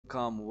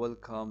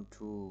welcome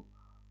to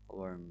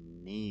our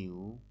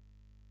new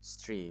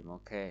stream.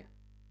 Okay,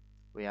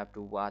 we have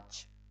to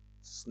watch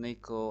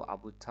SNEAKO,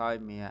 Abu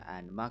Taymiyyah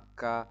and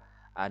Makkah,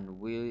 and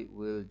we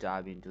will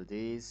dive into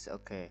this.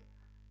 Okay,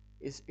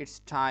 it's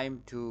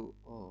time to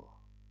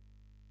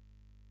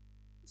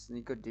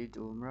SNEAKO did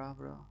Umrah,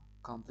 bro.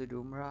 Complete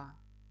Umrah.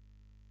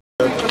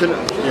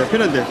 Yeah,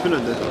 pin it there. Is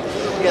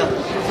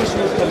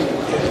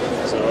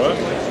that alright?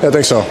 Yeah, I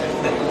think so.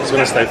 It's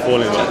gonna stay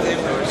falling though.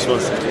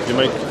 If you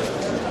make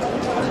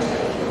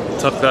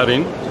tuck that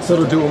in. So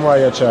to do Umrah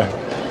yet, Chai.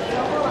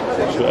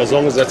 So as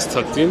long as that's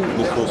tucked in,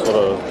 we can sort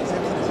of.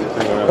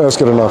 That's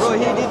good enough. Oh,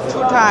 he did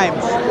 2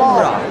 times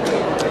Umrah.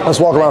 Let's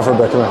walk around for a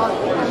bit. Come here.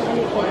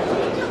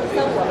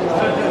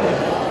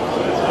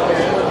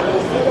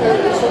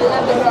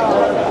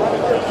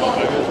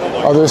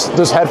 Oh,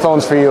 there's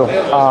headphones for you.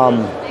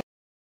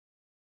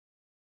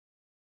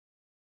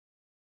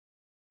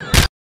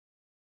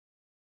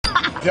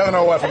 If you have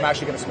no wife, I'm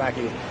actually gonna smack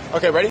you.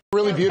 Okay, ready?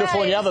 Really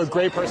beautiful, and you have a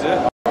great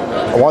person.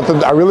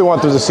 I really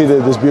want them to see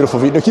this beautiful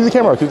view. No, keep the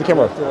camera.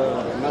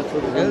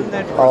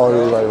 Oh,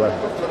 you're right.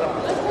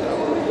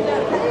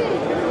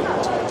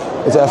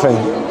 It's effing.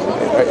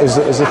 Is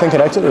the thing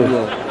connected or?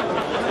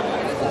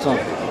 Yeah. It's on.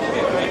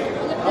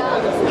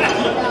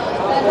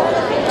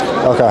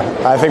 Okay,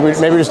 I think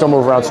maybe just don't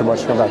move around too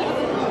much. Come back.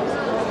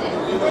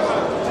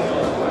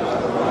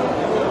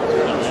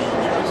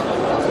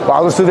 Well,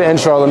 I'll just do the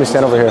intro. Let me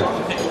stand over here.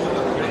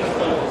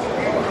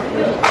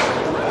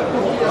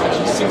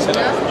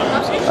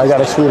 I got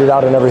to tweet it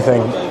out and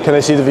everything. Can they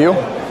see the view? It's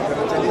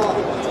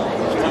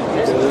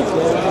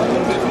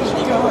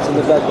in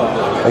the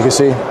background. They can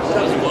see.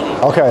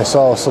 Okay,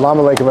 so Salam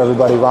Alaikum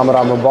everybody.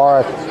 Ramadan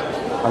Mubarak.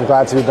 I'm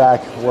glad to be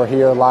back. We're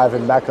here live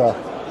in Mecca.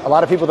 A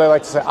lot of people, they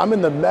like to say, I'm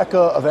in the Mecca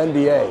of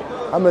NBA.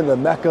 I'm in the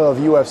Mecca of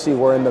UFC.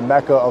 We're in the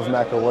Mecca of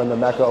Mecca. We're in the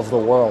Mecca of the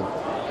world.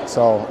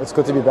 So it's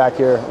good to be back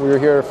here. We were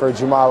here for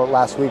Jummah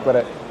last week, but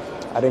I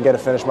didn't get to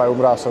finish my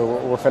Umrah, so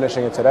we're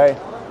finishing it today.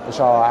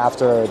 Inshallah,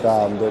 after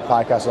the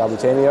podcast with Abu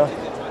Taymiyyah.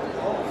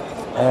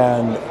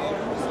 And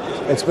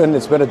it's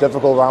been a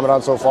difficult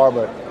Ramadan so far,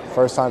 but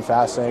first time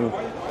fasting,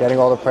 getting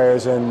all the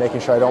prayers in,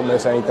 making sure I don't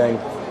miss anything.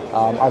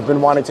 I've been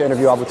wanting to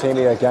interview Abu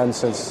Taymiyyah again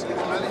since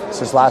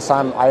last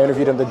time. I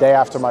interviewed him the day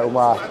after my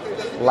Umrah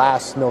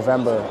last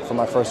November for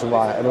my first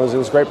Umrah, and it was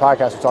a great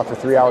podcast. We talked for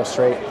 3 hours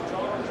straight.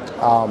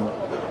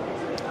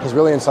 He's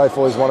really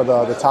insightful. He's one of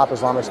the top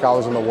Islamic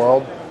scholars in the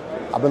world.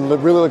 I've been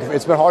really looking.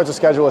 It's been hard to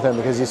schedule with him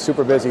because he's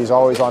super busy. He's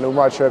always on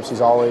Umrah trips.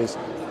 He's always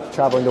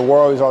traveling the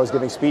world. He's always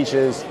giving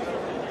speeches.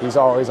 He's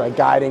always like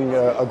guiding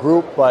a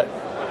group. But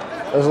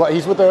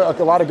he's with a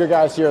lot of good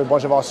guys here. A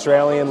bunch of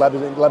Australian,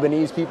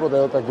 Lebanese people.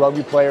 They look like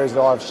rugby players. They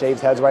all have shaved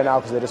heads right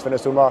now because they just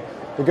finished Umrah.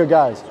 They're good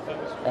guys,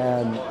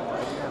 and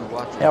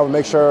we'll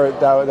make sure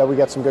that we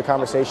get some good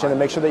conversation and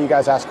make sure that you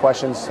guys ask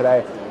questions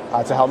today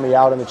to help me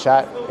out in the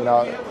chat. You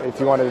know,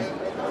 if you want to.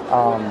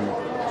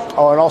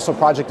 And also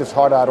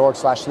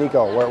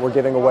projectifhard.org/SNEAKO, where we're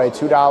giving away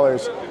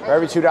 $2. For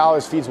every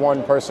 $2 feeds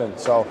one person.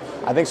 So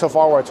I think so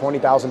far we're at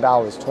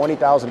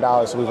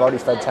 $20,000. So we've already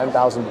fed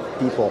 10,000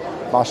 people.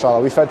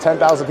 MashaAllah. We fed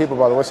 10,000 people,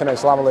 brother. What's your name?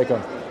 Assalamu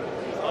alaikum.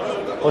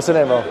 What's your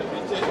name, bro?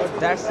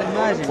 That's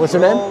amazing. What's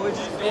your name? Oh,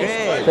 it's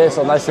great.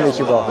 Faisal. Nice to meet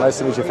you, bro. Nice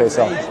to meet you,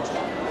 Faisal.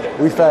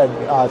 We fed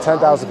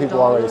 10,000 people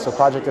already. So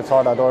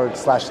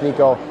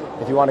projectifhard.org/SNEAKO.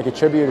 If you want to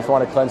contribute, if you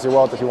want to cleanse your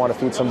wealth, if you want to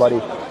feed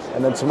somebody.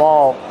 And then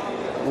tomorrow,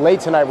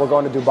 late tonight, we're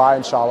going to Dubai,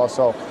 inshallah.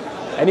 So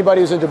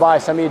anybody who's in Dubai,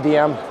 send me a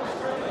DM. I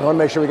want to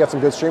make sure we get some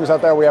good streams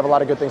out there. We have a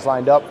lot of good things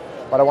lined up,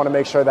 but I want to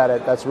make sure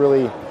that that's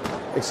really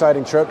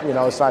exciting trip. You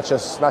know, it's not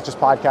just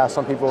podcasts.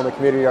 Some people in the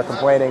community are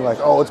complaining like,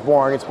 oh, it's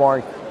boring.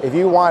 If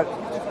you want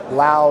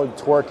loud,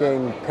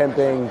 twerking,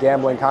 pimping,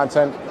 gambling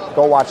content,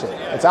 go watch it.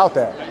 It's out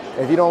there.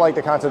 If you don't like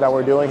the content that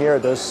we're doing here,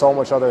 there's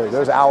hours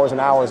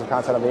and hours of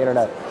content on the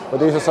internet. But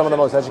these are some of the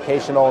most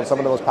educational and some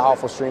of the most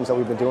powerful streams that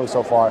we've been doing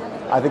so far.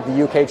 I think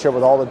the UK trip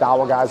with all the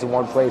Dawah guys in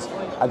one place,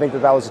 I think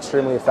that was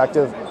extremely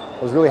effective. I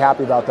was really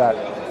happy about that.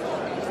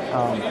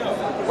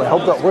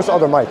 Where's the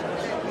other mic?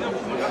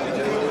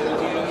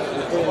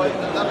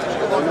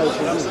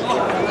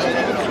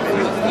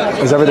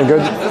 Is everything good?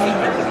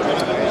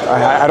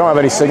 I don't have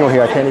any signal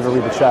here. I can't even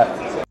read the chat.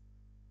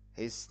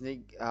 Hey,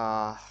 Sneak,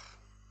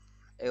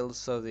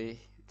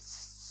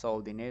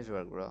 Saudi in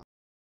Israel, bro.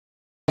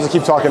 Just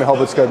keep talking and hope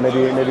it's good.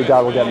 Maybe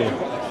God will get me.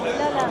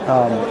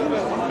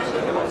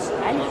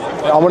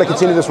 I want to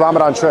continue this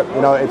Ramadan trip.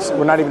 You know,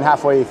 we're not even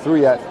halfway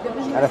through yet,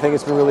 and I think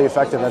it's been really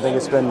effective. I think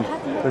it's been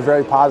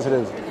very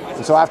positive.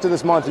 And so after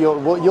this month,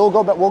 we'll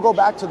go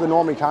back to the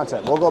normie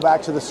content. We'll go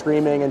back to the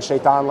screaming in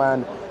Shaitan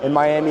Land, in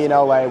Miami and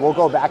LA. We'll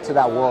go back to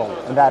that world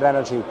and that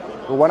energy.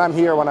 But when I'm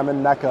here, when I'm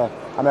in Mecca,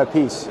 I'm at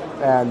peace.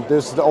 And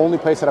this is the only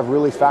place that I've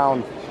really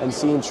found and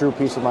seen true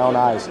peace with my own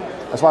eyes.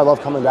 That's why I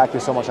love coming back here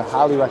so much. I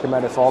highly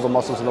recommend it for all the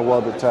Muslims in the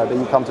world that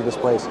you come to this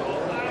place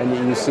and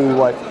you see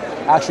what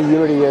actual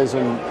unity is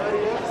in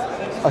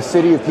a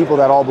city of people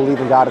that all believe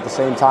in God at the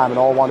same time and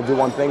all want to do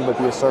one thing but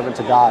be a servant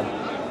to God.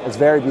 It's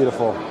very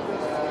beautiful.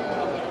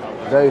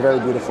 Very, very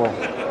beautiful.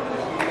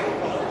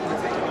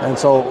 And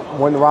so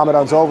when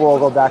Ramadan's over, we'll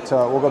go back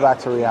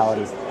to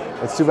reality.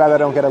 It's too bad I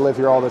don't get to live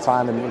here all the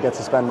time and get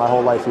to spend my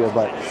whole life here,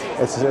 but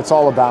it's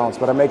all a balance.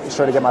 But I'm making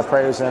sure to get my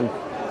prayers in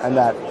and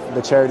that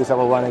the charities that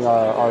we're running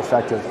are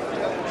effective.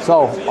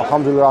 So,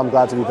 alhamdulillah, I'm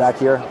glad to be back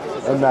here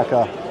in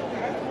Mecca.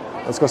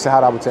 Let's go say hi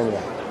to Abu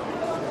Taymiyyah.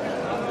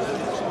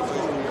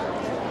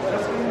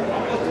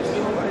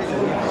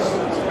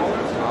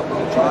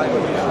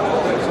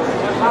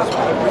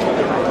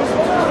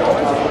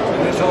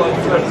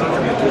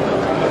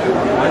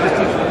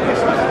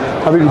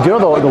 I mean, do you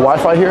know the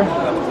Wi-Fi here?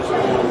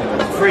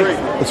 Free.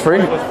 It's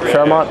free?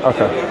 Fairmont?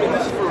 Okay.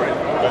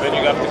 But then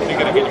you got to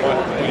get your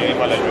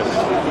email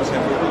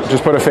address.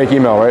 Just put a fake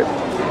email, right?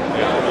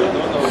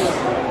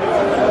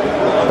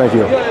 Thank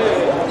you.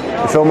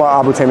 You film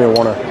Abu Taymiyyah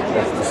Warner.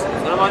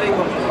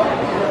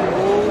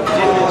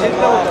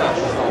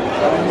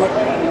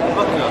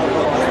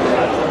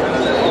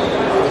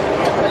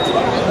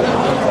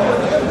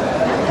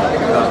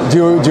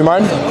 Do you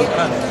mind?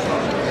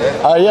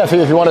 Yeah, if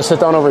you want to sit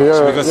down over here.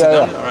 Should we go sit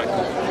down? Yeah. All right.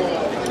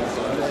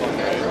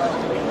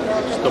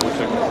 Just double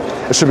check.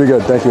 It should be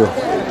good, thank you.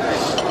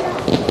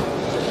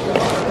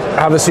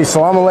 Have a seat.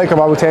 Salaam alaikum,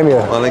 Abu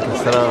Taymiyyah. Walaikum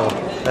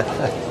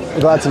salam.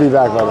 Glad to be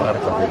back, brother.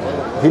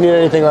 If you need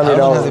anything, let me How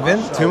long know. has it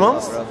been? 2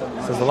 months?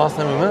 Since the last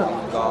time we met?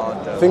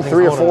 I think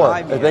 3 or 4.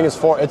 I think it's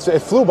 4. It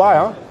flew by,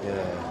 huh?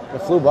 Yeah.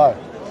 It flew by.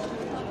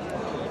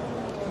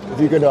 If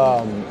you could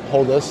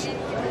hold this.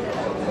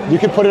 You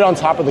could put it on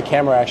top of the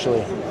camera,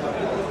 actually.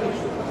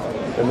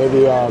 And maybe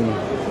you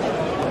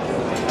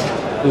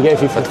get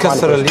if you find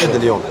تكسر it. اليد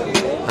اليوم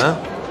ها؟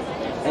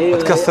 ايوه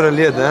تكسر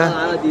اليد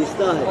ها؟ عادي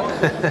يستاهل.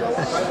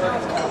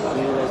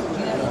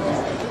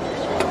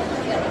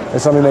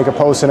 It's let me make a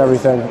post and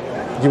everything.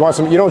 Do you want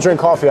some? You don't drink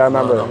coffee, I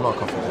remember. No, I'm not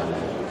confident.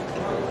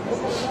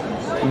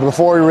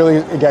 Before we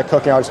really get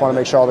cooking, I just want to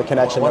make sure all the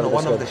connection. One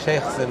everything's of the good.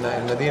 sheikhs in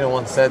Medina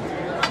once said,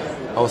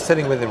 I was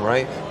sitting with him,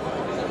 right?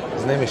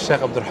 His name is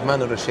Sheikh Abdul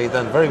Rahman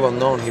al-Rashaydan, very well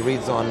known. He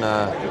reads on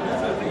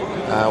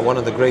one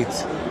of the great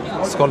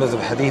scholars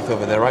of hadith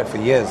over there, right, for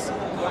years.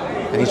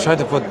 And he tried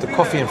to put the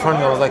coffee in front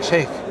of me. I was like,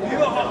 Sheikh,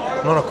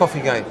 I'm not a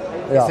coffee guy.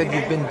 He Yeah. said,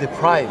 you've been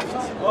deprived.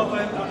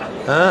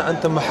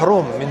 أنت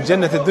محروم من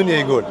جنة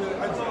الدنيا يقول.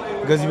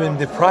 Because you've been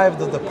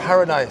deprived of the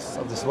paradise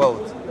of this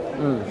world. I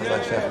was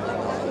like, Sheikh, no,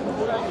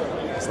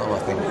 that's not my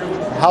thing.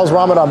 How's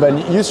Ramadan been?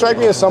 You strike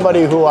me as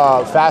somebody who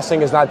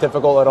fasting is not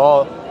difficult at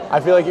all. I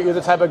feel like you're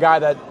the type of guy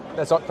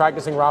that's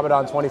practicing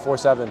Ramadan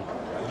 24/7.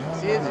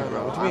 What do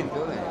you mean?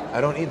 I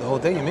don't eat the whole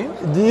day, you mean?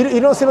 You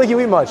don't seem like you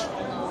eat much.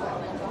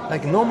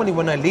 Like normally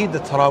when I lead the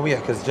Taraweeh,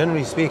 because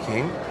generally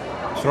speaking,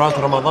 throughout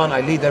Ramadan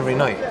I lead every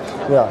night,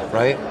 Yeah.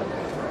 right?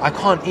 I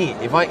can't eat.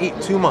 If I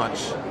eat too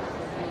much,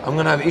 I'm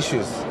gonna have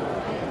issues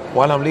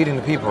while I'm leading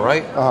the people,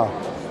 right?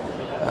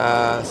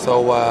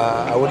 So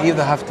I would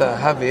either have to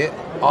have it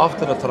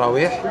after the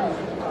Taraweeh,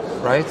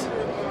 right?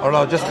 Or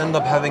I'll just end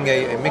up having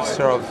a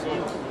mixture of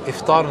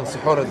iftar and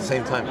suhoor at the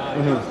same time.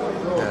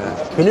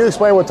 Can you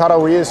explain what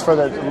Taraweeh is for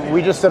the?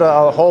 We just did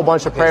a whole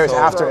bunch of prayers so-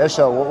 after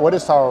Isha. What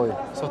is Taraweeh?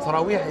 So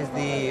Taraweeh is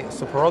the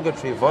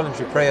supererogatory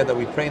voluntary prayer that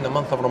we pray in the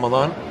month of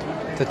Ramadan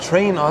to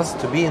train us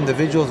to be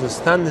individuals who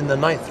stand in the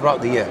night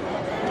throughout the year,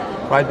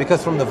 right?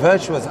 Because from the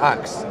virtuous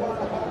acts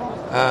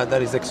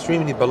that is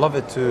extremely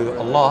beloved to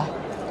Allah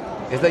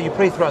is that you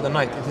pray throughout the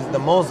night. It is the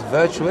most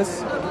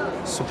virtuous,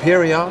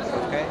 superior,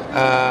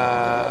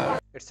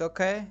 It's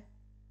okay.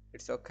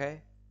 It's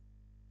okay.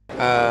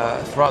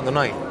 throughout the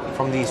night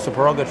from the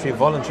supererogatory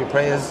voluntary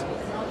prayers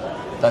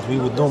that we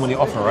would normally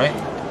offer, right?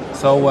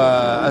 So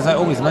as I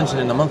always mention,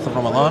 in the month of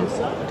Ramadan,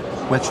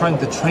 we're trying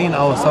to train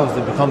ourselves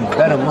to become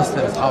better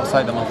Muslims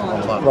outside the month of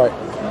Ramadan. Right.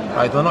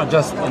 Right, we're not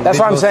just That's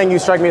why I'm saying you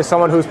strike me as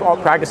someone who's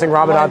practicing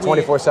Ramadan Why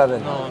we-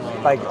 24/7. No.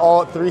 Like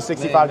all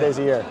 365 days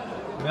a year.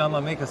 May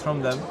Allah make us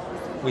from them.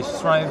 We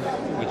strive,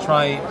 we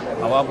try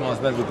our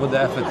utmost best, we put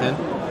the effort in.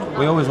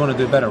 We always want to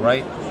do better,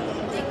 right?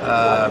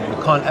 We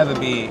can't ever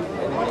be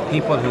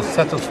people who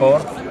settle for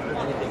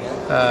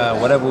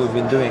whatever we've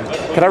been doing.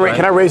 Can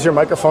I raise your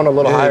microphone a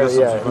little Yeah, higher? that's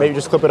Yeah, fine. maybe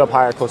just clip it up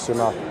higher, close to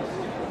your mouth.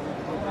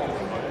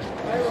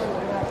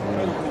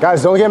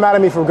 Guys, don't get mad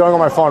at me for going on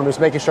my phone. I'm just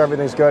making sure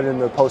everything's good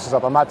and the post is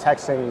up. I'm not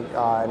texting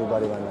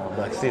anybody right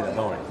now. I see that,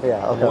 don't worry.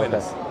 Yeah, I'm okay, a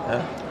witness.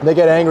 Yeah? They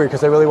get angry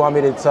because they really want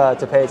me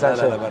to pay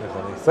attention. لا، بارك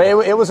الله. But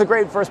it was a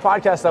great first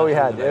podcast that we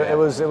had. It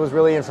was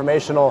really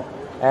informational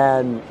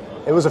and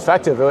it was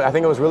effective. I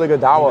think it was really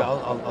good dawah.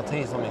 I'll tell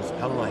you something,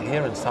 subhanAllah,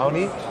 here in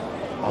Saudi,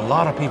 a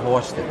lot of people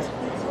watched it.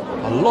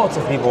 A lot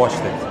of people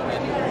watched it.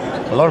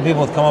 A lot of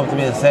people would come up to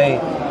me and say,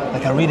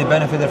 like, I really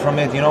benefited from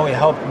it, you know, it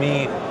helped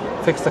me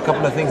fix a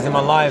couple of things in my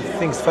life,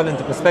 things fell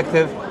into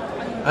perspective.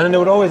 And then they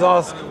would always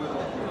ask,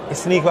 is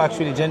SNEAKO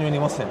actually genuinely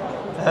Muslim?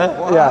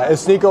 Huh? Yeah,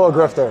 is SNEAKO a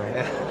grifter?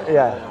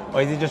 Yeah.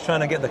 Or is he just trying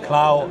to get the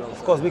clout?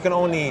 Of course, we can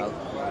only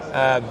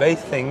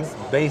base things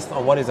based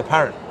on what is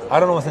apparent. I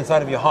don't know what's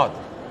inside of your heart.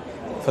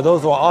 For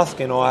those who are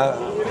asking or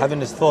having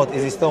this thought,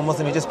 is he still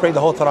Muslim? He just prayed the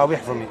whole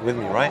Taraweeh with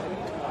me, right?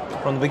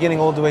 From the beginning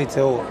all the way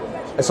till...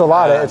 It's a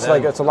lot. It's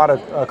then- a lot of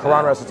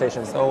Quran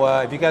recitation. So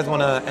if you guys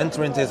want to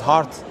enter into his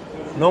heart,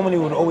 normally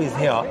we would always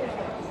hear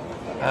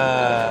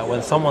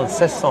when someone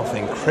says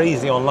something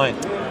crazy online,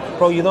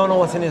 bro, you don't know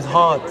what's in his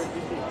heart.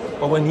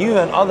 But when you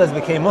and others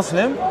became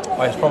Muslim,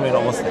 well, he's probably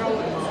not Muslim.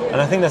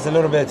 And I think that's a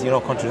little bit,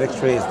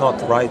 contradictory. It's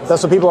not right.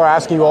 That's what people are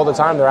asking you all the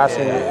time. They're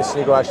asking, is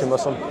SNEAKO actually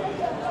Muslim?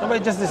 No,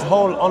 but just this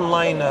whole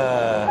online,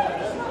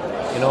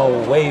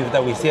 wave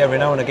that we see every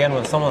now and again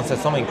when someone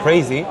says something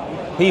crazy,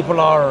 people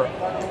are,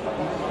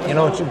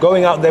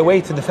 going out their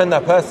way to defend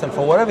that person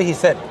for whatever he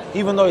said,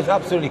 even though it's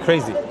absolutely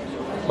crazy.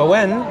 But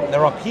when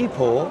there are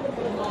people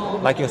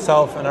like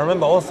yourself, and I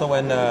remember also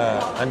when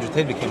Andrew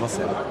Tate became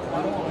Muslim,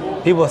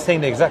 people were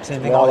saying the exact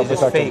same thing, it's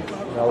just fake.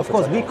 Of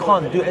course, we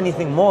can't do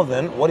anything more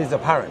than what is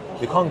apparent.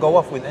 We can't go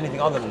off with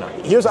anything other than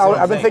that.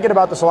 I've been thinking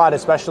about this a lot,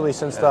 especially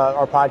since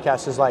our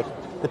podcast is like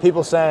the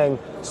people saying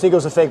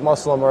SNEAKO's a fake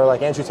Muslim or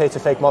like Andrew Tate's a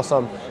fake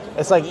Muslim.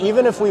 It's like,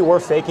 even if we were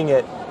faking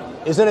it,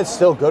 isn't it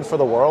still good for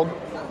the world?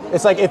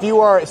 It's like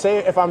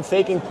if I'm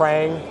faking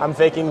praying, I'm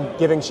faking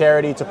giving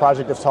charity to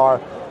Project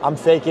Iftar, I'm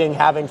faking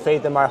having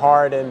faith in my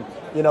heart and,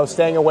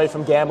 staying away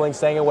from gambling,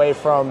 staying away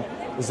from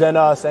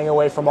zina, staying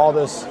away from all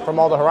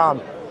the haram,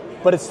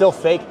 but it's still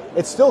fake.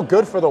 It's still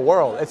good for the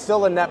world. It's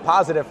still a net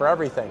positive for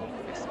everything.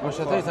 Well,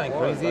 shall I tell you something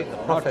crazy? The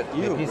Prophet,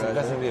 may peace and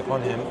blessing be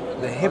upon him,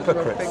 the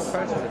hypocrites,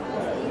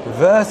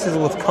 verses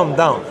would come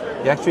down.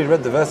 You actually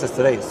read the verses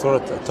today, Surah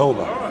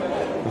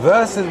Tawbah.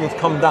 Verses would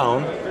come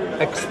down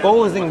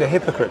exposing the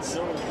hypocrites.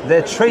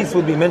 Their traits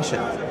would be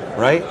mentioned,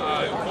 right?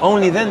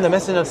 Only then the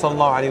Messenger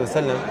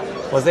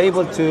ﷺ was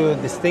able to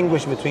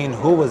distinguish between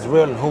who was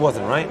real and who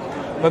wasn't, right?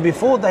 But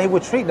before that, he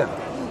would treat them,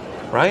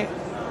 right?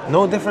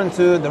 No different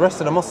to the rest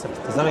of the Muslims.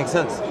 Does that make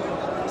sense?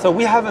 So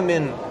we haven't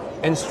been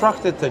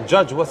instructed to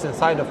judge what's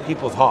inside of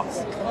people's hearts.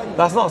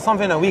 That's not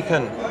something that we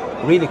can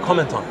really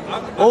comment on.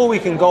 All we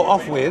can go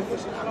off with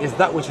is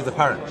that which is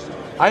apparent.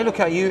 I look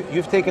at you,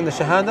 you've taken the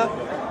Shahada,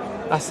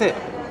 that's it,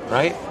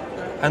 right?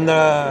 And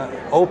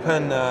the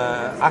open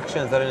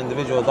actions that an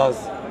individual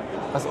does,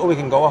 that's all we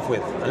can go off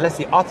with. Unless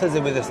he utters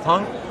it with his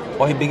tongue,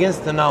 or he begins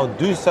to now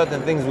do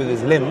certain things with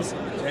his limbs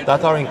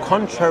that are in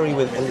contrary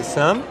with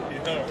Islam,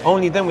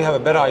 only then we have a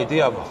better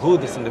idea of who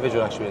this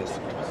individual actually is.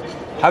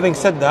 Having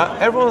said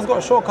that, everyone's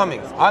got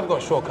shortcomings. I've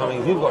got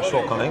shortcomings, you've got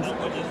shortcomings,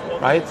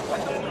 right?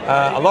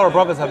 A lot of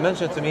brothers have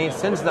mentioned to me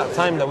since that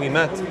time that we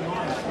met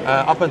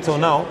up until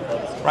now,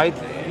 right?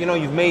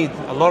 You've made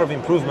a lot of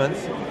improvements,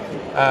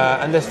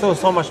 and there's still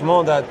so much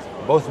more that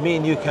both me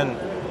and you can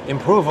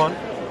improve on,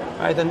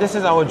 right? And this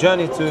is our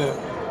journey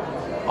to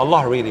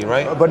Allah, really,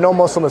 right? But no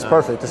Muslim is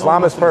perfect.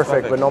 Islam is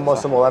perfect, but no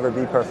Muslim will ever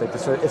be perfect.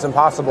 It's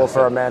impossible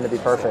for a man to be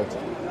perfect.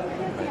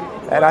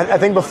 And I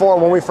think before,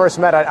 when we first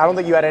met, I don't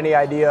think you had any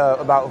idea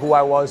about who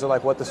I was or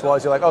like what this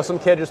was. You're like, oh, some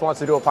kid just wants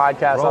to do a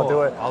podcast, Bro, I'll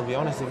do it. I'll be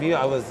honest with you,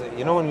 I was,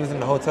 when we was in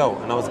the hotel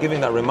and I was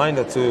giving that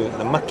reminder to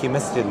the Makkah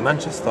Masjid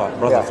Manchester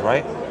brothers,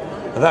 right?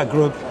 And that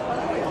group,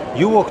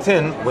 you walked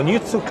in, when you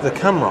took the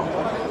camera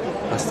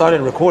and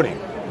started recording,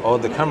 or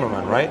the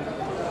cameraman, right?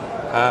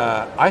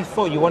 I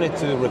thought you wanted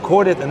to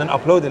record it and then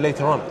upload it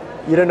later on.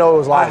 You didn't know it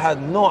was live? I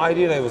had no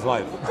idea that it was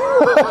live.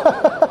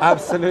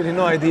 Absolutely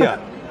no idea.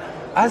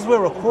 As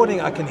we're recording,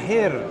 I can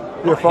hear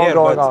your phone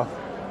going off.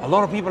 A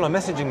lot of people are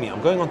messaging me.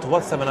 I'm going onto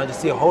WhatsApp and I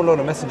just see a whole load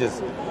of messages.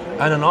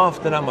 And then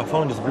after that, my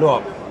phone just blew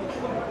up.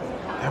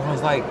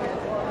 Everyone's like,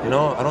 I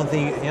don't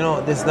think,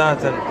 this,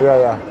 that.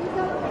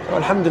 And so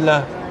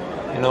alhamdulillah,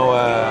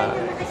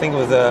 I think it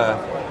was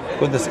a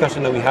good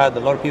discussion that we had. A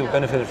lot of people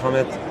benefited from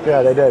it.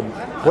 Yeah, they did.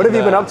 What have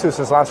you been up to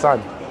since last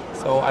time?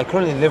 So I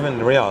currently live in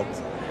Riyadh.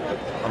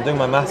 I'm doing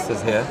my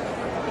master's here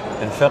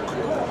in fiqh.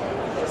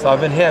 So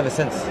I've been here ever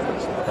since,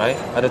 right?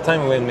 At the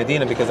time we were in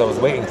Medina because I was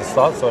waiting to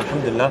start, so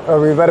alhamdulillah.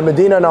 We've met in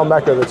Medina and now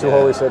Mecca, the two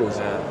holy cities.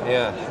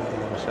 Yeah,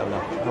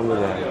 alhamdulillah,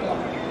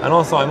 alhamdulillah. And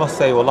also I must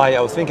say, wallahi,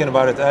 I was thinking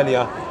about it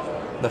earlier,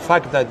 the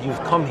fact that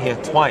you've come here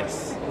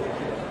twice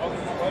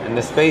in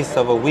the space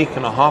of a week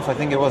and a half, I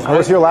think it was. I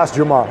was here last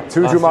Jummah,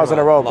 two Jummahs in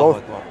a row, both.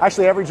 Akbar.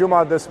 Actually, every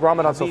Jummah this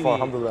Ramadan so far,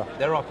 alhamdulillah.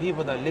 There are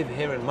people that live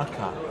here in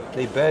Makkah,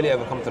 they barely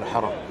ever come to the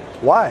Haram.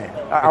 Why?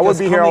 I would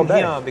be here all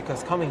day.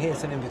 Because coming here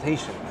is an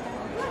invitation.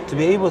 To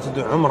be able to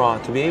do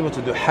Umrah, to be able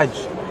to do Hajj.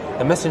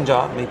 The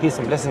Messenger, may peace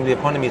and blessing be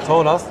upon him, he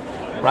told us,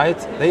 right?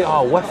 They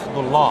are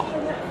wafdullah.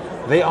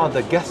 They are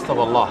the guest of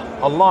Allah.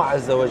 Allah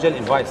Azza wa Jal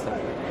invites them.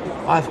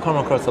 I've come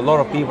across a lot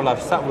of people,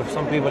 I've sat with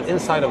some people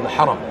inside of the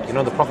Haram,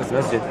 the Prophet's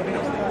Masjid,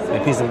 may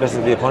peace and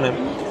blessing be upon him.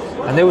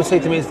 And they would say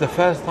to me, it's the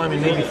first time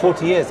in maybe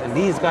 40 years, and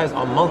these guys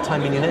are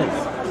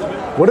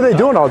multi-millionaires. What are they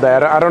doing all day?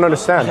 I don't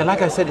understand. Okay,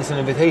 like I said, it's an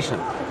invitation,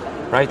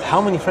 right? How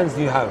many friends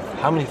do you have?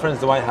 How many friends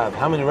do I have?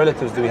 How many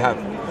relatives do we have?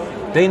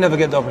 They never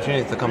get the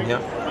opportunity to come here.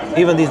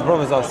 Even these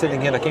brothers are sitting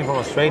here that came from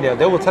Australia,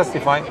 they will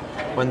testify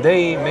when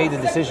they made the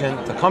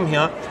decision to come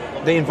here,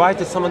 they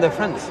invited some of their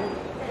friends.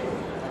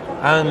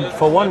 And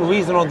for one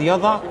reason or the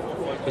other,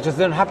 it just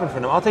didn't happen for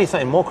them. I'll tell you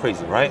something more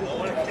crazy, right?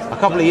 A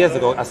couple of years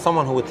ago, as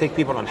someone who would take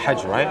people on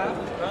Hajj, right?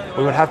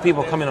 We would have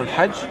people come in on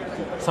Hajj.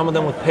 Some of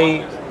them would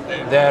pay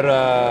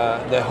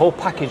their whole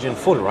package in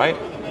full, right?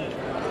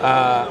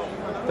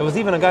 There was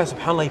even a guy,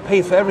 subhanAllah, he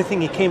paid for everything.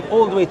 He came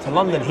all the way to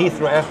London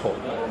Heathrow Airport.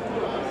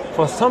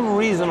 For some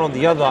reason or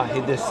the other,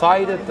 he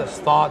decided to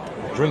start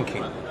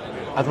drinking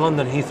at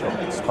London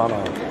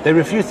Heathrow. They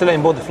refused to let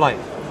him board the flight.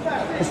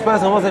 This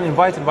person wasn't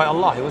invited by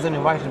Allah, he wasn't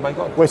invited by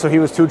God. Wait, so he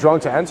was too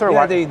drunk to enter?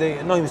 Yeah,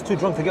 no, he was too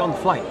drunk to get on the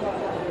flight.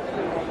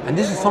 And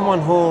this is someone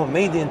who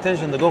made the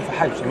intention to go for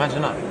Hajj,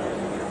 imagine that.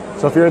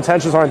 So if your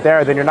intentions aren't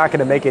there, then you're not going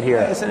to make it here.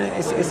 It's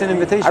an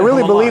invitation. I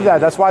really from Allah. believe that.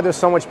 That's why there's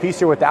so much peace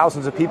here with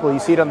thousands of people. You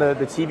see it on the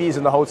TVs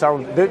in the hotel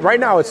room. Right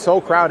now, it's so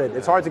crowded.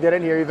 It's hard to get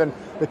in here. Even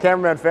the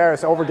cameraman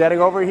Ferris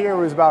getting over here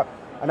was about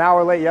an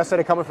hour late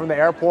yesterday coming from the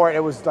airport. It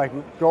was like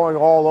going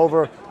all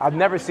over. I've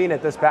never seen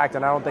it this packed,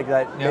 and I don't think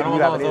that maybe you haven't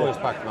Ramadan's either. always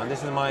packed, man.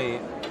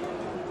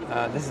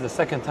 This is the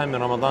second time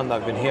in Ramadan that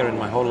I've been here in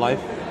my whole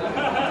life.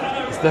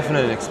 It's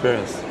definitely an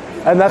experience.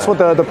 And that's what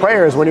the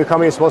prayer is. When you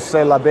come here, you're supposed to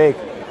say Labbaik,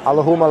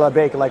 Allahumma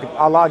Labbaik. Like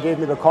Allah gave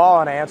me the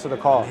call and I answer the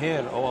call.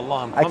 Here, oh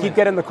Allah, I'm I coming. keep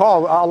getting the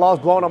call. Allah's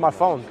blowing on my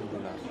phone.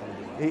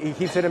 He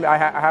keeps hitting me. I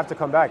have to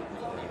come back.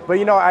 But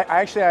you know,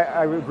 I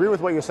agree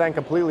with what you're saying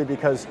completely,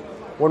 because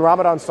when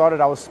Ramadan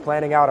started, I was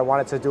planning out. I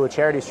wanted to do a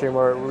charity stream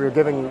where we were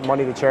giving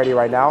money to charity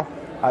right now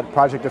at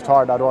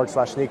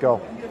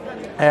projectiftar.org/SNEAKO.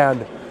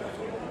 And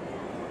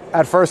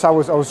at first, I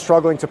was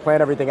struggling to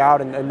plan everything out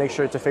and make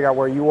sure to figure out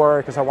where you were,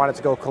 because I wanted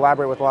to go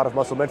collaborate with a lot of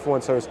Muslim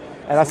influencers.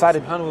 And I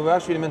decided, SubhanAllah, we were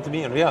actually meant to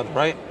be in Riyadh,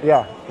 right?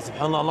 yeah,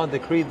 SubhanAllah, Allah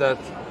decreed that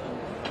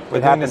we're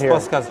doing happened this here.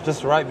 podcast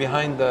just right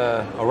behind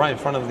or right in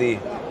front of the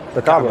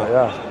Kaaba,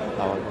 yeah.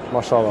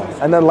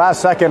 MashaAllah. And then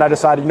last second, I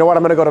decided, you know what,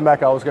 I'm going to go to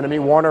Mecca. I was going to meet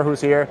Warner,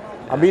 who's here.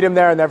 I'll meet him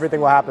there and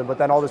everything will happen. But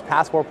then all this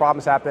passport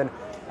problems happened.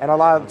 And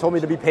Allah told me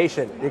to be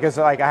patient, because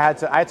like I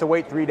had to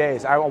wait 3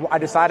 days. I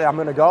decided I'm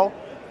going to go,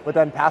 but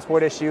then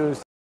passport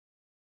issues,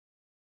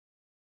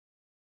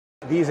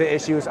 visa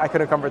issues, I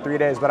couldn't come for 3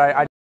 days. But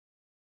I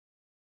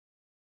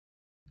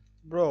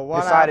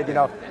decided, you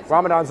know,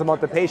 Ramadan's the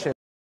month of patience.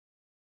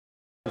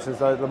 This is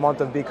the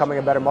month of becoming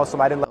a better Muslim.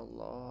 I didn't let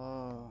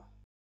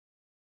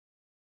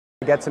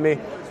it get to me,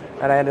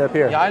 and I ended up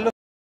here. Yeah, I look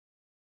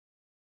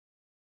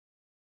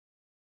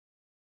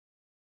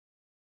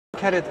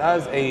at it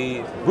as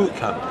a boot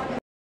camp,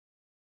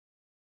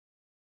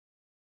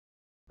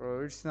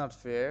 Bro, it's not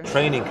fair.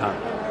 training camp,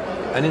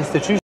 an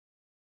institution.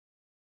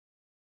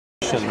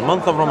 The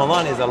month of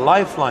Ramadan is a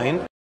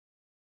lifeline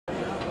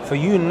for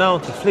you now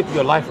to flip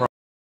your life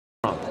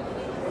around,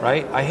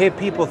 right? I hear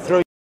people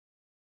throwing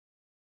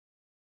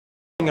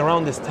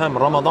around this term,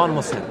 Ramadan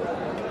Muslim.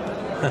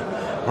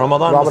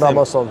 Ramadan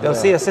Muslim. They'll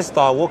see a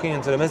sister walking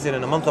into the masjid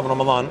in the month of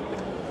Ramadan,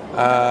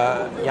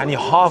 yani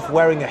half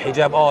wearing a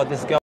hijab. Oh,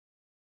 this girl,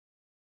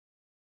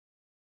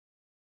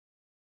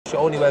 she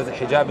only wears a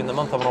hijab in the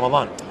month of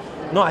Ramadan.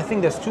 No, I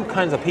think there's two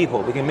kinds of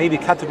people. We can maybe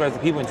categorize the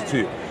people into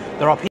two.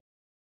 There are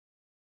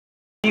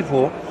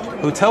people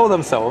who tell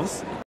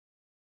themselves,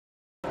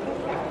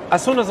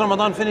 as soon as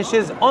Ramadan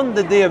finishes, on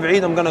the day of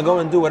Eid, I'm going to go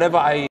and do whatever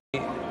I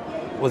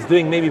was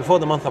doing maybe before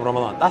the month of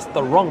Ramadan. That's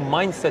the wrong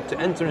mindset to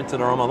enter into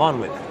the Ramadan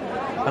with.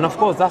 And of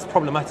course, that's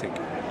problematic,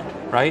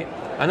 right?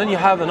 And then you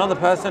have another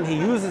person, he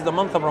uses the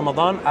month of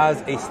Ramadan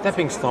as a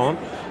stepping stone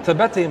to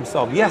better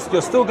himself. Yes,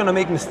 you're still going to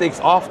make mistakes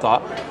after.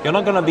 You're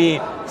not going to be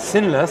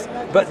sinless.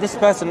 But this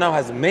person now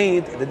has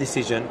made the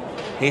decision.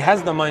 He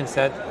has the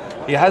mindset.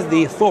 He has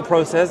the thought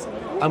process.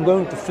 I'm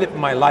going to flip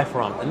my life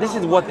around. And this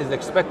is what is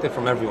expected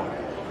from everyone,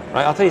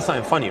 right? I'll tell you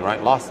something funny,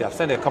 right? Last year, I've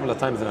said it a couple of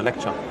times in a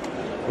lecture.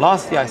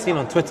 Last year, I seen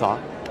on Twitter,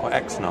 or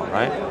X now,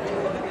 right?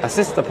 A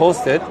sister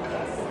posted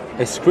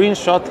a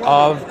screenshot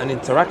of an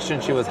interaction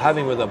she was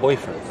having with her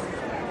boyfriend.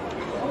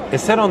 It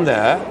said on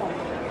there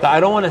that I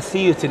don't want to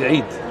see you till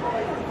Eid.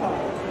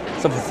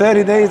 So for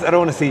 30 days, I don't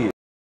want to see you.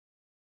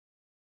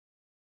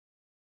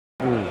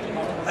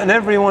 And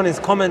everyone is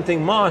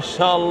commenting,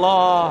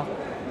 MashaAllah.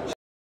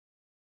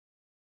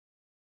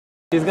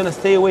 She's going to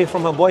stay away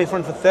from her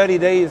boyfriend for 30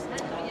 days.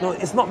 No,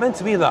 it's not meant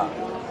to be that.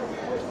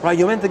 Right,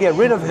 you're meant to get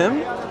rid of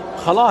him.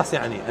 Khalas,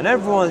 yani. And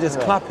everyone's just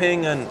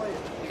clapping and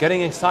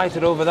getting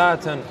excited over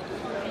that. And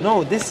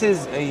no, this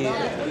is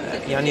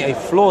a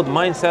flawed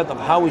mindset of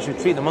how we should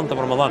treat the month of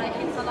Ramadan.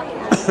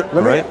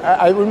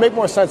 It would make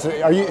more sense.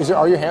 Are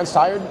your hands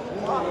tired?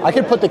 I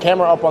could put the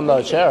camera up on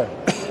the chair.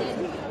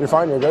 You're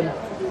fine. You're good.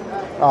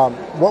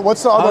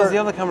 What's the other? How's the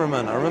other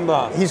cameraman? I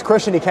remember. He's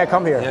Christian. He can't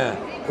come here.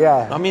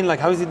 Yeah. I mean, like,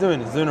 how is he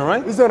doing? He's doing all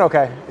right? He's doing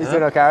okay. He's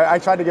doing okay. I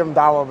tried to give him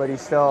dawah, but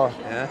he's still.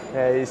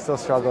 Yeah. He's still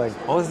struggling.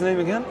 What was his name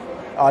again?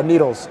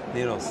 Needles.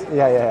 Needles.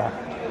 Yeah.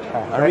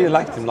 I really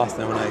liked him last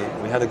time when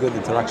we had a good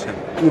interaction.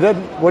 You did?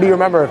 What do you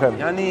remember of him?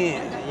 Yani,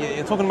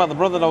 you're talking about the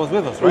brother that was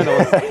with us, right?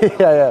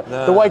 Yeah.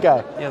 The white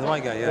guy. Yeah, the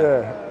white guy,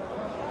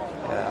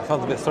 yeah. I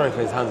felt a bit sorry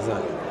for his hands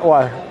there.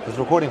 Why? He was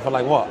recording for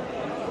like what?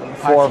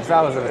 4 6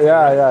 hours of it.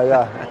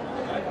 Yeah.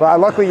 But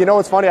luckily, you know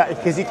what's funny?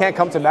 Because he can't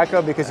come to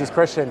Mecca because he's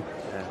Christian.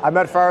 I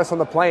met Faris on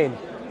the plane.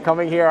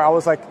 Coming here, I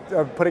was like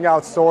putting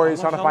out stories,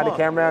 trying to find a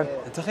cameraman.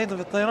 انت خيط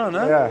في الطيران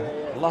ها؟ Yeah.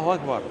 الله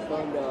أكبر.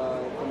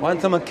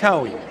 وأنت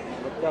مكاوي.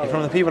 You're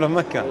from the people of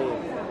Mecca.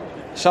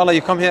 Inshallah,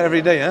 you come here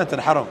every day, to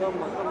the Haram.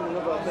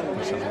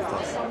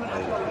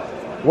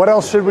 What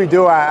else should we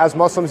do as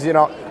Muslims? You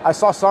know, I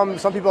saw some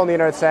people on the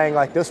internet saying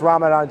like this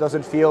Ramadan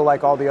doesn't feel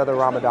like all the other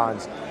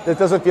Ramadans. It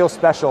doesn't feel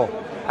special.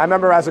 I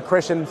remember as a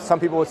Christian, some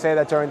people would say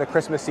that during the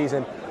Christmas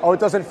season, oh, it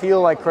doesn't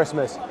feel like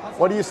Christmas.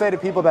 What do you say to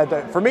people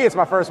that, for me, it's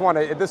my first one.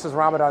 This is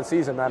Ramadan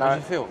season, man. How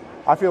do you feel?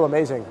 I feel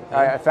amazing.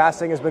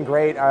 Fasting has been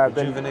great. I've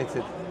been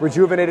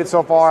rejuvenated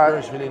so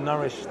far. Spiritually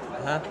nourished.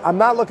 Huh? I'm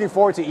not looking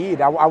forward to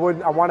Eid.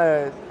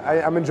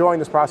 I'm enjoying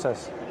this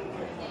process.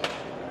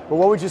 But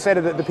what would you say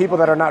to the people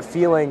that are not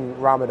feeling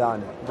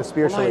Ramadan, the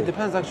spiritually? Well, it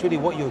depends actually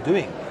what you're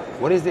doing.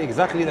 What is it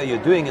exactly that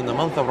you're doing in the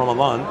month of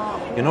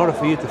Ramadan in order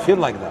for you to feel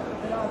like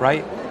that,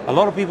 right? A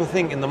lot of people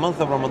think in the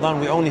month of Ramadan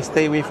we only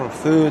stay away from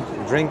food,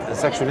 drink and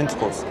sexual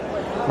intercourse.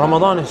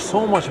 Ramadan is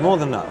so much more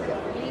than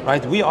that,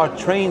 right? We are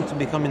trained to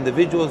become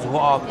individuals who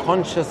are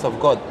conscious of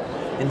God,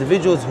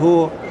 individuals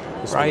who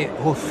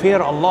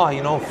fear Allah,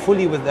 you know,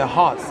 fully with their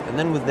hearts and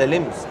then with their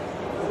limbs.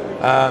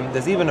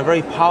 There's even a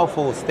very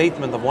powerful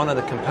statement of one of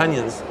the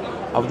companions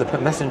of the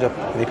Messenger,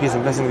 may peace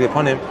and blessings be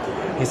upon him.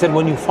 He said,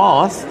 when you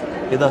fast,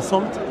 إِذَا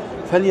صُمْتَ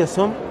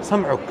فَلْيَصُمْ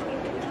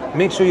سَمْعُكَ.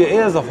 Make sure your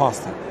ears are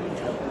fasting.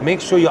 Make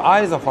sure your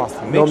eyes are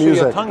fasting. Make sure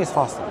your tongue is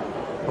fasting.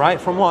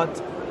 Right? From what?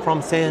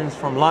 From sins,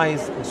 from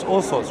lies, it's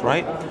all sorts,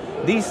 right?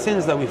 These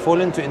sins that we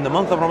fall into in the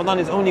month of Ramadan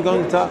is only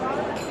going to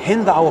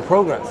hinder our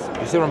progress.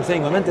 You see what I'm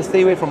saying? We're meant to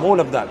stay away from all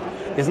of that.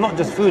 It's not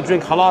just food,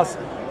 drink, khalas.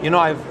 You know,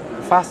 I've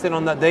fasted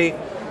on that day,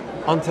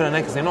 on to the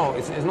next day. No,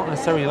 it's not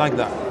necessarily like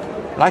that.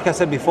 Like I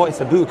said before, it's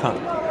a boot camp,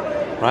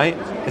 right?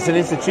 It's an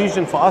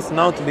institution for us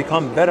now to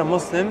become better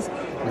Muslims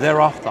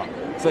thereafter.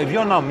 So if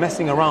you're now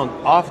messing around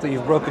after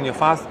you've broken your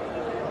fast,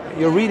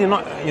 you're really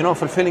not, you know,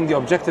 fulfilling the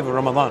objective of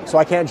Ramadan. So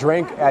I can't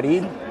drink at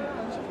Eid?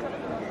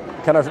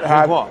 Can I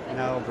have what?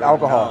 No, bro,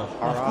 alcohol?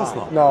 No, of course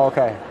not. No,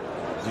 okay.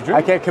 Do you drink?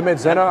 I can't commit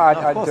zina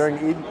No, during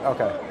Eid?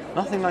 Okay.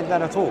 Nothing like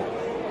that at all,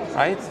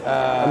 right?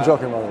 I'm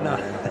joking, brother. No.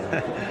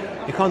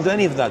 You can't do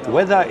any of that.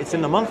 Whether it's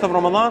in the month of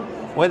Ramadan,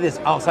 whether it's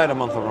outside the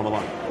month of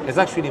Ramadan. It's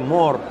actually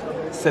more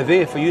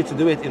severe for you to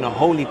do it in a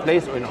holy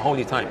place or in a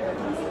holy time.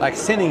 Like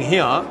sinning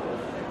here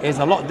is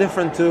a lot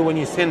different to when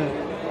you sin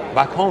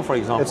back home, for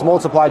example. It's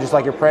multiplied just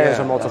like your prayers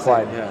are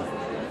multiplied.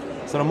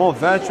 Yeah. So the more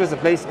virtuous a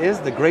place is,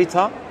 the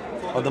greater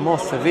or the more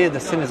severe the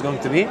sin is going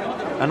to be.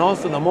 And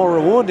also the more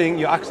rewarding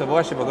your acts of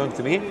worship are going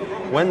to be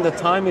when the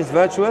time is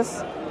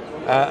virtuous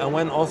and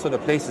when also the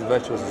place is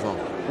virtuous as well.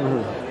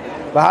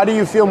 Mm-hmm. But how do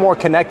you feel more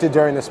connected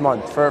during this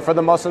month? For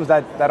the Muslims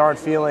that aren't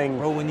feeling...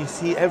 Bro, when you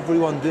see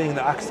everyone doing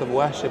the acts of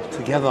worship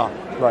together,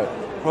 right?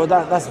 Bro,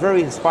 that's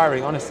very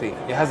inspiring, honestly.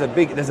 It has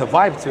there's a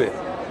vibe to it.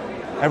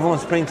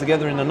 Everyone's praying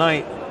together in the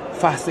night,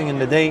 fasting in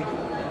the day,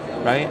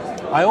 right?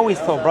 I always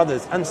tell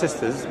brothers and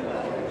sisters,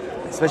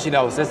 especially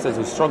our sisters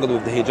who struggle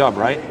with the hijab,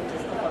 right?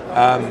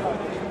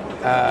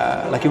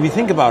 Like if you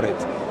think about it,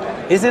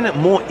 isn't it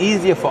more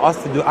easier for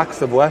us to do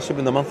acts of worship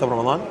in the month of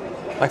Ramadan?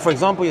 Like for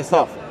example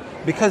yourself,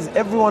 because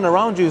everyone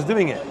around you is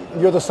doing it.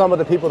 You're the sum of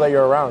the people that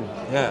you're around.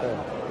 Yeah.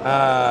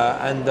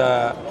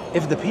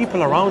 If the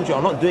people around you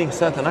are not doing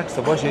certain acts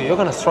of worship, you're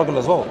going to struggle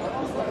as well.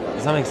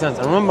 Does that make sense?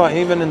 I remember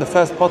even in the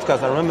first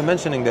podcast, I remember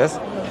mentioning this,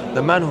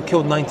 the man who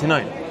killed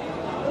 99.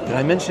 Did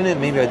I mention it?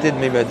 Maybe I did,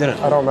 maybe I didn't.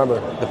 I don't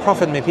remember. The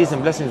Prophet, may peace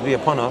and blessings be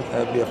upon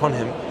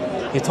him,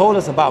 he told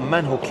us about a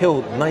man who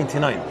killed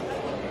 99.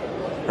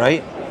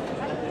 Right?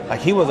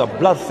 Like he was a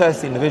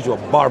bloodthirsty individual,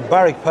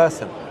 barbaric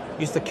person.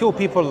 Used to kill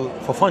people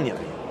for fun,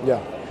 yeah.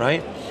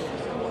 Right?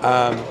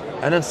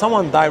 And then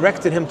someone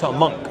directed him to a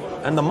monk,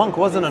 and the monk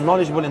wasn't a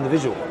knowledgeable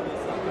individual,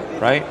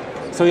 right?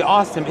 So he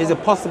asked him, is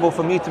it possible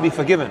for me to be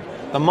forgiven?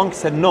 The monk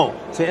said no,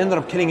 so he ended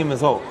up killing him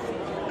as well.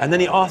 And then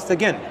he asked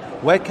again,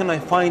 where can I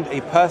find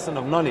a person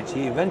of knowledge?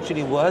 He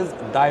eventually was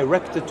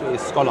directed to a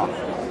scholar,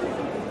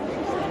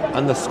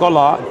 and the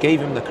scholar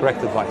gave him the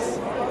correct advice.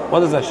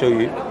 What does that show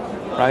you?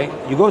 Right?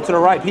 You go to the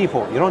right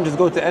people. You don't just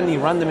go to any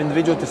random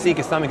individual to seek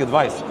Islamic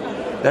advice.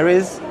 There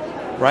is,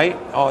 right?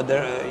 Or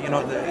there,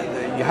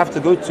 you have to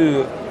go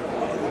to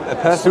a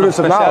person of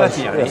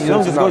speciality. You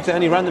don't just go to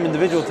any random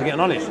individual to get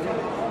knowledge.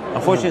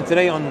 Unfortunately,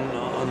 today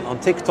on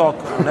TikTok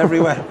and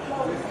everywhere,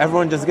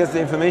 everyone just gets the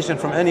information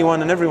from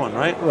anyone and everyone,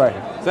 right? Right.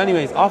 So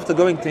anyways, after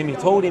going to him, he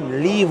told him,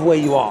 leave where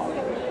you are.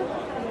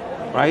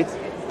 Right?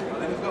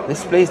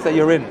 This place that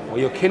you're in,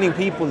 where you're killing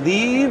people,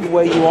 leave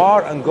where you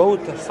are and go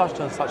to such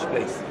and such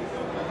place.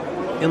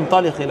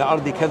 انطلق إلى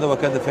أرض كذا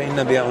وكذا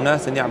فإن بها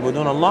أناس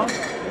يعبدون الله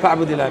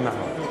فاعبد الله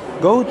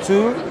معهم. Go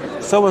to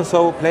so and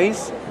so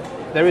place.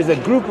 There is a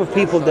group of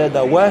people there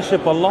that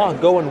worship Allah.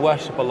 Go and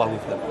worship Allah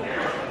with them.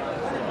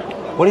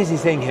 What is he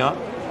saying here?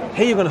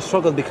 Here you're going to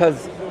struggle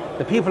because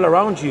the people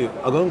around you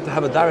are going to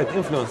have a direct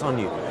influence on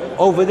you.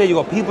 Over there you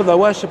got people that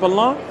worship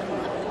Allah.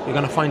 You're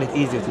going to find it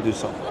easier to do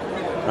so,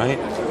 right?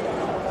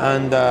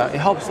 And it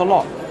helps a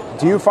lot.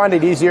 Do you find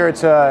it easier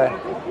to...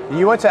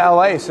 You went to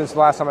LA since the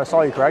last time I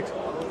saw you, correct?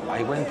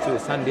 I went to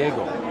San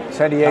Diego.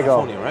 San Diego.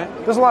 California, right?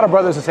 There's a lot of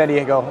brothers in San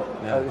Diego.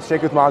 Yeah.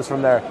 Sheikh Uthman's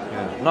from there.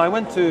 Yeah. No, I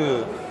went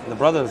to the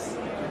brothers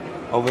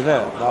over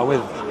there that are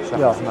with Sheikh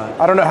Uthman.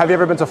 I don't know, have you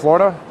ever been to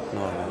Florida?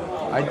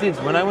 No. I did.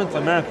 When I went to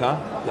America,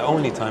 the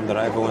only time that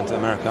I ever went to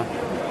America,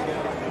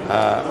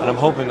 and I'm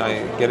hoping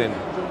I get in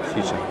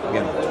future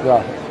again.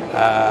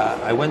 Yeah.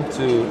 I went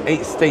to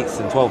 8 states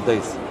in 12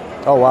 days.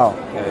 Oh wow.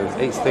 Yeah, it was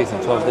 8 states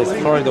in 12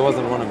 days. Florida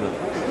wasn't one of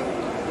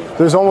them.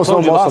 There's almost I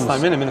told no you Muslims.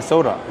 last time in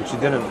Minnesota, which you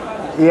didn't.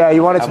 Yeah,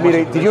 you wanted to have meet.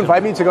 much Did you information.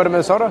 invite me to go to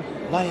Minnesota?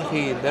 Wallahi,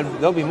 akhi,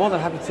 they'll be more than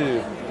happy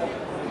to.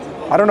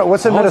 I don't know.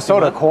 What's in Host you,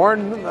 Minnesota? man.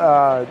 Corn?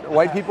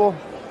 White people?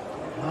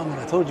 No, man,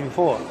 I told you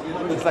before.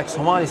 It's like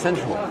Somali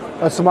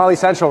Central. Somali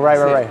Central, right,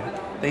 That's right, it.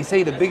 right. They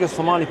say the biggest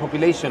Somali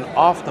population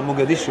after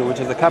Mogadishu, which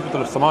is the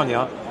capital of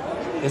Somalia,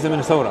 is in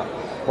Minnesota.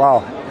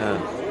 Wow.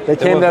 Yeah. They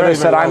came were there, very, they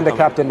said, very I'm the welcoming.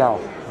 captain now.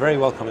 Very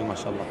welcoming,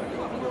 mashallah.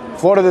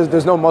 Florida,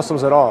 there's no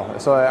Muslims at all.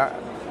 So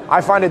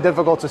I find it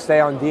difficult to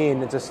stay on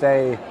deen and to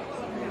stay,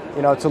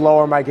 you know, to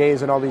lower my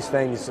gaze and all these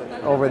things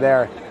over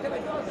there.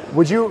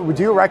 Would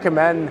you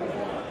recommend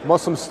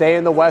Muslims stay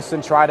in the West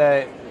and try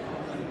to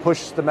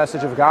push the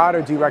message of God,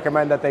 or do you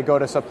recommend that they go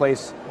to some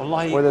place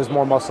Wallahi, where there's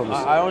more Muslims?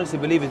 I honestly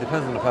believe it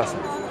depends on the person.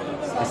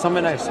 It's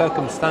something that is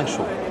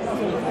circumstantial.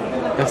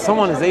 If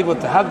someone is able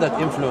to have that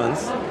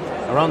influence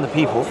around the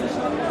people,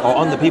 or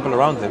on the people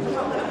around him,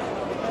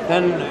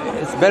 then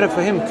it's better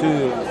for him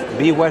to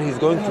be where he's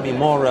going to be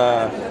more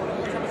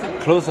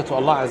closer to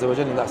Allah Azza wa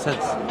Jalla in that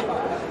sense.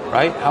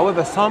 Right?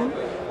 However, some,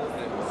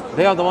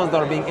 they are the ones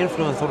that are being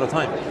influenced all the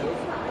time.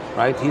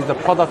 Right? He's the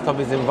product of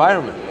his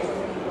environment.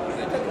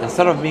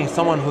 Instead of being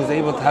someone who's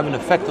able to have an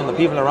effect on the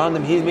people around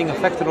him, he's being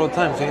affected all the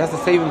time. So he has to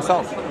save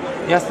himself.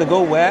 He has to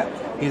go where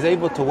he's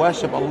able to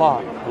worship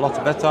Allah a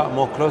lot better,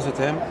 more closer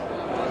to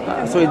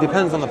him. So it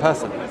depends on the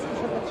person.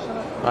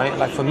 Right?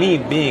 Like for me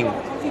being,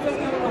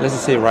 let's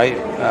just say, right,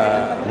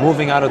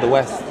 moving out of the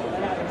West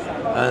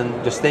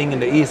and just staying in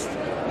the East,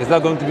 is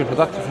that going to be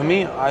productive for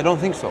me? I don't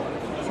think so.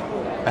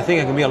 I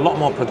think I can be a lot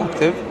more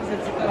productive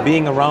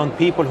being around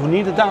people who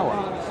need a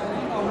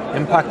da'wah,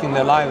 impacting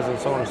their lives and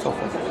so on and so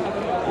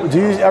forth. Do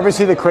you ever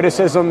see the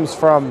criticisms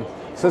from,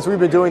 since we've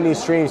been doing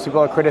these streams, people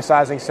are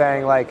criticizing,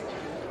 saying like,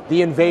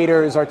 the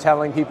invaders are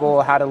telling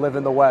people how to live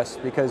in the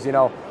West because, you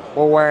know,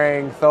 we're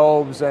wearing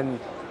thobes and...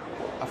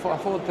 I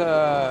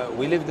thought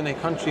we lived in a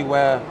country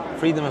where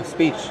freedom of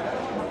speech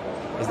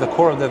is the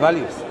core of their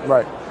values.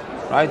 Right.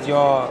 Right?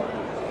 You're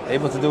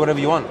able to do whatever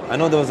you want. I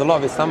know there was a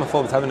lot of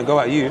Islamophobes having to go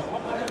at you.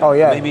 Oh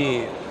yeah.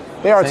 Maybe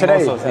they are saying today.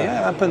 all sorts.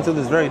 Yeah, up until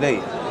this very day.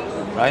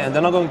 Right? And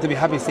they're not going to be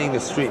happy seeing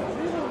this stream.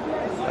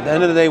 At the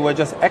end of the day, we're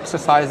just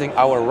exercising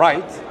our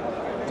right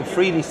to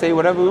freely say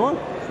whatever we want.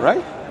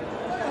 Right?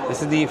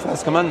 This is the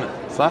first commandment.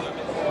 Sah?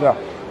 Yeah.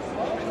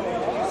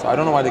 So I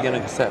don't know why they're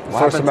getting upset.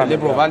 What First happened to Amendment,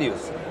 liberal yeah.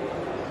 values?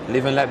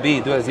 Live and let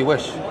be, do as you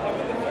wish.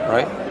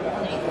 Right?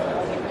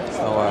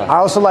 So I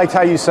also liked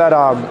how you said,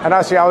 and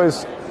actually I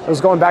was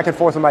going back and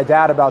forth with my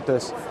dad about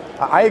this.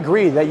 I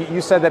agree that you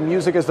said that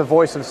music is the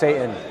voice of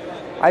Satan.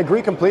 I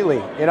agree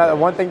completely. You know,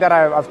 one thing that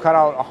I've cut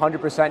out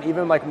 100%,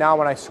 even like now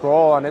when I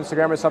scroll on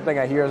Instagram or something,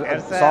 I hear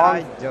a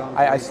song,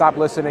 I stop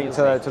listening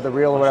to the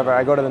reel or whatever.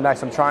 I go to the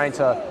next. I'm trying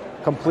to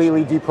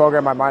completely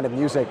deprogram my mind of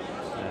music.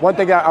 One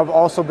thing that I've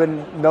also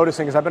been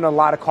noticing is I've been on a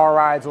lot of car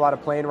rides, a lot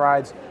of plane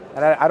rides,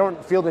 and I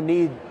don't feel the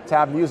need to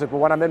have music. But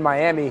when I'm in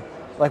Miami,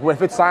 like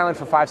if it's silent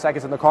for 5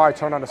 seconds in the car, I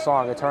turn on a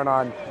song, I turn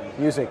on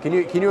music. Can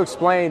you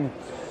explain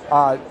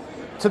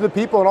to the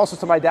people and also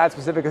to my dad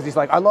specific, because he's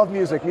like, I love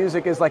music.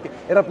 Music is like,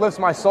 it uplifts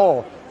my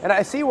soul. And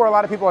I see where a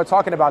lot of people are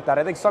talking about that.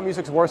 I think some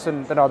music's worse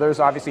than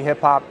others. Obviously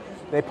hip hop,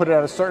 they put it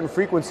at a certain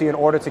frequency in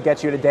order to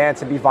get you to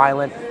dance and be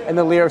violent. And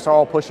the lyrics are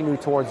all pushing you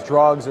towards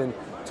drugs and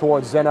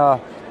towards zina.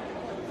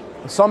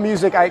 Some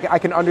music, I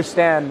can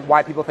understand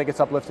why people think it's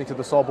uplifting to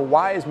the soul, but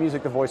why is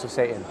music the voice of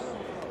Satan?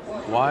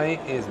 why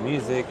is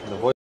music the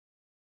voice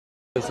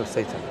of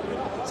Satan?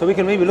 So we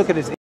can maybe look at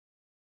this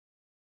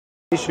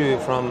issue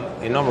from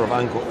a number of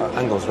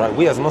angles, right?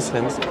 We as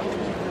Muslims,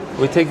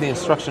 we take the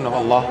instruction of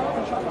Allah.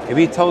 If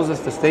He tells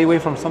us to stay away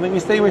from something, we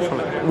stay away from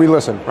it. We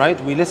listen. Right?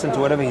 We listen to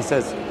whatever He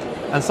says.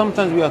 And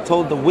sometimes we are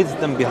told the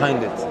wisdom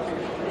behind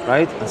it,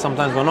 right? And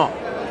sometimes we're not,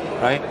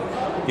 right?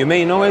 You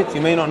may know it,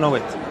 you may not know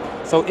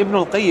it. So Ibn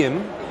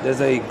al-Qayyim,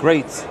 there's a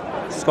great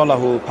scholar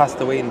who passed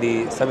away in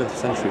the 7th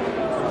century,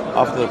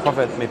 after the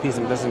Prophet, may peace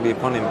and blessing be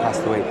upon him,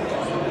 passed away.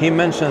 He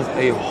mentions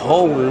a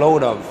whole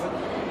load of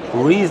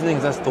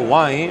reasonings as to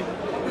why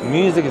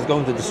music is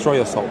going to destroy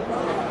your soul.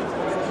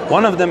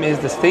 One of them is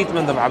the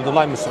statement of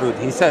Abdullah ibn Mas'ud.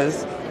 He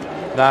says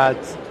that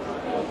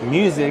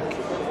music,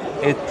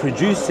 it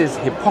produces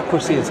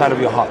hypocrisy inside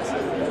of your heart.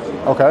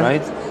 Okay.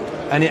 Right?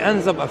 And it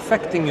ends up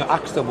affecting your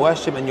acts of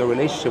worship and your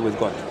relationship with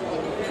God.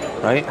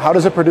 Right? How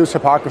does it produce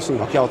hypocrisy?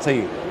 Okay, I'll tell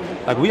you.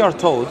 Like we are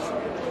told,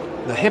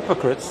 the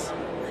hypocrites,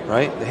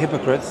 right? The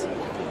hypocrites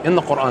in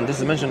the Quran, this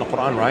is mentioned in the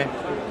Quran, right?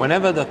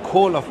 Whenever the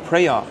call of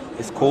prayer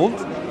is called,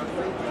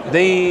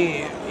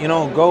 they,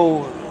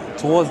 go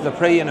towards the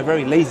prayer in a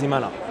very lazy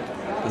manner.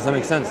 Does that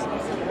make sense?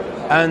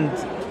 And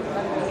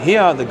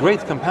here the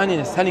great companion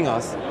is telling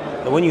us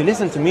that when you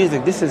listen to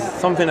music, this is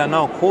something that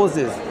now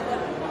causes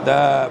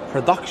the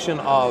production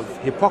of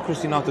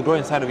hypocrisy now to grow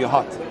inside of your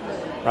heart,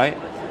 right?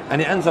 And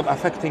it ends up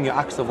affecting your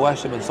acts of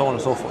worship and so on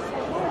and so forth.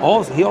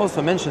 He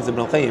also mentions Ibn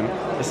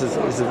al-Qayyim, this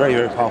is very,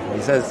 very powerful.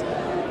 He says,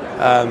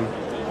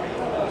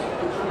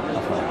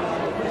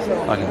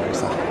 Okay, very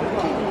sorry.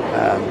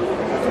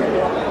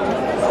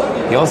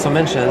 He also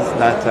mentions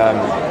that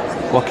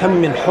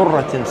وَكَمْ مِنْ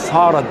حُرَّةٍ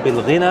صَارَتْ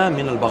بِالْغِنَى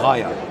مِنَ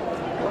الْبَغَايَا.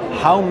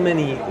 How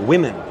many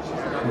women,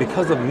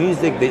 because of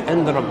music, they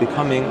ended up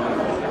becoming,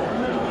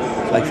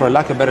 like for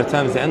lack of better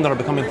terms, they ended up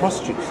becoming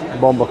prostitutes.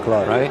 Bomba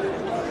club. Right?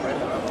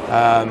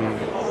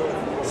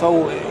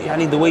 So,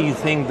 yani, the way you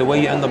think, the way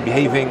you end up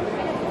behaving,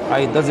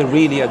 right, does it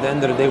really, at the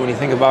end of the day, when you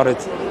think about it,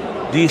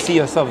 do you see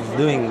yourself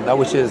doing that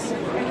which is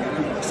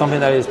something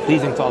that is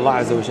pleasing to Allah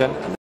Azza wa Jal?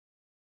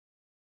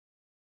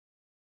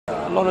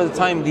 A lot of the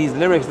time, these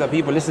lyrics that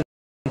people listen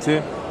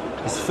to,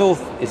 it's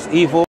filth, it's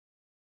evil.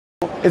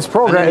 It's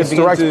program. It's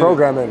direct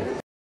programming.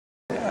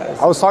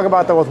 I was talking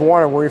about that with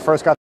Warner when we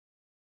first got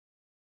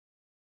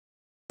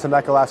to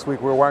Mecca last week.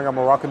 We were wearing our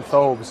Moroccan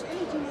thobes.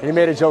 And he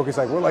made a joke. He's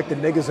like, we're like the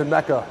niggas in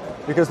Mecca.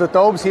 Because the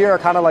thobes here are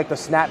kind of like the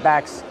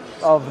snapbacks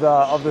of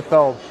the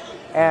thobe.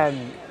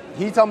 And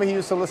he told me he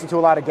used to listen to a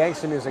lot of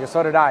gangster music, and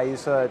so did I.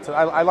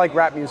 I like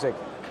rap music.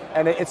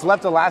 And it's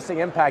left a lasting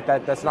impact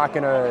that's not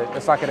gonna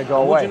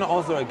go away. Would you not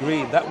also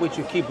agree that which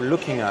you keep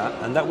looking at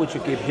and that which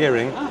you keep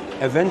hearing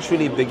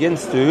eventually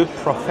begins to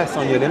profess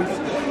on your limbs?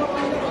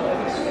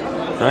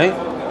 Right?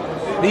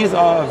 These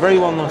are very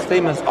well-known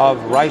statements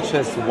of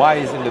righteous,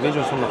 wise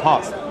individuals from the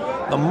past.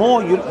 The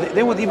more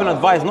they would even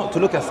advise not to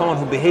look at someone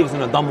who behaves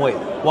in a dumb way.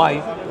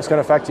 Why? It's going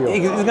to affect you.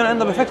 It's going to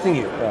end up affecting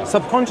you. Yeah.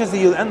 Subconsciously,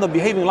 you'll end up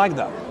behaving like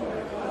that.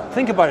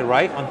 Think about it,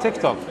 right? On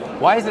TikTok,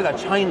 why is it that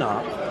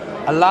China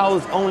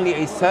allows only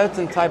a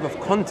certain type of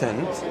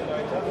content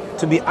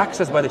to be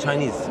accessed by the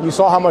Chinese? You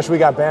saw how much we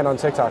got banned on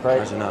TikTok, right?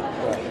 Imagine that.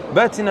 Yeah.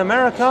 But in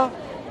America,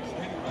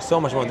 it's so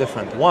much more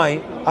different.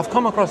 Why? I've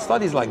come across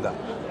studies like that.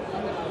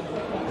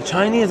 The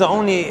Chinese are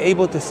only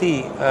able to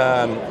see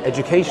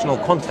educational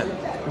content.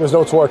 There's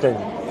no twerking.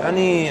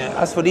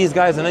 As for these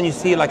guys, and then you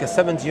see like a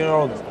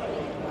 70-year-old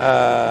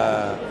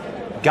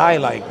guy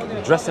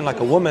like dressing like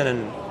a woman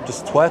and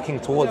just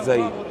twerking towards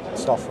a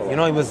stuff. You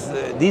know, it was.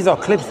 These are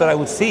clips that I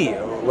would see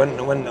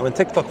when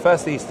TikTok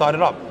firstly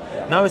started up.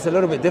 Now it's a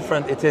little bit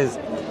different. It is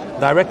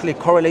directly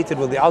correlated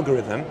with the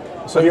algorithm.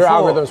 So your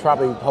algorithm is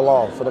probably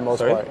halal for the most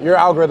part. Your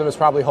algorithm is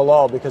probably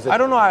halal because I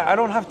don't know. I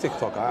don't have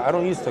TikTok. I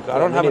don't use TikTok. I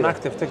don't have an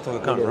active TikTok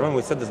account. Remember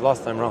we said this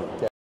last time around.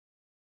 Yeah.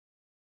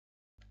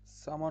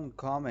 Someone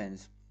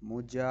comments,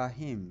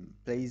 Mujahim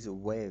plays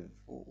wave.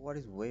 What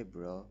is wave,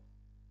 bro?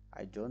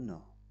 I don't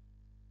know.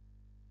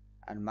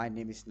 And my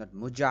name is not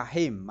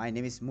Mujahim. My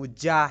name is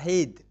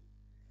Muzehid.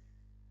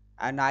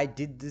 And I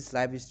did this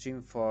live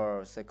stream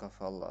for sake of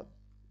Allah.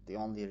 The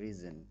only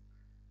reason.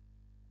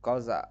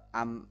 Because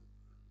I'm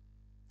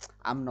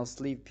not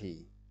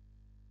sleepy.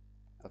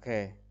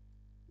 Okay.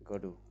 Go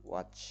to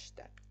watch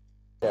that.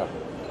 Yeah.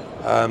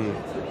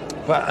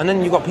 And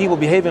then you got people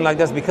behaving like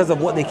this because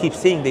of what they keep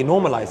seeing. They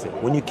normalize it.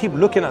 When you keep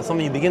looking at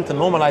something, you begin to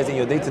normalize it in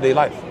your day-to-day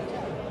life.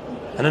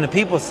 And then the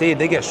people see it,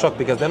 they get shocked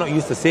because they're not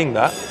used to seeing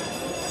that.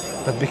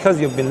 But because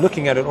you've been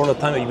looking at it all the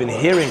time, you've been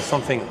hearing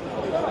something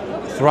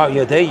throughout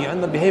your day, you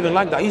end up behaving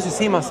like that. I used to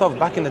see myself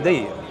back in the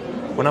day.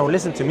 When I would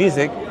listen to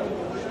music,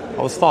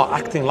 I would start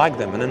acting like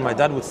them. And then my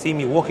dad would see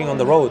me walking on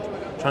the road,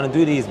 trying to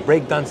do these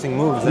breakdancing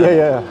moves.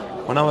 Yeah.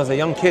 When I was a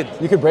young kid.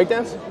 You could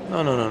breakdance?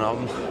 No.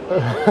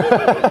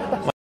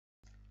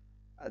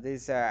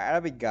 This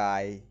Arabic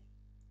guy,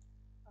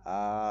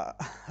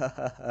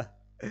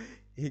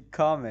 he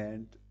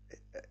comments,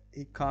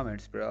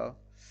 bro.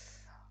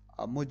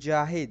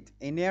 Mujahid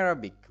in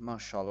Arabic,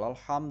 mashallah,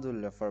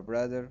 alhamdulillah for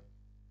brother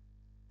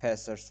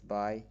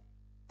passers-by.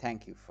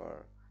 Thank you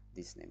for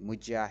this name,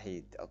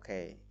 Mujahid.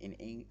 Okay,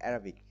 in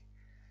Arabic.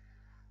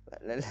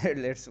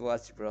 Let's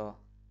watch, bro.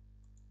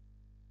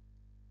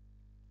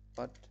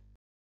 What?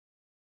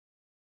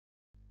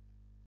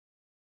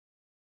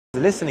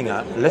 Listening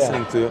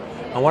to,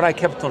 and what I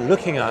kept on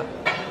looking at,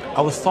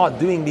 I would start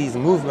doing these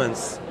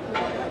movements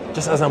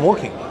just as I'm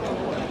walking.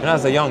 You know,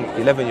 as a young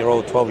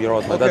 11-year-old,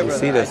 12-year-old, my dad would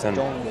see this and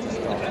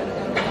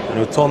he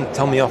would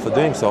tell me off for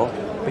doing so,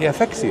 but it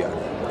affects you.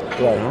 Right.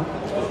 You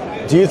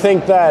know? Do you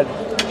think that,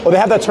 they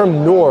have that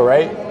term Noor,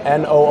 right?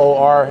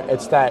 N-O-O-R.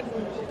 It's that,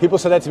 people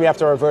said that to me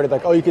after I reverted,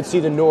 like, you could see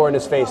the Noor in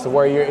his face, to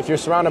where if you're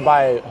surrounded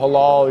by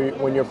halal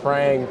when you're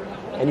praying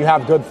and you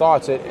have good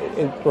thoughts, it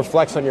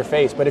reflects on your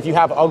face. But if you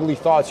have ugly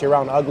thoughts, you're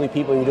around ugly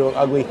people, you're doing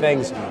ugly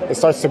things, it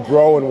starts to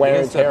grow and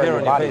wear and tear on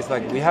your body. Face.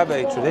 Like, we have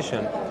a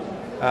tradition,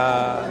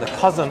 the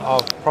cousin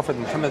of Prophet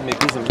Muhammad, may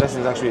peace and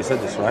blessings, actually said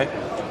this, right?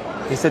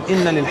 He said,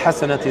 Inna lil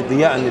hasanati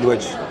diya'an lil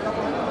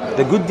wajh.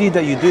 The good deed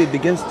that you do, it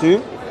begins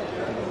to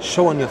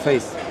show on your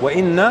face. Wa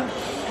inna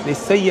lis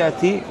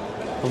sayyati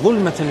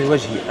dhulmatan lil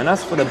wajhi. And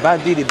as for the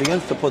bad deed, it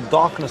begins to put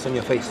darkness on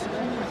your face.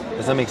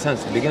 Does that make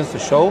sense? It begins to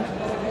show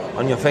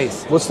on your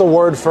face. What's the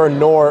word for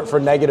Noor, for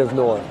negative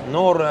Noor?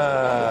 Noor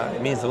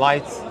means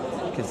light.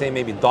 You can say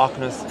maybe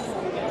darkness,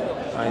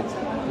 right?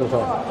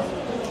 Okay.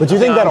 But do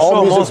you think that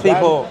all most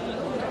people,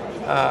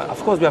 of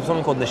course, we have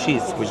something called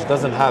nasheed, which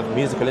doesn't have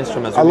musical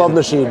instruments. I love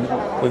nasheed.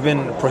 We've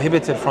been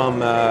prohibited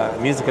from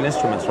musical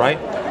instruments, right?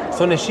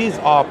 So nasheeds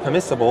are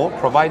permissible,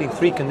 providing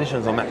 3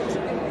 conditions are met.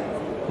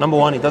 Number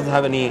 1, it doesn't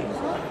have any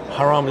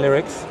haram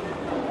lyrics.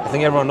 I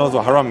think everyone knows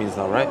what haram means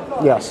now, right?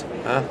 Yes.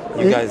 Huh?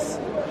 You guys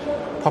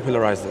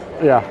popularized it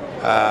Yeah.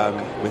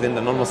 within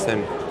the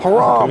non-Muslim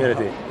Haram.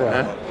 community.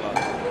 Yeah.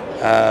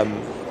 Huh?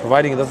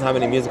 Providing it doesn't have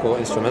any musical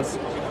instruments.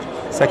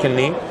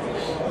 Secondly,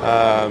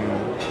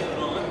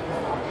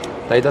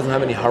 that it doesn't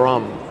have any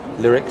haram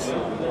lyrics,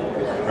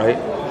 right?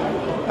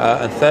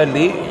 And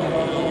thirdly,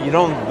 you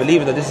don't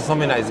believe that this is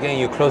something that is getting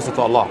you closer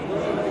to Allah,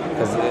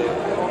 because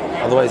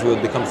otherwise it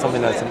would become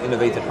something that's an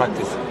innovative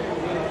practice,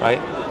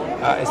 right?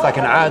 It's like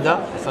an aada,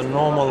 it's a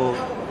normal,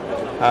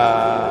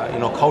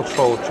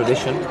 cultural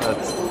tradition that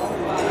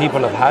people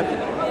have had,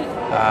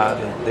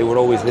 they would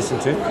always listen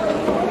to,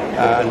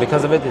 and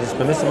because of it, it is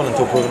permissible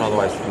until proven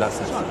otherwise. In that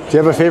sense. Do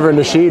you have a favorite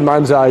nasheed?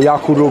 Mine's Ya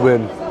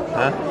Kurubin.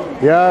 Huh?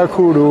 Ya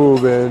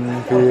Kurubin.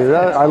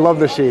 I love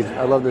the sheet.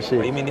 I love the What do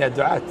you sheet. mean, ya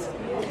du'at?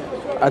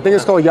 I think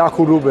it's called Ya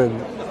Kurubin.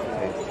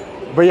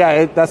 But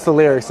yeah, that's the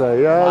lyrics. I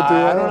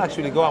don't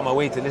actually go out my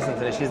way to listen to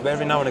the sheets, but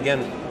every now and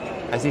again,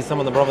 I see some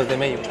of the brothers, they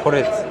may put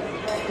it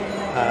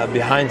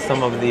behind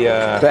some of the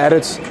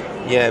edits.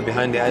 Yeah,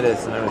 behind the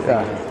edits and everything.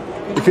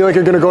 Yeah. You feel like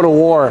you're gonna go to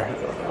war.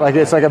 Like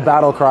it's like a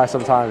battle cry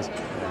sometimes.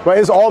 But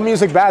is all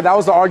music bad? That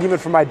was the argument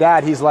from my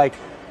dad. He's like,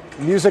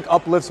 music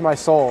uplifts my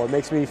soul. It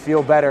makes me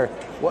feel better.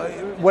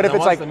 What if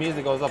it's like the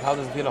music goes up? How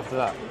does it feel after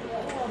that?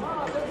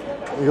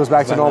 It goes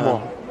back to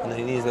normal. And then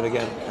he needs it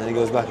again, and he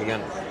goes back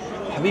again.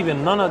 Habibi,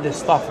 none of this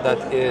stuff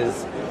that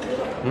is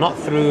not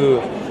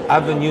through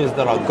avenues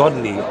that are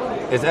godly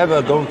is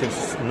ever going to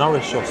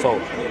nourish your soul.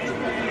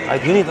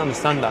 Right? You need to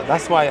understand that.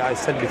 That's why I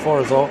said before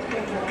as well,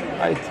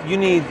 right? You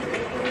need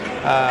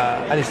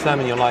al-Islam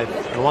in your life.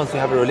 And once you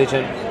have a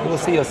religion, you will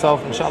see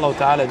yourself, inshallah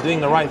ta'ala, doing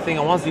the right thing.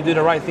 And once you do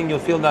the right thing, you'll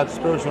feel that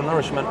spiritual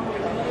nourishment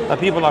that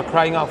people are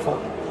crying out for.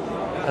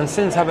 And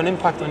sins have an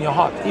impact on your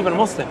heart, even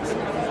Muslims,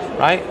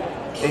 right?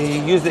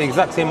 They use the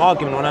exact same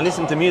argument. When I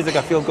listen to music,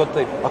 I feel good.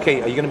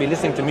 Okay, are you going to be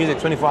listening to music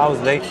 24 hours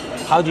a day?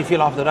 How do you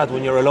feel after that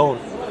when you're alone,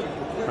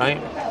 right?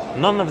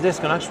 None of this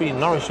can actually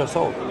nourish your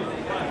soul.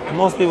 And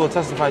most people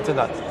testify to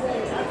that,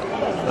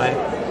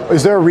 right?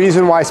 Is there a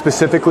reason why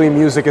specifically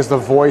music is the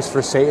voice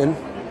for Satan?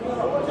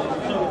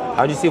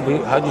 How do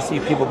you see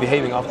people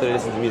behaving after they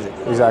listen to music?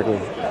 Exactly.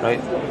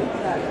 Right?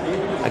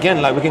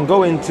 Again, like we can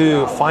go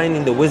into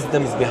finding the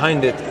wisdoms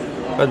behind it,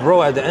 but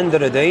bro, at the end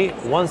of the day,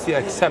 once you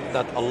accept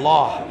that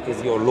Allah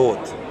is your Lord,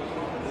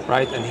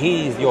 right, and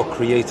He is your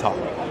Creator,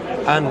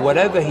 and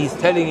whatever He's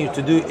telling you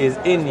to do is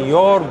in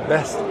your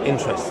best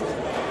interest,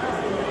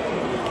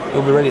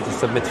 you'll be ready to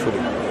submit fully.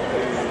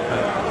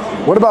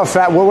 What about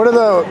what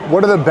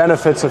are the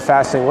benefits of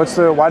fasting?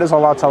 Why does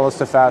Allah tell us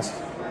to fast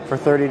for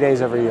 30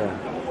 days every year?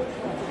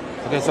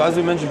 Okay, so as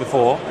we mentioned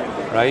before,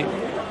 right,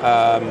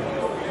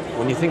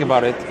 when you think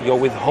about it, you're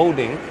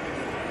withholding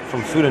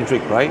from food and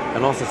drink, right,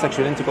 and also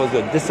sexual intercourse.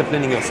 You're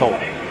disciplining your soul,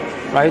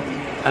 right?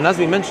 And as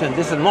we mentioned,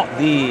 this is not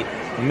the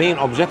main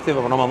objective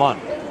of Ramadan.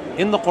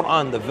 In the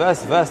Quran, the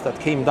verse that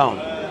came down,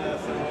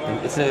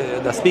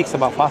 that speaks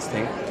about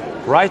fasting,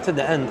 right at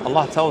the end,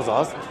 Allah tells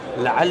us,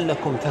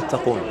 لَعَلَّكُمْ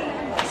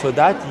تَتَّقُونَ, so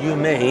that you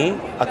may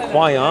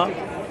acquire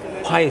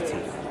piety,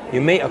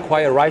 you may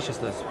acquire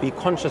righteousness, be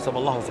conscious of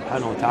Allah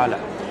subhanahu wa ta'ala.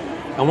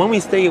 And when we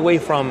stay away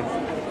from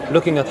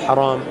looking at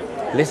haram,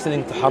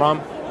 listening to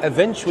haram,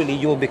 eventually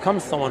you will become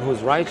someone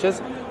who's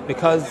righteous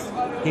because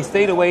he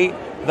stayed away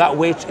that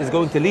which is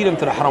going to lead him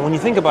to the haram. When you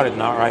think about it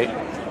now, right,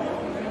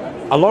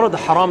 a lot of the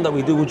haram that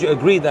we do, would you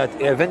agree that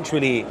it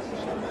eventually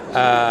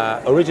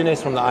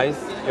originates from the eyes,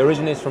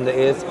 originates from the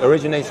ears,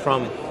 originates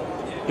from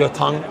your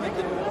tongue?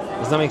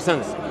 Does that make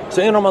sense?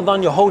 So in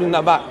Ramadan, you're holding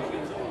that back.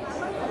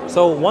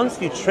 So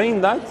once you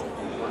train that,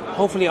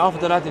 hopefully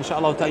after that,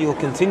 inshallah, you'll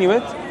continue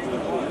it,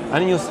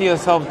 and then you'll see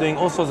yourself doing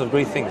all sorts of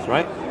great things,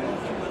 right?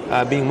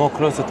 Being more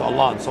closer to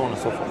Allah and so on and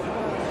so forth.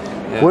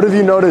 Yeah. What have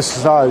you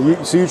noticed? So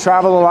you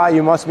travel a lot.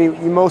 You mostly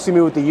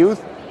meet with the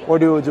youth, or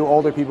do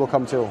older people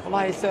come too?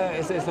 Allah, it's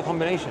a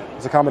combination.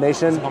 It's a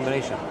combination. It's a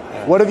combination.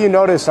 Yeah. What have you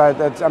noticed?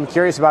 I'm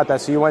curious about that.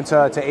 So you went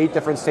to 8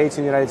 different states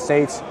in the United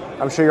States.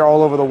 I'm sure you're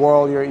all over the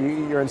world.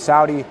 You're in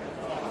Saudi.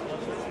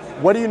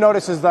 What do you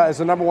notice is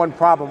the number one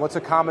problem? What's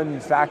a common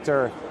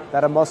factor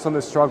that a Muslim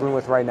is struggling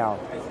with right now?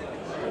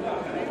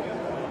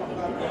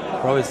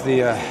 Bro, it's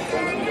the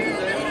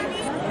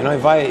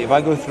if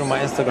I go through my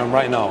Instagram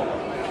right now,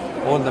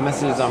 all the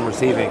messages I'm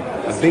receiving,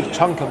 a big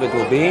chunk of it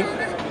will be,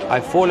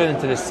 I've fallen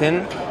into the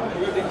sin,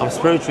 I'm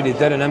spiritually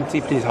dead and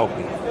empty, please help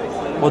me.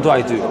 What do?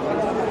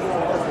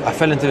 I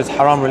fell into this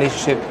haram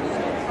relationship,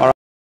 or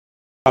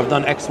I've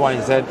done X, Y,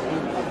 and Z,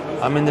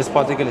 I'm in this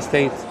particular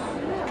state,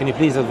 can you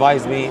please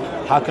advise me,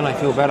 how can I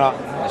feel better,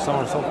 so on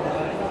and so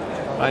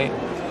forth, right?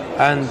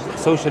 And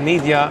social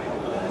media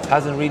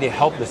hasn't really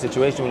helped the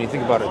situation when you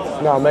think about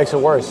it. No, it makes it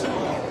worse.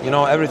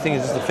 Everything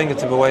is just a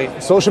fingertip away.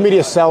 Social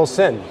media sells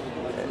sin.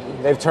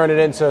 They've turned it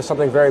into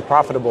something very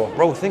profitable.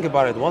 Bro, think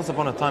about it. Once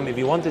upon a time, if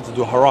you wanted to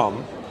do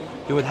haram,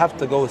 you would have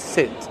to go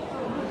sit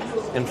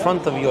in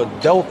front of your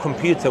Dell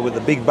computer with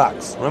the big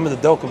backs. Remember the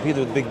Dell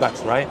computer with the big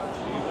backs, right?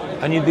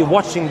 And you'd be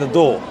watching the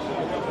door,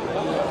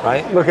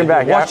 right? Looking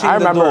back, I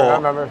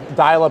remember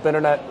dial-up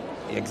internet.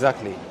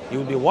 Exactly. You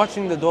would be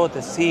watching the door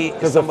to see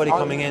is somebody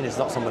coming in, is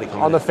not somebody coming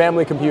in. On the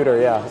family computer,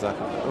 yeah.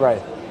 Exactly.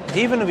 Right.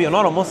 Even if you're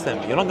not a Muslim,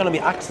 you're not going to be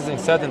accessing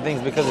certain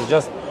things because it's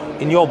just,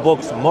 in your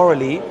books,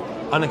 morally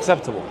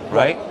unacceptable,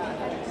 right?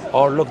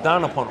 Or looked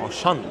down upon or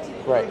shunned.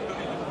 Right.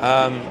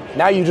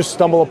 Now you just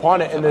stumble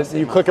upon it, and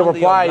you click a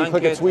reply, you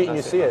click a tweet, and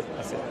you see it.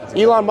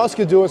 Elon Musk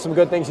is doing some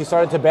good things. He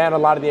started to ban a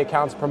lot of the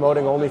accounts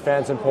promoting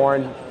OnlyFans and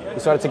porn. He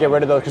started to get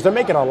rid of those because they're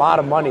making a lot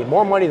of money,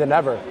 more money than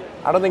ever.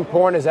 I don't think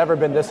porn has ever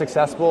been this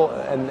successful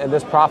and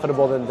this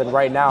profitable than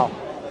right now.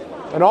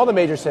 And all the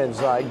major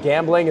sins,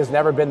 gambling has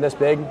never been this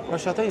big. Well,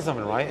 shall I tell you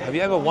something, right? Have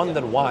you ever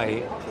wondered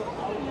why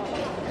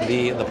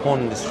the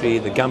porn industry,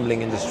 the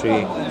gambling industry,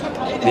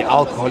 the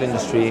alcohol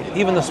industry,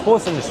 even the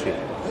sports industry,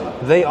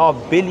 they are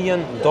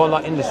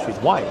billion-dollar industries?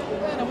 Why?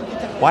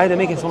 Why are they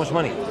making so much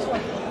money?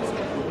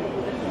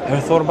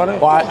 Ever thought about it?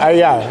 Well,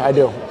 yeah, I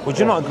do. Would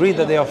you not agree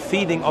that they are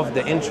feeding off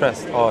the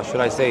interest, or should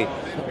I say,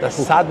 the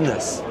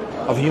sadness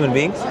of human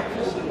beings?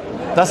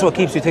 That's what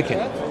keeps you ticking.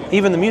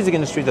 Even the music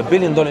industry is a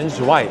billion-dollar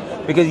industry. Why?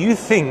 Because you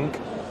think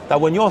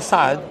that when you're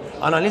sad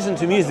and I listen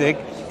to music,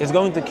 it's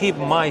going to keep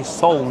my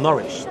soul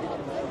nourished.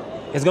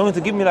 It's going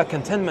to give me that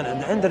contentment. At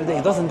the end of the day,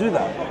 it doesn't do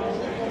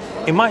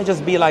that. It might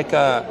just be like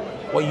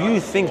what you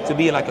think to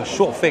be like a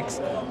short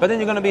fix, but then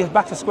you're going to be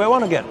back to square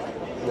one again.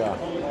 Yeah.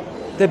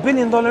 They're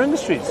billion-dollar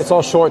industries. It's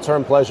all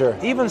short-term pleasure.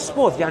 Even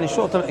sports,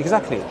 short-term,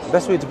 exactly.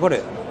 Best way to put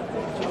it.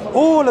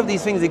 All of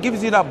these things, it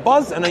gives you that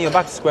buzz, and then you're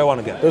back to square one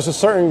again. There's a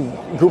certain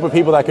group of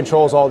people that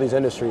controls all these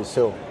industries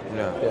too.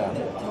 Yeah.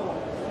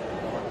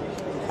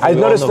 I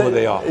noticed know who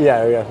they are.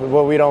 Yeah.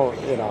 Well, we don't,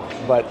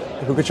 but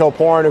who control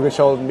porn, who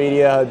control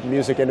media,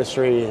 music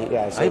industry.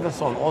 Yeah. So I even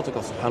saw an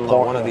article,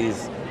 subhanAllah, one of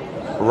these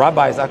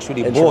rabbis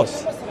actually bought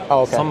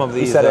some of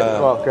these. He said it.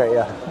 Well, great,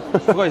 yeah. I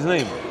forgot his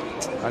name.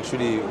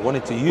 Actually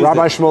wanted to use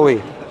Rabbi it. Shmuley.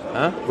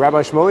 Huh?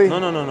 Rabbi Shmuley? No,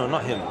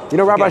 not him. You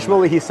know Rabbi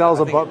Shmuley, he sells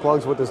butt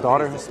plugs with his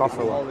daughter and stuff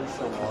for what?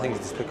 I think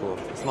it's despicable.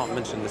 It's not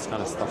mentioned this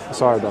kind of stuff.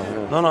 Sorry, though.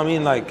 Yeah. No, I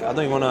mean, like, I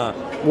don't even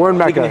want We're in to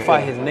Mecca,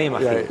 dignify his name,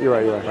 I think. You're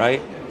right.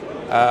 Right?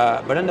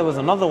 But then there was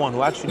another one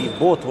who actually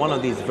bought one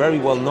of these very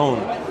well-known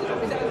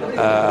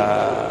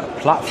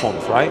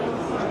platforms, right?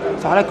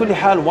 So, ala kulli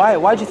hal,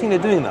 why do you think they're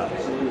doing that?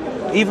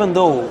 Even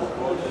though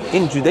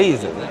in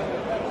Judaism,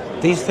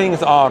 these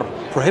things are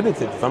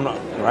prohibited, if I'm not,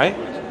 right?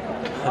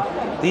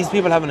 These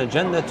people have an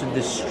agenda to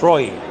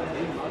destroy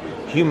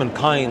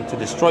humankind, to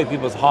destroy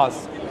people's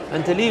hearts,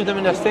 and to leave them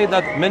in a state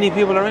that many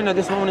people are in at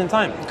this moment in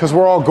time. Because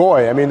we're all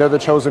goy. I mean, they're the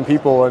chosen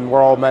people, and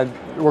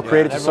we're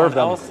created to serve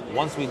them. Else,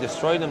 once we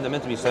destroy them, they're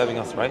meant to be serving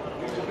us, right?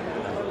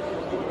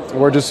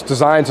 We're just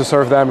designed to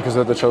serve them because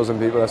they're the chosen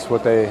people. That's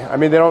what they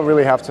don't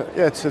really have to.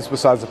 Yeah, it's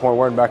besides the point.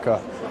 We're in Mecca.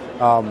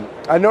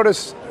 I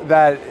noticed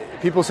that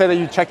people say that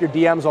you check your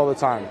DMs all the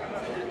time.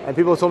 And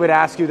people told me to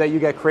ask you that you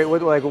get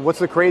what's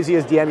the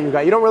craziest DM you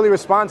got? You don't really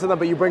respond to them,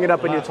 but you bring it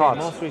up in your talks.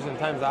 In most recent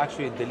times, I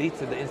actually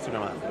deleted the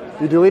Instagram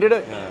app. You deleted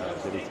it? Yeah,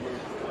 I deleted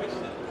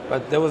it.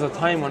 But there was a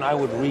time when I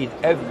would read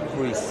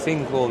every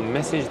single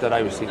message that I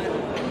received.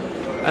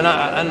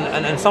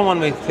 And someone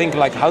may think,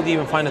 like, how do you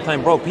even find the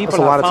time? Bro,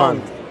 people have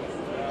found,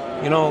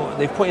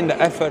 they've put in the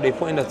effort, they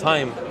put in the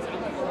time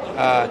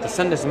to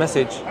send this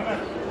message,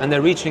 and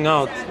they're reaching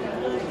out,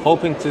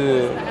 hoping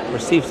to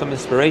receive some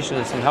inspiration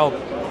and some help.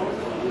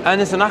 And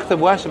it's an act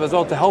of worship as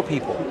well to help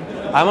people.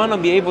 I might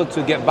not be able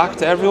to get back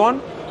to everyone,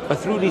 but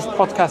through these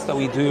podcasts that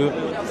we do,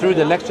 through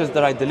the lectures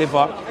that I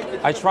deliver,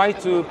 I try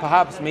to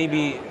perhaps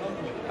maybe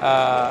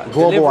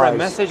deliver a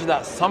message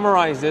that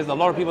summarizes a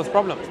lot of people's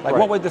problems. Like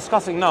what we're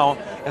discussing now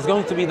is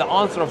going to be the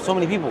answer of so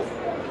many people.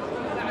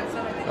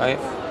 Right?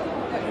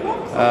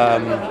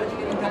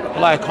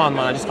 I can't,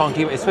 man. I just can't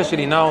keep it.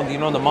 Especially now,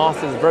 the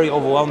master is very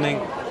overwhelming.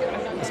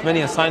 There's many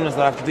assignments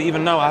that I have to do.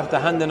 Even now, I have to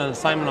hand in an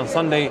assignment on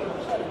Sunday.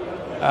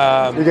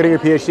 You're getting your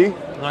PhD?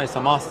 No, it's a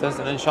master's,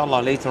 and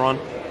inshallah later on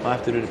I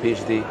have to do the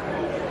PhD.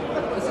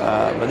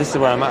 But this is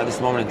where I'm at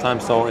this moment in time.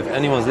 So if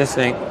anyone's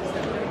listening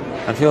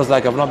and feels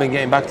like I've not been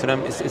getting back to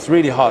them, it's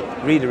really hard,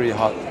 really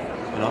hard.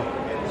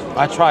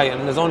 I try,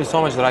 and there's only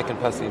so much that I can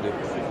personally do.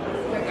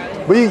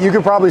 But you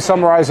could probably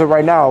summarize it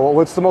right now.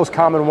 What's the most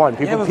common one?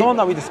 It was the one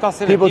that we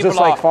discussed. People just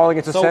like falling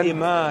into so sin.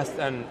 Immersed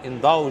and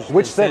indulged.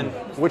 Which in sin?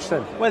 Which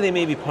sin? Where they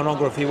may be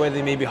pornography, where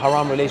they may be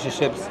haram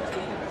relationships,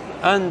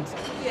 and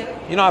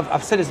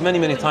I've said this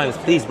many times.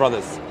 Please,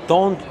 brothers,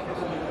 don't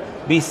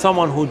be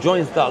someone who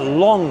joins that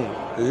long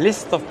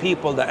list of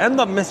people that end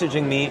up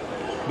messaging me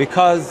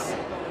because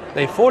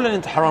they've fallen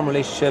into haram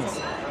relationships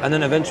and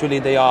then eventually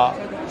they are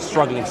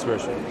struggling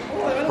spiritually.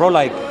 Bro,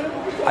 like,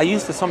 I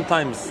used to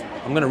sometimes,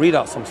 I'm going to read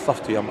out some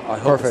stuff to you. I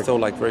hope it's still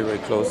like very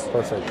close.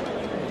 Perfect.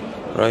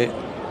 Right?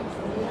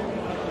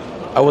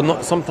 I would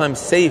not sometimes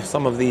save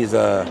some of these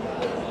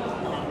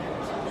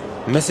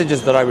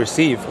messages that I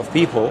receive of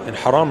people in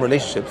haram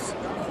relationships.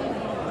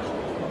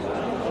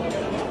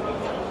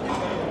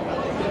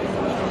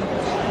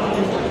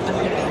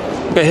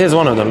 Okay, here's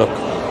one of them, look.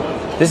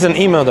 This is an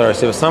email that I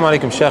received. Assalamu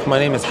alaikum, Sheikh. My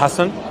name is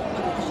Hassan.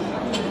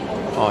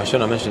 Oh, I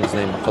shouldn't have mentioned his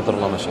name.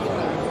 Qadarullah ma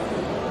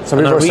sha'a. Some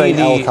people are saying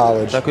L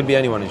College. That could be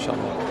anyone,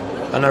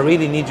 inshallah. And I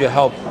really need your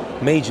help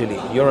majorly.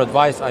 Your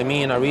advice, I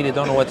really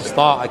don't know where to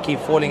start. I keep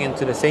falling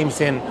into the same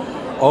sin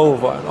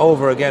over and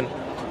over again.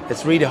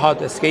 It's really hard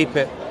to escape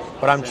it,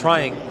 but I'm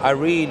trying.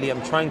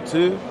 I'm trying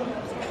to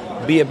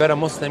be a better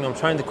Muslim. I'm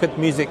trying to quit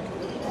music,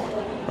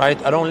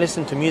 right? I don't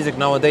listen to music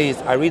nowadays.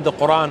 I read the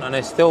Quran and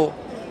I still,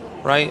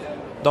 right,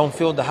 don't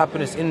feel the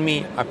happiness in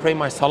me. I pray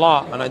my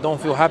salah and I don't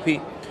feel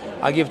happy.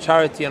 I give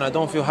charity and I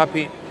don't feel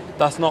happy.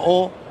 That's not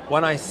all.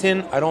 When I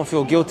sin, I don't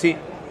feel guilty,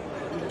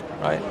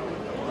 right?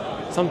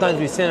 Sometimes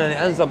we sin and it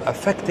ends up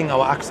affecting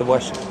our acts of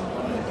worship.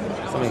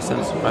 Does that make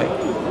sense, right?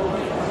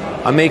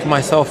 I make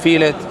myself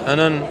feel it and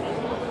then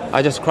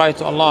I just cry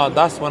to Allah.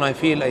 That's when I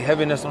feel a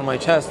heaviness on my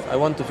chest. I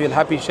want to feel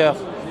happy, Shaykh.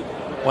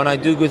 When I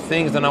do good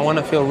things, then I want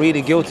to feel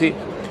really guilty.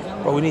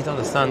 But we need to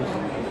understand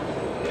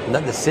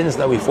that the sins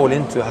that we fall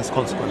into has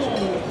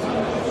consequences,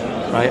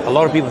 right? A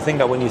lot of people think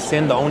that when you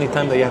sin, the only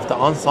time that you have to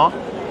answer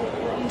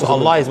to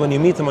Allah is when you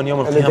meet Him on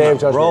Yawm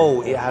al-Qiyamah.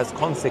 Bro, it has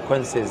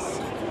consequences.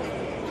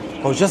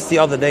 Oh, just the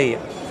other day,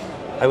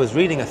 I was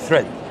reading a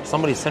thread.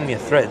 Somebody sent me a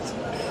thread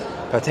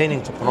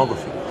pertaining to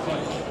pornography,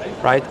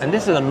 right? And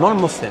this is a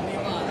non-Muslim.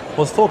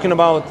 Was talking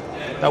about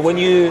that when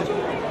you,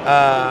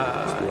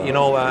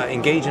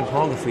 engage in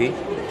pornography,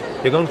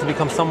 you're going to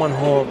become someone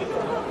who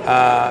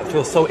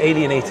feels so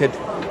alienated.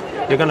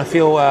 You're going to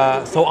feel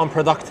so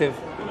unproductive.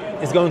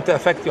 It's going to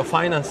affect your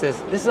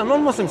finances. This is a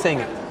non-Muslim saying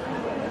it.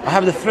 I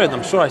have the thread.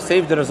 I'm sure I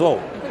saved it as well,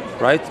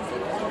 right?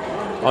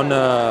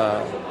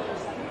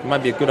 It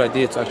might be a good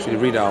idea to actually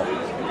read out.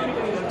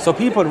 So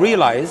people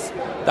realize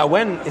that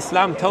when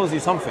Islam tells you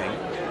something,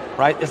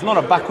 right, it's not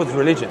a backwards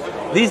religion.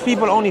 These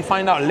people only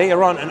find out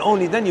later on and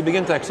only then you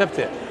begin to accept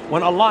it.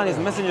 When Allah and His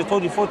Messenger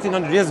told you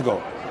 1400 years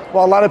ago.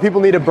 Well, a lot of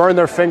people need to burn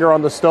their finger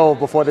on the stove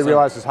before they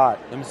realize it's hot.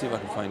 Let me see if I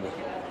can find it.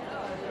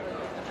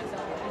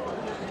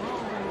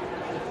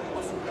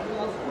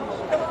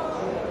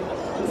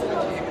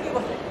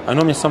 I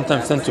normally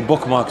sometimes tend to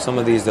bookmark some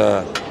of these.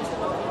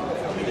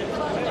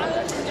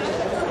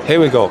 Here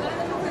we go.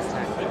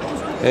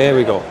 Here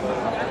we go.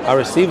 I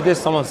received this.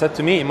 Someone said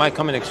to me, it might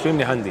come in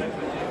extremely handy.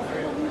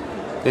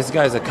 This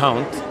guy's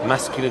account,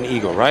 masculine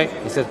ego, right?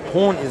 He said,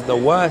 porn is the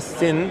worst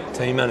sin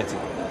to humanity.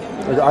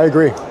 I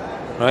agree.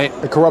 Right?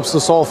 It corrupts the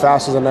soul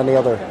faster than any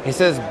other. He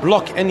says,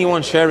 block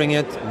anyone sharing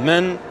it.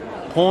 Men,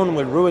 porn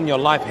will ruin your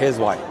life. Here's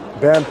why.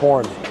 Ban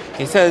porn.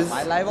 He says,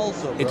 My life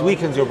also, it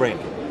weakens your brain.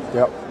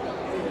 Yep.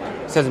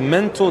 He says,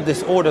 mental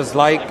disorders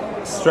like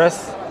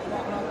stress,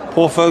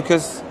 poor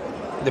focus,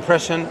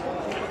 depression,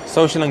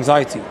 social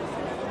anxiety.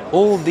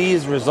 All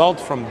these result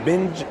from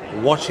binge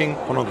watching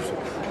pornography.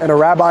 And a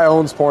rabbi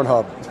owns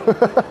Pornhub.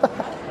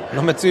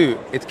 Number 2,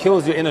 it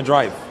kills your inner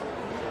drive,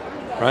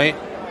 right?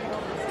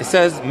 It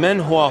says men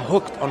who are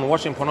hooked on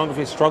watching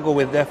pornography struggle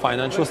with their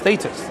financial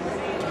status,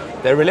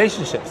 their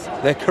relationships,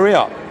 their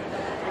career.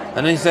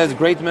 And then he says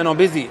great men are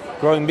busy,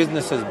 growing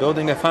businesses,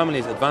 building their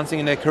families, advancing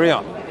in their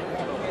career.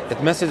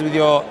 It messes with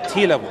your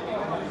T level,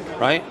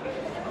 right?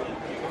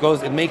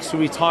 Because it makes you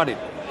retarded,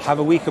 have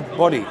a weaker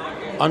body,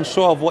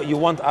 unsure of what you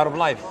want out of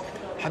life.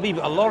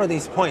 Habibi, a lot of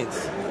these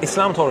points,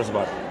 Islam told us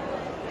about it.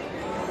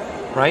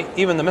 Right?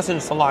 Even the Messenger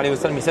sallallahu alaihi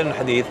wasallam said in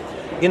hadith,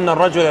 إِنَّ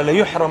الرَّجُلَ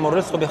لَيُحْرَمُ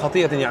الرِّزْقَ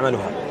بِخَطِيَّةٍ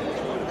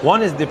يَعْمَلُهَا.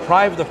 One is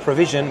deprived of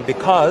provision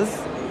because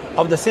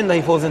of the sin that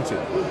he falls into.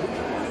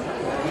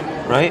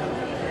 Right?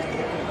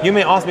 You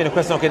may ask me the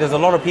question, okay, there's a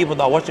lot of people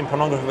that are watching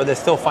pornography but they're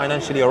still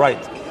financially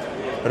alright.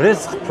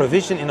 Rizq,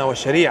 provision in our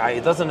sharia,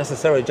 it doesn't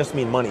necessarily just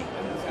mean money.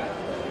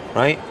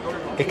 Right?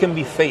 It can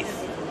be faith.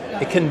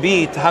 It can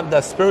be to have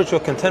that spiritual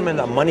contentment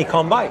that money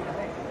can't buy.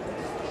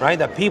 Right?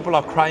 That people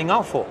are crying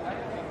out for.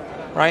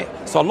 Right?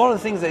 So a lot of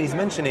the things that he's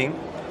mentioning,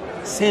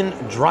 sin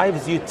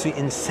drives you to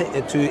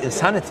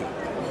insanity.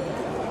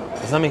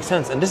 Does that make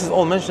sense? And this is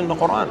all mentioned in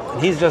the Quran.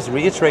 And he's just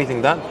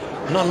reiterating that,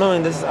 not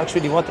knowing this is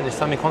actually what an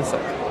Islamic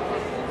concept.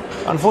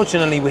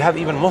 Unfortunately, we have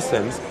even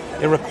Muslims,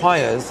 it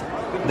requires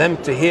them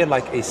to hear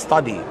like a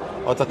study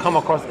or to come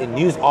across a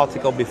news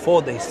article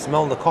before they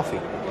smell the coffee.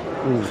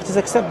 Just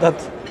accept that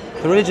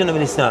the religion of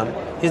Islam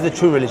is the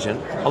true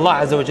religion.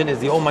 Allah Azza wa Jalla is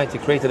the Almighty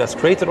creator that's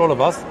created all of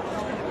us.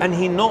 And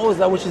He knows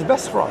that which is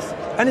best for us.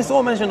 And it's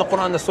all mentioned in the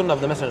Quran and the Sunnah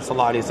of the Messenger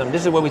sallallahu alaihi wasallam.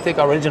 This is where we take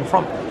our religion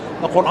from.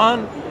 The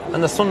Quran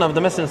and the Sunnah of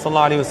the Messenger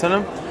sallallahu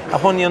alaihi wasallam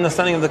upon the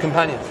understanding of the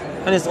companions.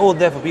 And it's all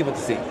there for people to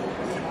see.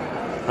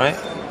 Right?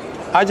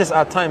 I just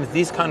at times,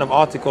 these kind of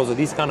articles or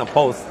these kind of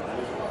posts,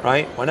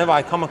 right? Whenever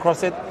I come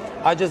across it,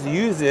 I just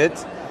use it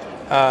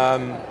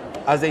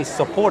as a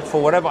support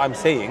for whatever I'm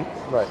saying.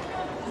 Right.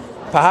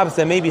 Perhaps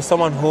there may be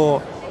someone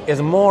who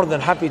is more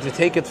than happy to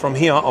take it from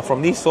here or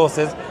from these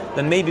sources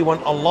than maybe when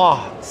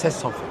Allah says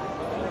something.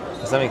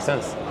 Does that make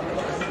sense?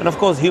 And of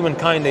course,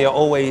 humankind, they are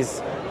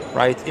always,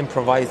 right,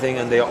 improvising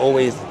and they are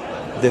always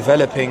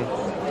developing,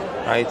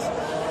 right?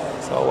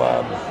 So,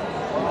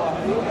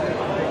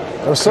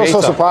 I'm still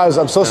so surprised.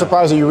 I'm so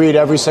surprised that you read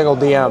every single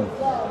DM.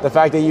 The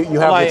fact that you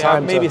have the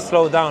time maybe to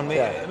slow down.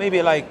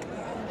 Maybe like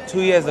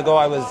 2 years ago,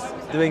 I was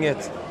doing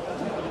it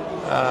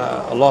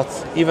a lot.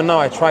 Even now,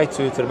 I try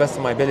to the best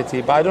of my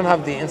ability, but I don't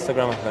have the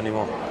Instagram app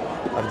anymore.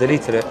 I've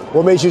deleted it.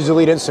 What made you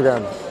delete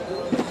Instagram?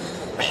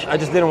 I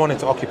just didn't want it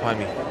to occupy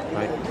me,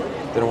 right?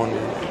 Didn't want,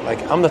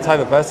 like, I'm the type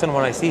of person,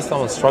 when I see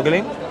someone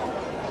struggling,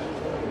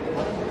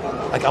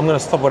 like, I'm gonna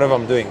stop whatever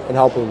I'm doing. And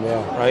help him,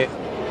 yeah. Right?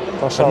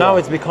 But Mashallah. now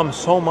it's become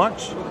so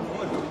much,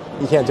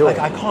 You can't do like,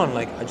 it. I can't,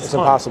 like, I just It's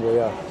can't. impossible,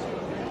 yeah.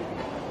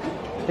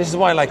 This is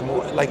why, like,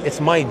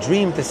 it's my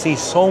dream to see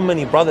so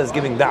many brothers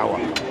giving da'wah.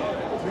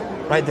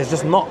 Right? There's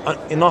just not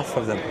enough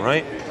of them,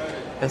 right?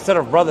 Instead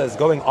of brothers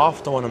going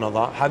after one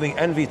another, having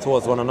envy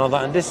towards one another,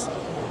 and this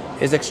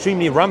is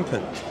extremely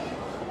rampant.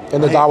 In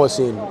the Right. da'wah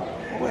scene.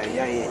 Well,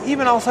 yeah,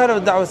 even outside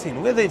of the da'wah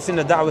scene, whether it's in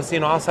the da'wah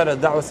scene or outside of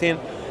the da'wah scene,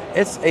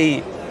 it's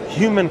a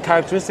human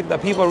characteristic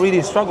that people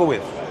really struggle